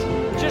songs,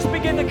 just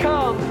begin to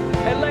come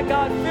and let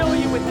God fill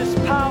you with this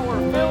power,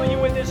 fill you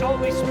with His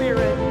Holy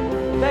Spirit.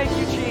 Thank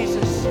you,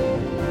 Jesus.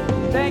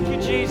 Thank you,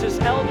 Jesus.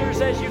 Elders,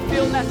 as you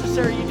feel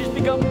necessary, you just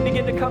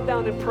begin to come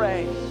down and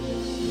pray.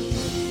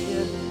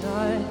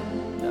 Night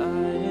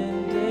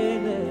and day,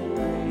 let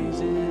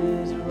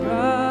praises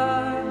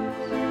rise.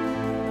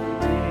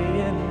 Day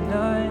and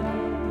night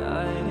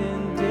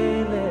and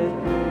day, let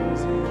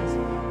praises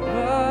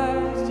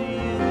rise to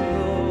you,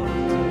 Lord.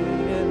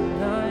 Day and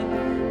night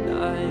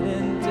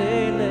and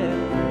day, let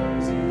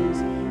praises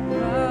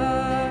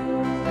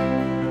rise.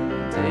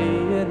 Day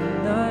and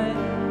night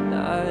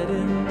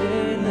and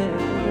day, let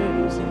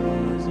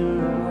praises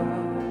rise.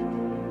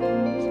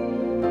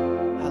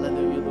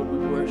 Hallelujah, Lord, we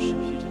worship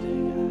you today,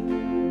 God.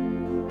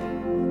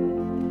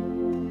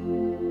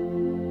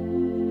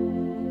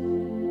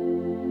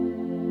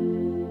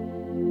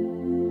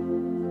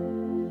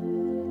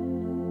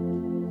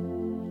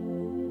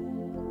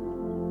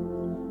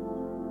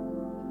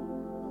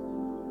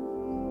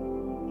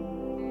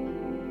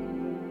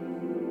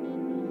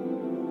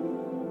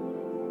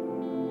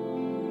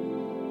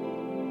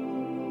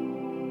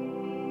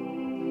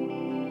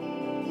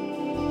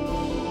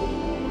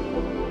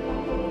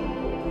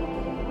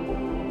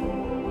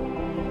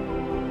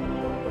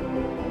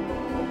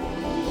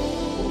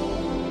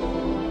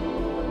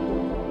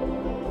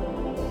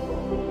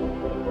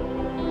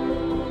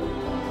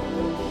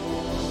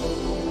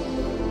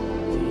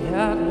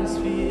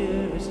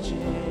 atmosphere is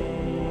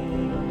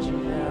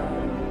changing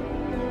now.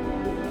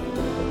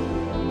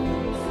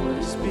 For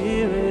the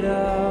Spirit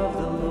of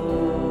the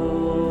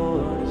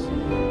Lord is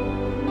here.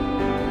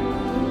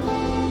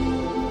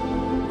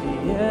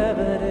 The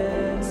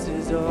evidence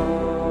is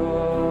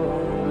all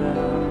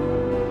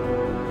around.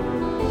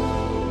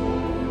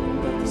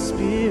 But the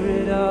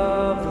Spirit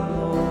of the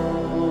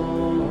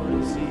Lord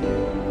is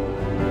here.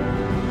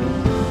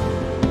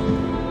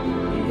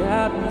 The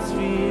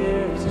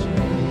atmosphere is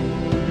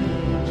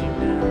changing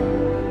now.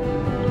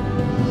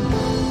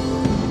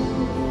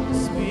 The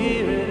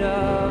Spirit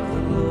of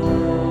the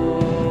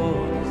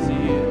Lord is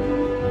here.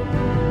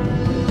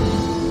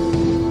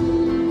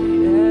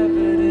 The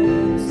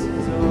evidence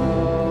is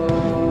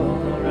all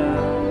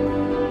around.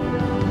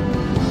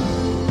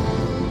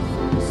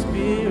 The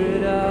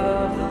Spirit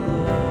of the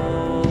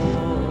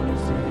Lord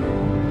is here.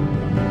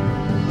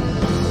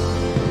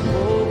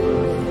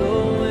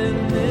 Overflow in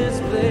this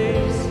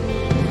place.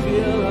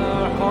 Fill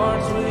our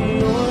hearts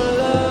with your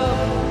love.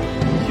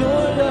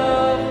 Your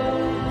love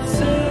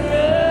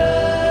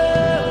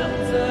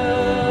surrounds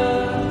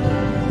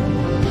us.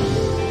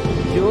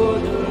 You're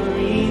the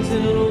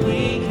reason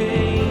we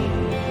came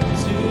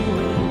to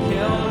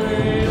encounter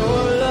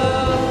your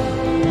love.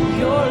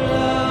 Your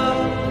love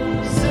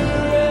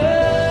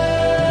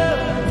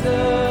surrounds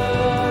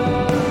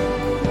us.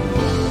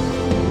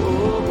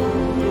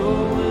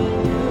 Overflow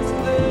in this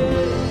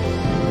place.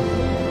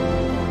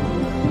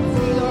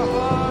 Fill our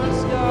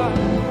hearts, God.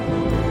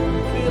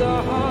 Fill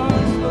our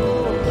hearts,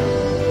 Lord.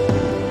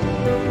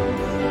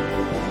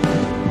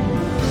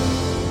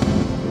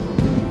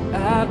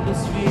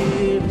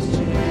 Atmosphere is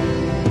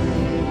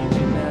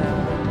changing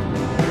now.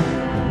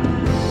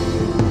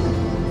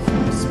 For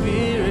the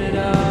Spirit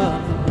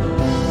of the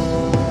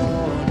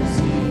Lord is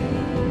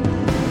here.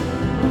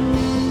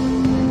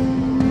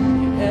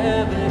 The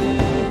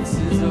evidence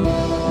is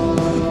all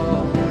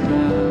around.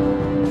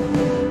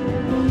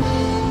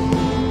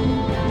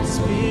 The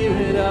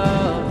Spirit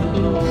of the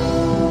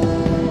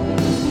Lord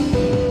is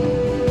here.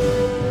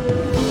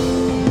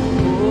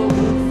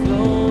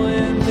 Overflow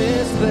in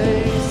this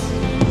place.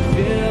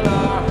 Fill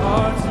our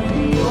hearts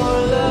with your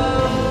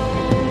love.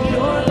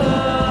 Your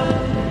love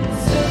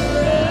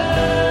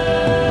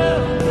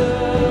surrounds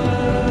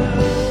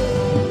us.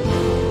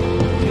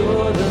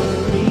 You're the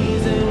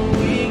reason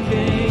we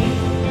came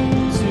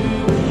to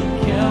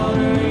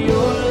encounter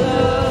your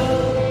love.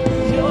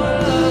 Your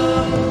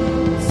love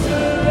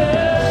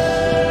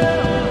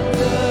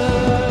surrounds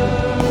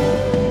us.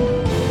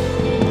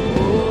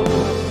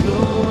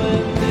 Overflow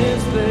in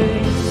this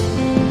place.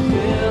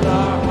 Fill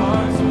our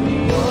hearts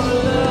with your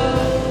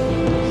love.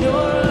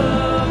 Your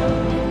love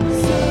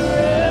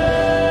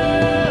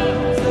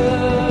surrounds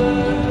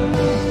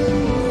us.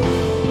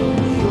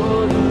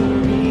 You're the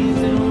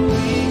reason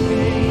we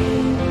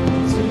came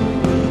to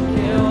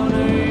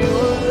encounter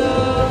your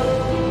love.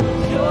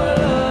 Your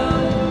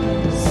love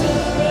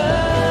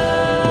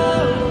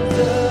surrounds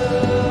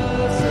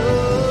us.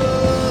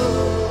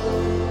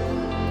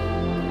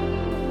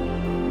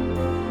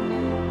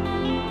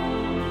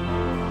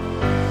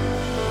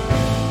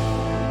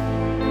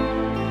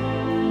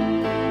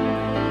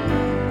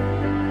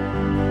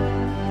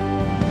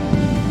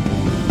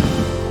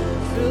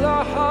 Fill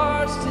our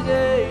hearts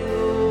today,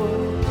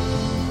 Lord.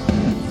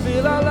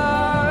 Fill our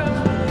lives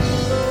with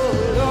you,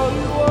 Lord. All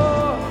you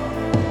are,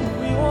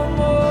 we want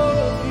more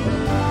of you,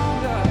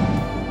 God.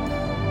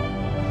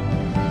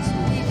 So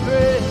we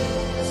pray,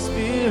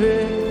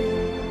 Spirit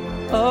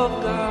of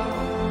God,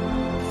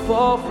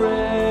 fall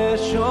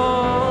fresh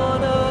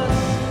on us.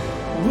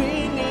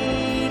 We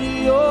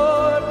need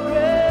your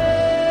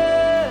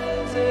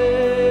presence.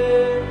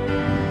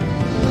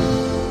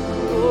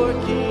 Your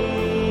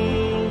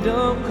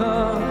kingdom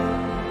come,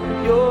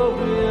 your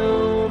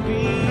will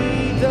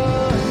be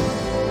done,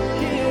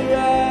 here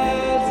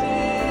as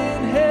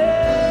in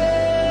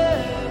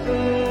heaven.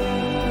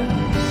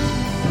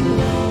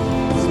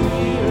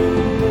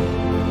 Spirit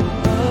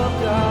of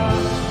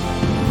God,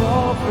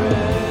 fall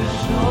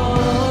fresh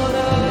on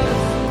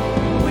us.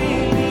 We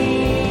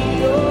need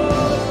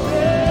your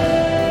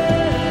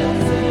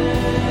presence.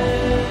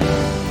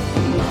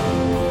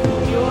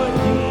 Your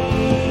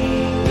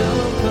kingdom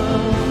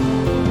come,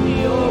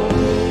 your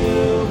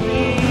will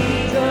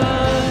be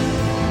done,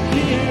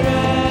 here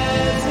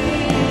as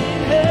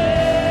in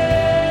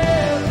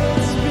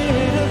heaven.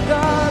 Spirit of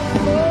God,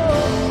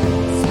 fall.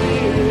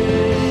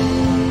 Spirit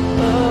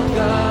of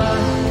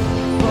God,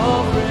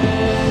 fall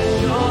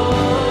fresh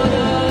on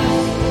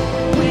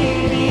us. We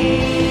need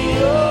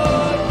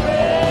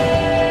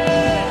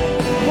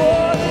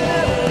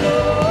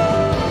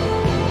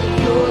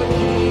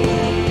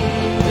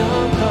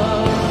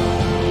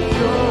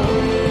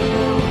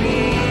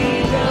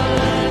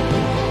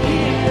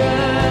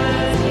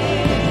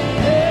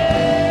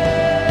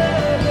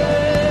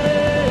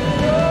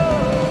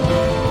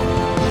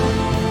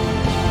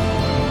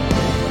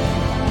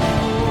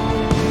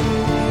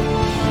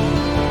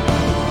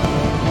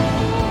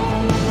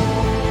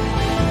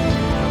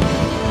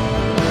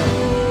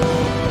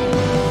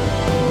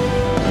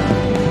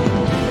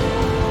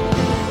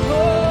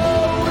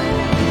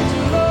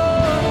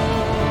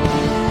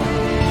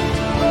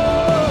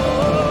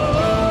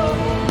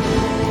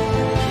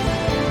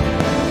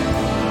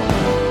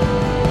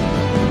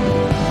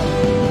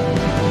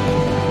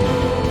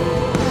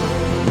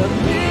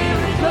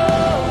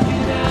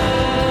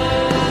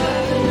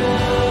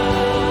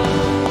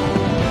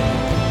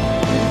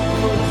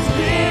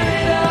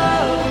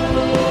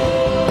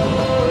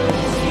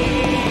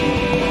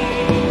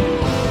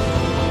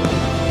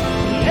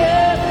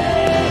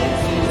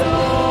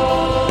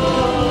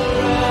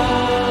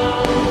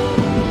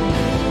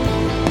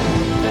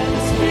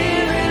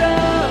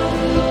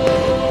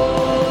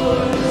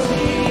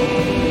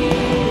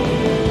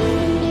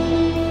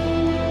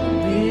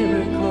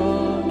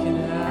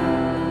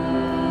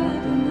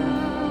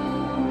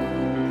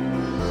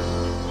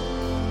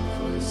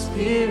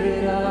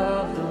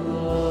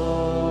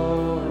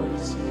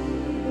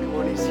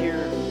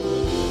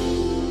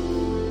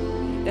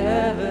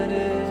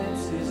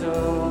evidence is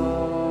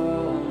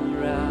all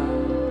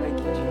around. Thank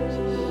you,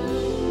 Jesus.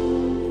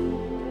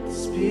 The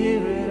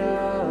Spirit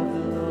of the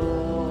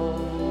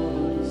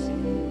Lord is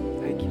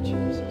here. Thank you,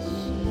 Jesus.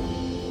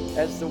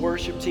 As the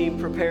worship team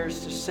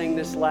prepares to sing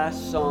this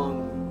last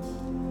song,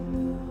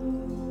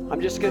 I'm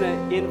just going to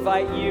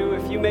invite you,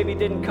 if you maybe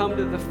didn't come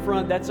to the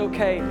front, that's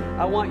okay.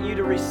 I want you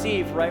to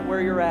receive right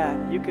where you're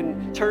at. You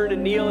can turn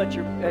and kneel at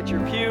your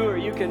pew, or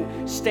you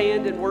can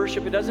stand and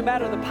worship. It doesn't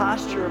matter the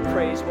posture of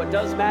praise. What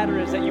does matter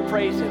is that you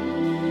praise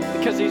Him,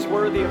 because He's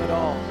worthy of it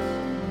all.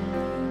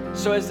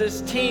 So as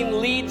this team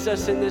leads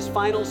us in this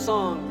final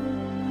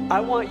song, I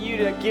want you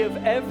to give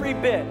every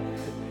bit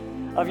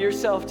of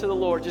yourself to the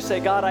Lord. Just say,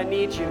 God, I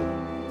need you.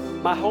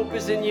 My hope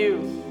is in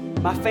you.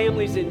 My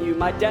family's in you.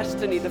 My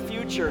destiny, the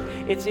future,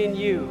 it's in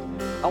you.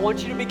 I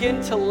want you to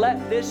begin to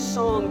let this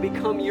song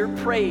become your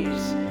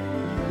praise,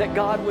 that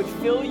God would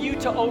fill you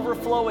to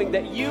overflowing,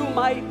 that you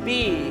might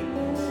be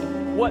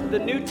what the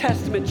New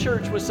Testament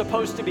church was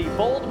supposed to be,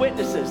 bold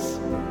witnesses.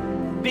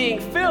 Being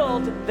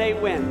filled, they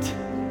went.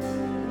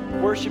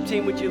 Worship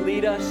team, would you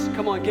lead us?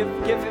 Come on, give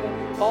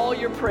Him all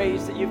your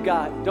praise that you've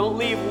got. Don't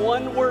leave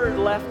one word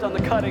left on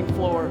the cutting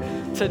floor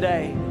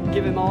today.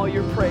 Give Him all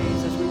your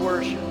praise as we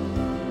worship.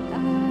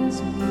 As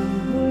we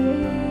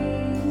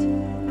wait,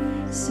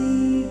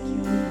 seek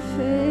your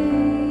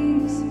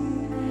face.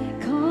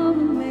 Come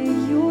and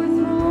make your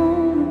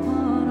throne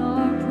upon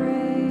our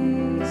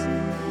praise.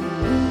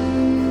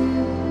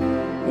 Here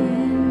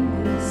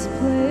in this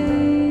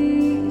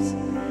place,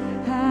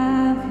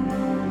 have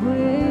your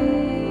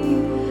way.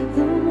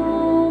 The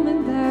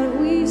moment that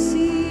we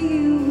see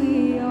you,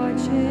 we are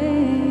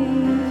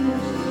changed.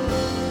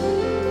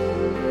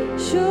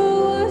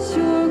 Show us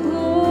your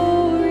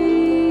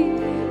glory.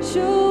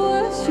 Show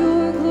us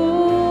your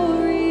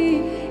glory.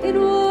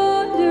 In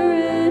wonder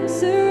and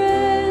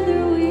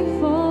surrender we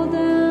fall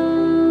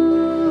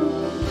down.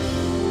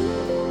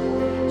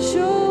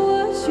 Show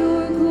us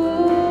your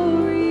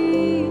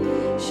glory.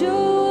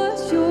 Show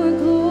us your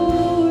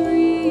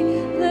glory.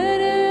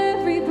 Let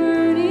every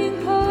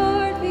burning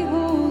heart be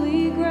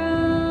holy ground.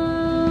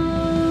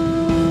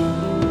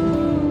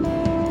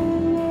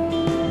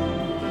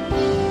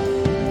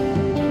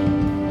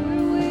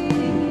 We're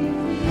waiting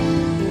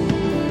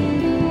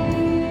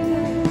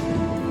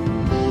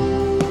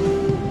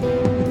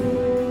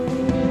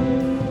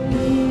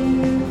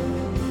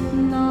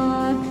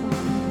not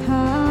by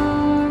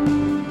power,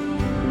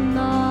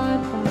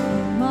 not by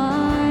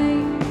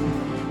might,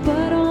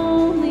 but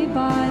only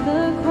by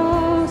the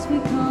cross we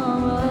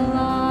come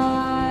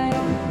alive.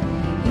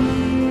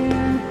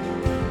 Here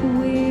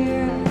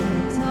we're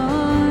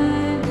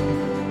undone,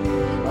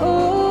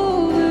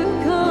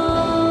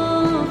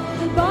 overcome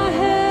by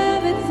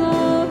heaven's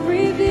love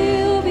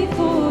revealed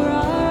before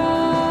our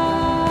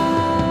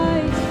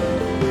eyes.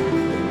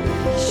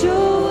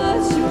 Show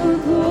us your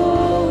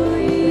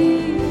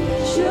glory.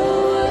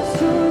 Show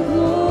us your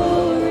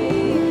glory.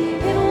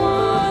 In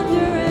wonder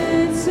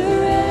and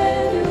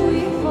surrender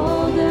we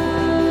fall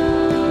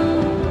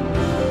down.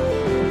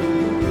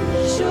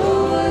 Show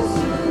us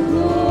your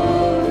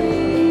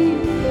glory.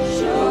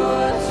 Show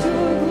us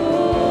your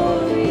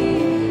glory.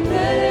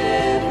 Let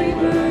every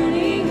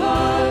burning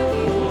heart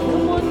be holy.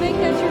 Come on, make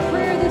that your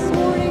prayer this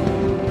morning.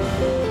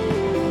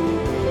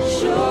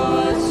 Show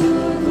us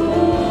your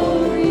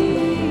glory.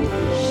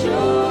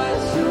 Show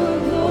us your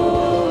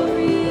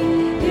glory.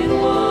 In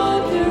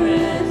wonder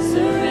and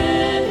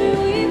surrender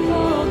we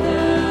fall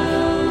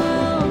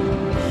down.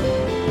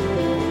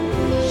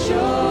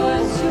 Show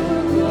us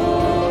your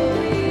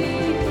glory.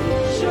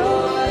 Show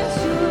us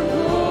your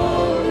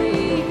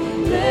glory.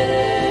 Let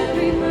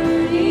every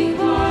burning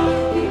heart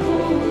be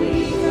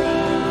holy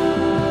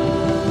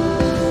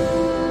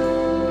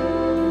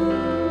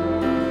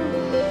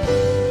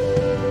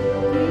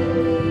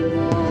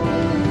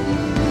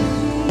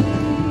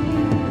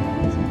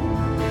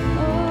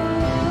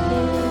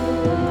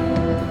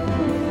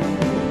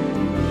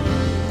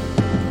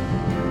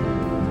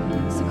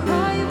It's the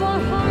cry of our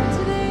heart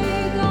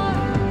today, God,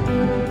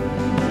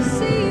 to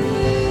see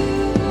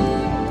you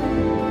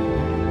move,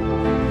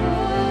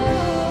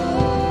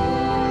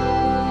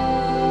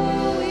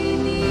 Lord. We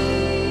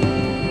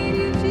need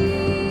you,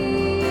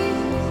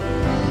 Jesus.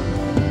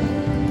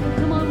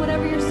 Come on,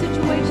 whatever your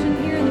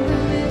situation here in the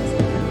room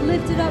is,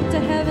 lift it up to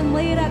heaven,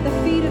 lay it at the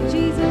feet of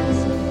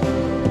Jesus.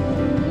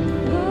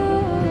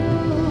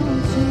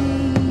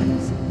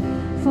 Chains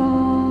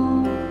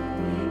fall,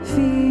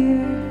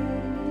 fear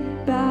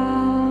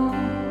bow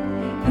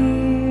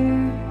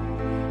here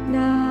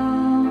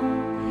now.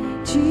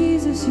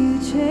 Jesus, you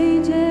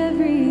change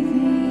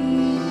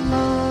everything.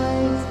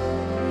 Lives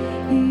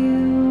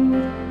healed,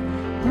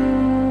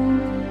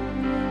 hope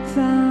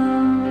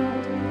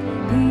found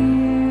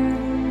here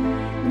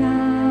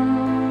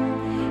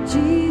now.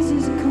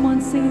 Jesus, come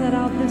on, sing that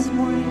out this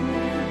morning.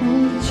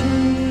 Oh,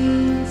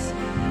 chains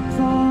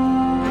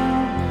fall,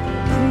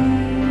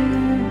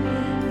 fear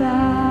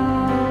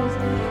bows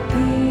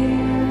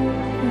here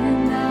and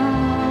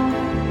now.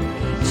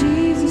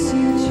 Jesus,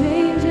 you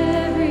change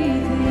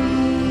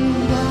everything.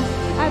 God,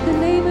 at at the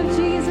name of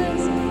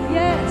Jesus,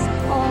 yes,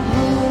 all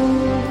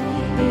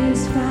hope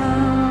is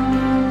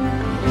found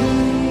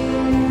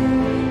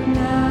here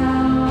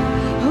now.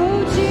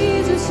 Oh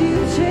Jesus, you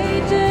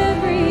change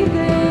everything.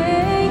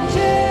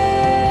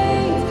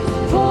 Chains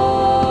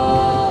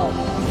fall,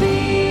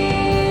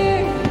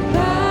 fear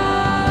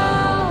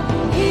bow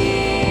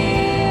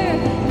here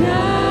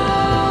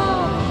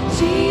now.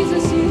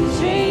 Jesus, you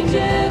change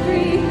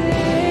everything.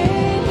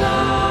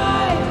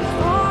 Lives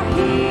are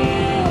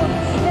healed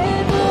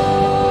and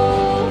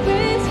hope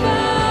is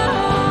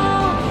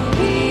found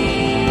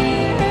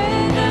here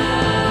and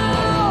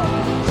now.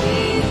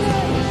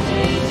 Jesus,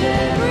 change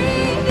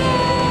everything.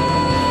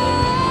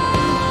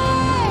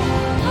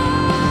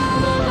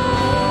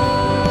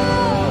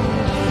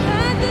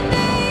 At the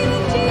name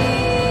of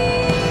Jesus,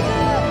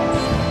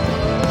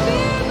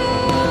 fear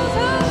bows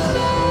our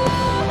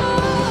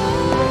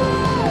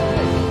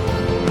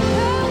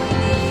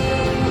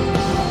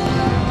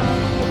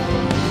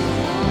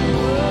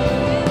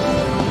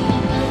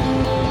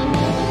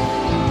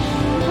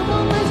Come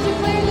on, let's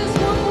declare this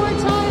one more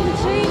time. The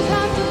chains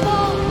have to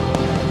fall.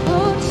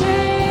 Oh,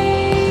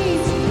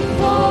 chains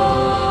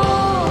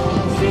fall.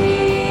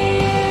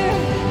 Fear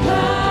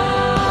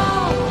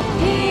bow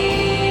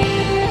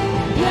here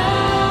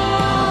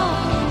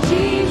now.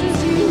 Jesus,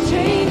 you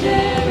change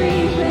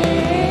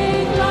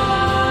everything.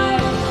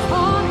 Lives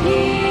are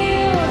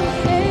healed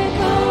and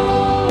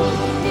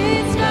hope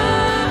is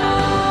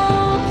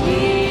found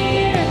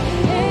here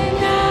and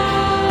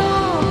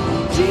now.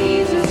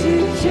 Jesus, you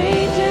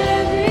change everything.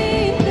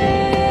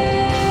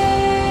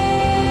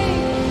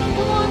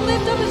 Come on,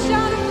 lift up a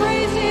shout of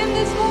praise to Him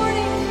this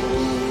morning.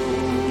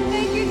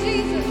 Thank you,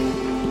 Jesus.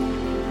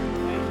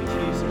 Thank you,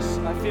 Jesus.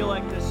 I feel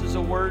like this is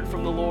a word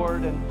from the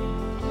Lord. And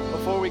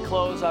before we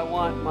close, I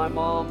want my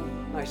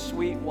mom, my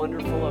sweet,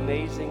 wonderful,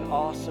 amazing,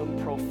 awesome,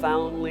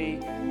 profoundly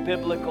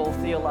biblical,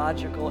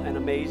 theological, and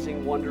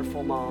amazing,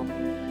 wonderful mom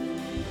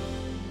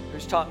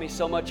who's taught me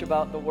so much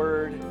about the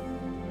Word.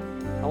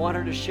 I want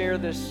her to share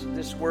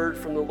this word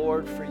from the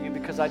Lord for you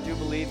because I do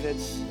believe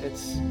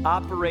it's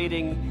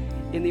operating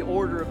in the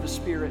order of the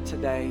Spirit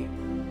today.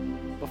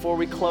 Before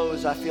we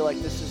close, I feel like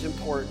this is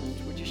important.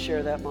 Would you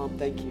share that, Mom?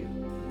 Thank you.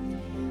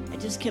 I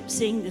just kept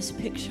seeing this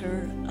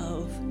picture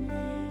of,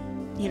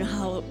 you know,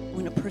 how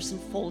when a person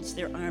folds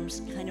their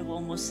arms kind of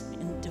almost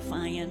in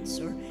defiance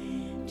or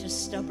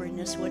just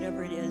stubbornness,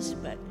 whatever it is,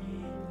 but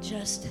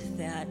just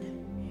that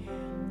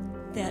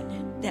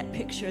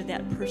picture,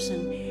 that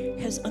person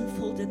has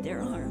unfolded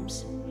their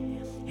arms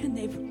and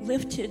they've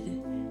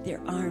lifted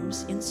their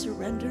arms in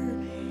surrender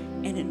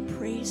and in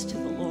praise to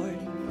the Lord.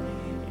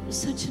 It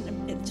was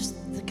just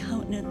the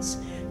countenance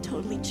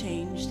totally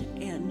changed.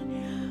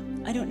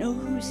 And I don't know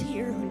who's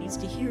here who needs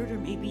to hear it or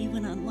maybe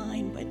even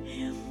online, but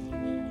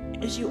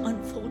as you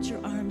unfold your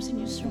arms and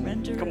you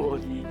surrender, Come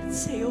on. and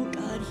say, oh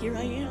God, here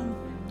I am.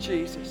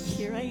 Jesus.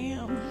 Here I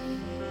am.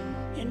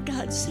 And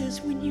God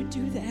says, when you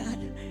do that,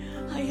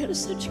 I have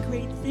such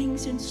great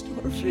things in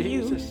store for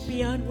Jesus. you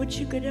beyond what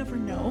you could ever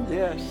know.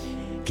 Yes.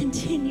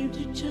 Continue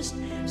to just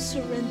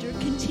surrender.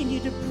 Continue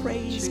to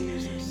praise.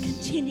 Jesus.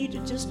 Continue to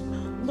just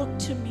look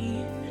to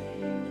me,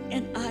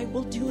 and I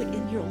will do it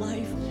in your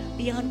life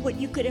beyond what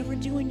you could ever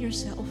do in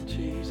yourself.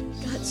 Jesus.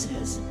 God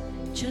says,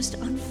 just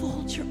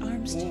unfold your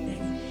arms today.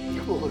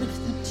 Come on.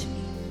 Lift them to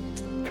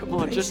me. Come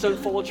on, Praise just God.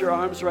 unfold your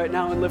arms right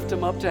now and lift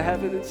them up to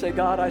heaven and say,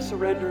 God, I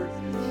surrender.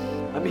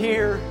 I'm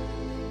here.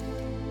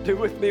 Do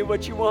with me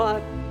what you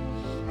want.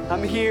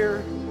 I'm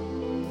here.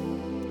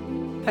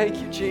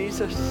 Thank you,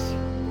 Jesus.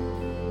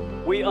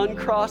 We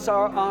uncross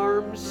our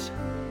arms.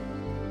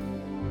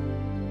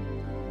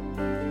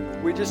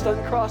 We just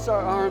uncross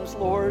our arms,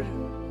 Lord.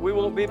 We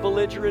won't be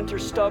belligerent or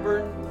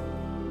stubborn.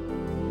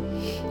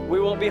 We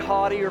won't be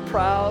haughty or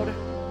proud.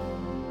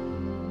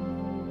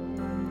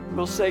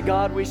 We'll say,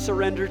 God, we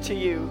surrender to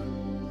you.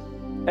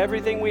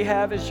 Everything we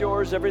have is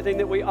yours. Everything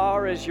that we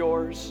are is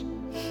yours.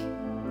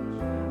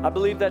 I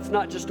believe that's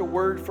not just a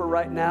word for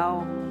right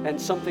now and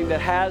something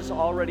that has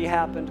already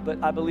happened, but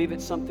I believe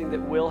it's something that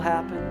will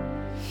happen.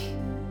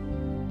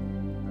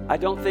 I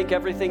don't think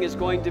everything is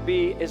going to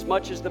be, as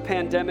much as the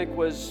pandemic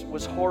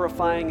was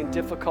horrifying and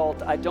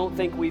difficult, I don't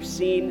think we've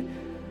seen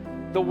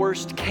the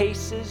worst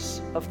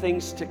cases of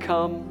things to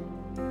come.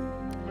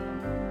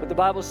 But the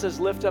Bible says,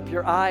 lift up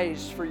your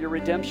eyes, for your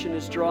redemption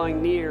is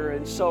drawing near.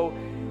 And so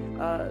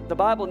the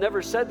Bible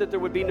never said that there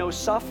would be no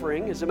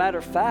suffering. As a matter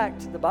of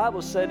fact, the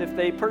Bible said if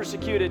they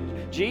persecuted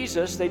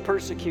Jesus, they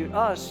persecute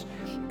us.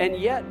 And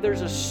yet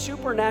there's a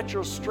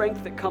supernatural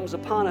strength that comes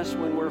upon us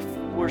when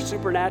we're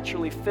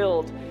supernaturally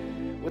filled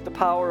with the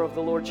power of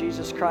the Lord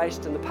Jesus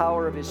Christ and the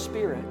power of His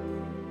Spirit.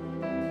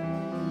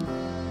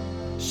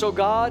 So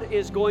God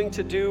is going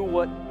to do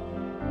what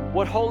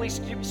Holy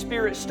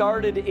Spirit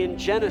started in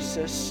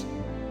Genesis.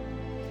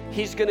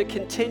 He's going to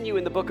continue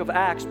in the book of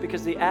Acts,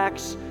 because the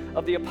Acts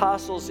of the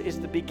Apostles is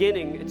the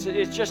beginning.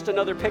 It's just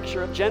another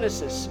picture of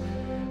Genesis.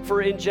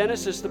 For in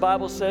Genesis, the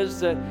Bible says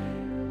that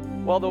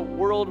while the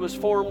world was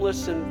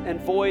formless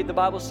and void, the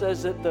Bible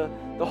says that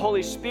the the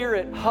Holy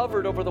Spirit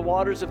hovered over the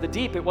waters of the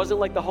deep. It wasn't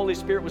like the Holy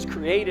Spirit was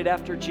created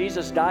after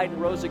Jesus died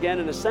and rose again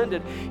and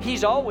ascended.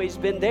 He's always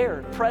been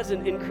there,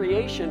 present in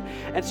creation.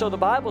 And so the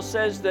Bible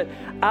says that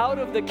out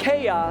of the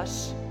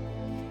chaos,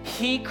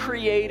 He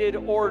created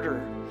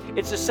order.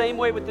 It's the same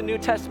way with the New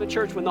Testament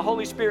church when the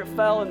Holy Spirit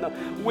fell and the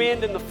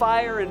wind and the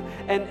fire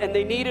and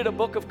they needed a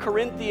book of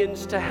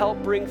Corinthians to help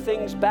bring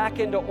things back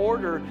into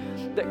order,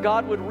 that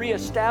God would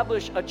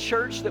reestablish a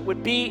church that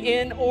would be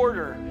in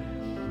order.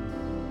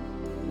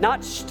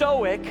 Not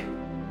stoic,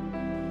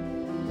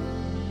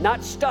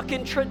 not stuck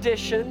in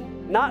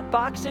tradition, not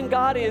boxing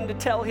God in to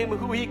tell Him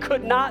who He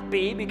could not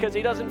be because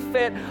He doesn't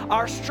fit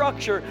our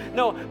structure.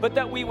 No, but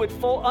that we would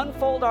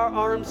unfold our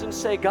arms and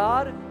say,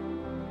 God,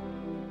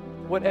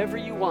 whatever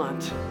you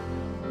want,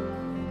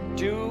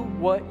 do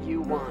what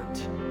you want.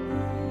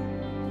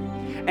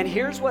 And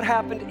here's what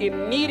happened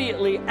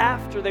immediately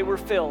after they were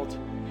filled.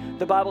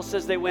 The Bible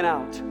says they went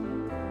out.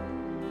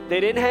 They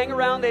didn't hang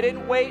around, they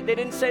didn't wait, they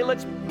didn't say,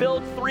 let's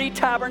build 3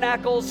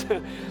 tabernacles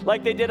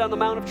like they did on the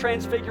Mount of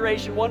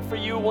Transfiguration, one for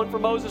you, one for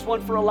Moses,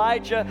 one for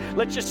Elijah.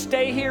 Let's just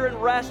stay here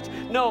and rest.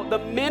 No, the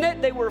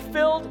minute they were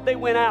filled, they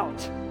went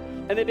out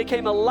and they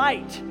became a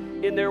light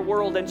in their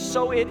world. And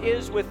so it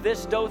is with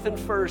this Dothan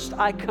First.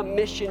 I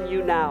commission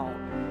you now.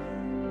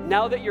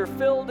 Now that you're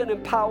filled and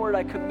empowered,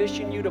 I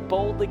commission you to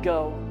boldly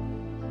go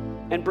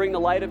and bring the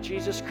light of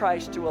Jesus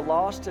Christ to a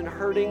lost and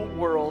hurting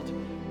world.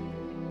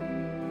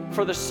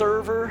 For the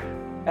server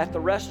at the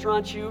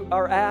restaurant you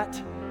are at,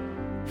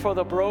 for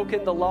the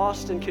broken, the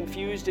lost, and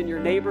confused in your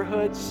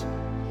neighborhoods,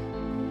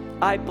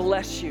 I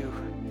bless you.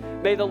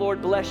 May the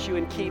Lord bless you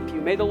and keep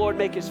you. May the Lord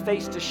make His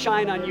face to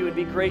shine on you and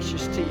be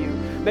gracious to you.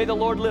 May the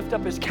Lord lift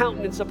up His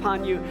countenance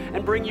upon you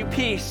and bring you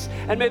peace.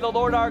 And may the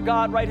Lord our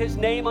God write His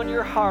name on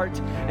your heart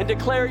and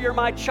declare, you're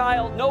my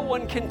child. No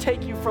one can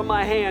take you from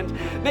my hand.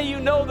 May you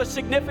know the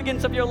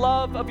significance of your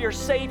love of your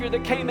Savior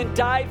that came and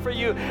died for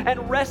you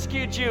and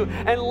rescued you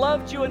and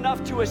loved you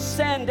enough to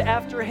ascend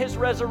after His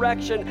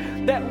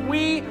resurrection, that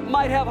we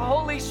might have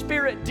Holy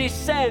Spirit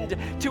descend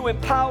to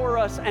empower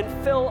us and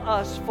fill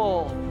us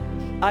full.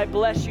 I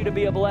bless you to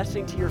be a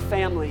blessing to your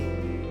family,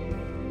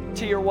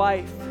 to your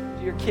wife,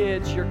 to your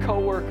kids, your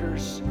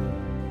co-workers,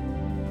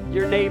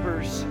 your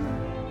neighbors,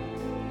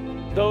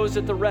 those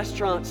at the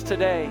restaurants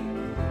today.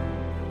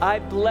 I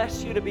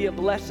bless you to be a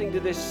blessing to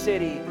this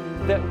city,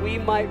 that we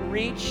might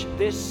reach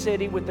this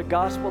city with the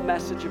gospel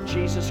message of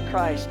Jesus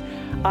Christ.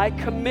 I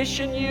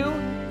commission you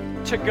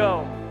to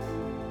go,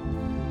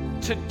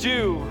 to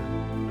do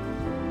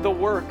the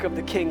work of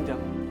the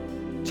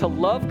kingdom, to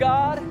love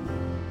God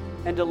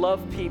and to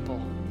love people.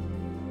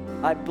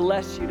 I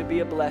bless you to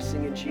be a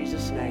blessing in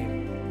Jesus'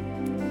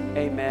 name.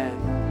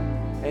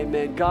 Amen.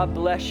 Amen. God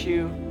bless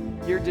you.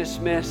 You're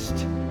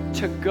dismissed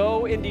to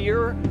go into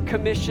your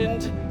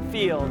commissioned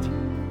field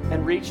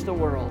and reach the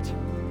world.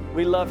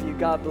 We love you.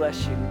 God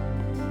bless you.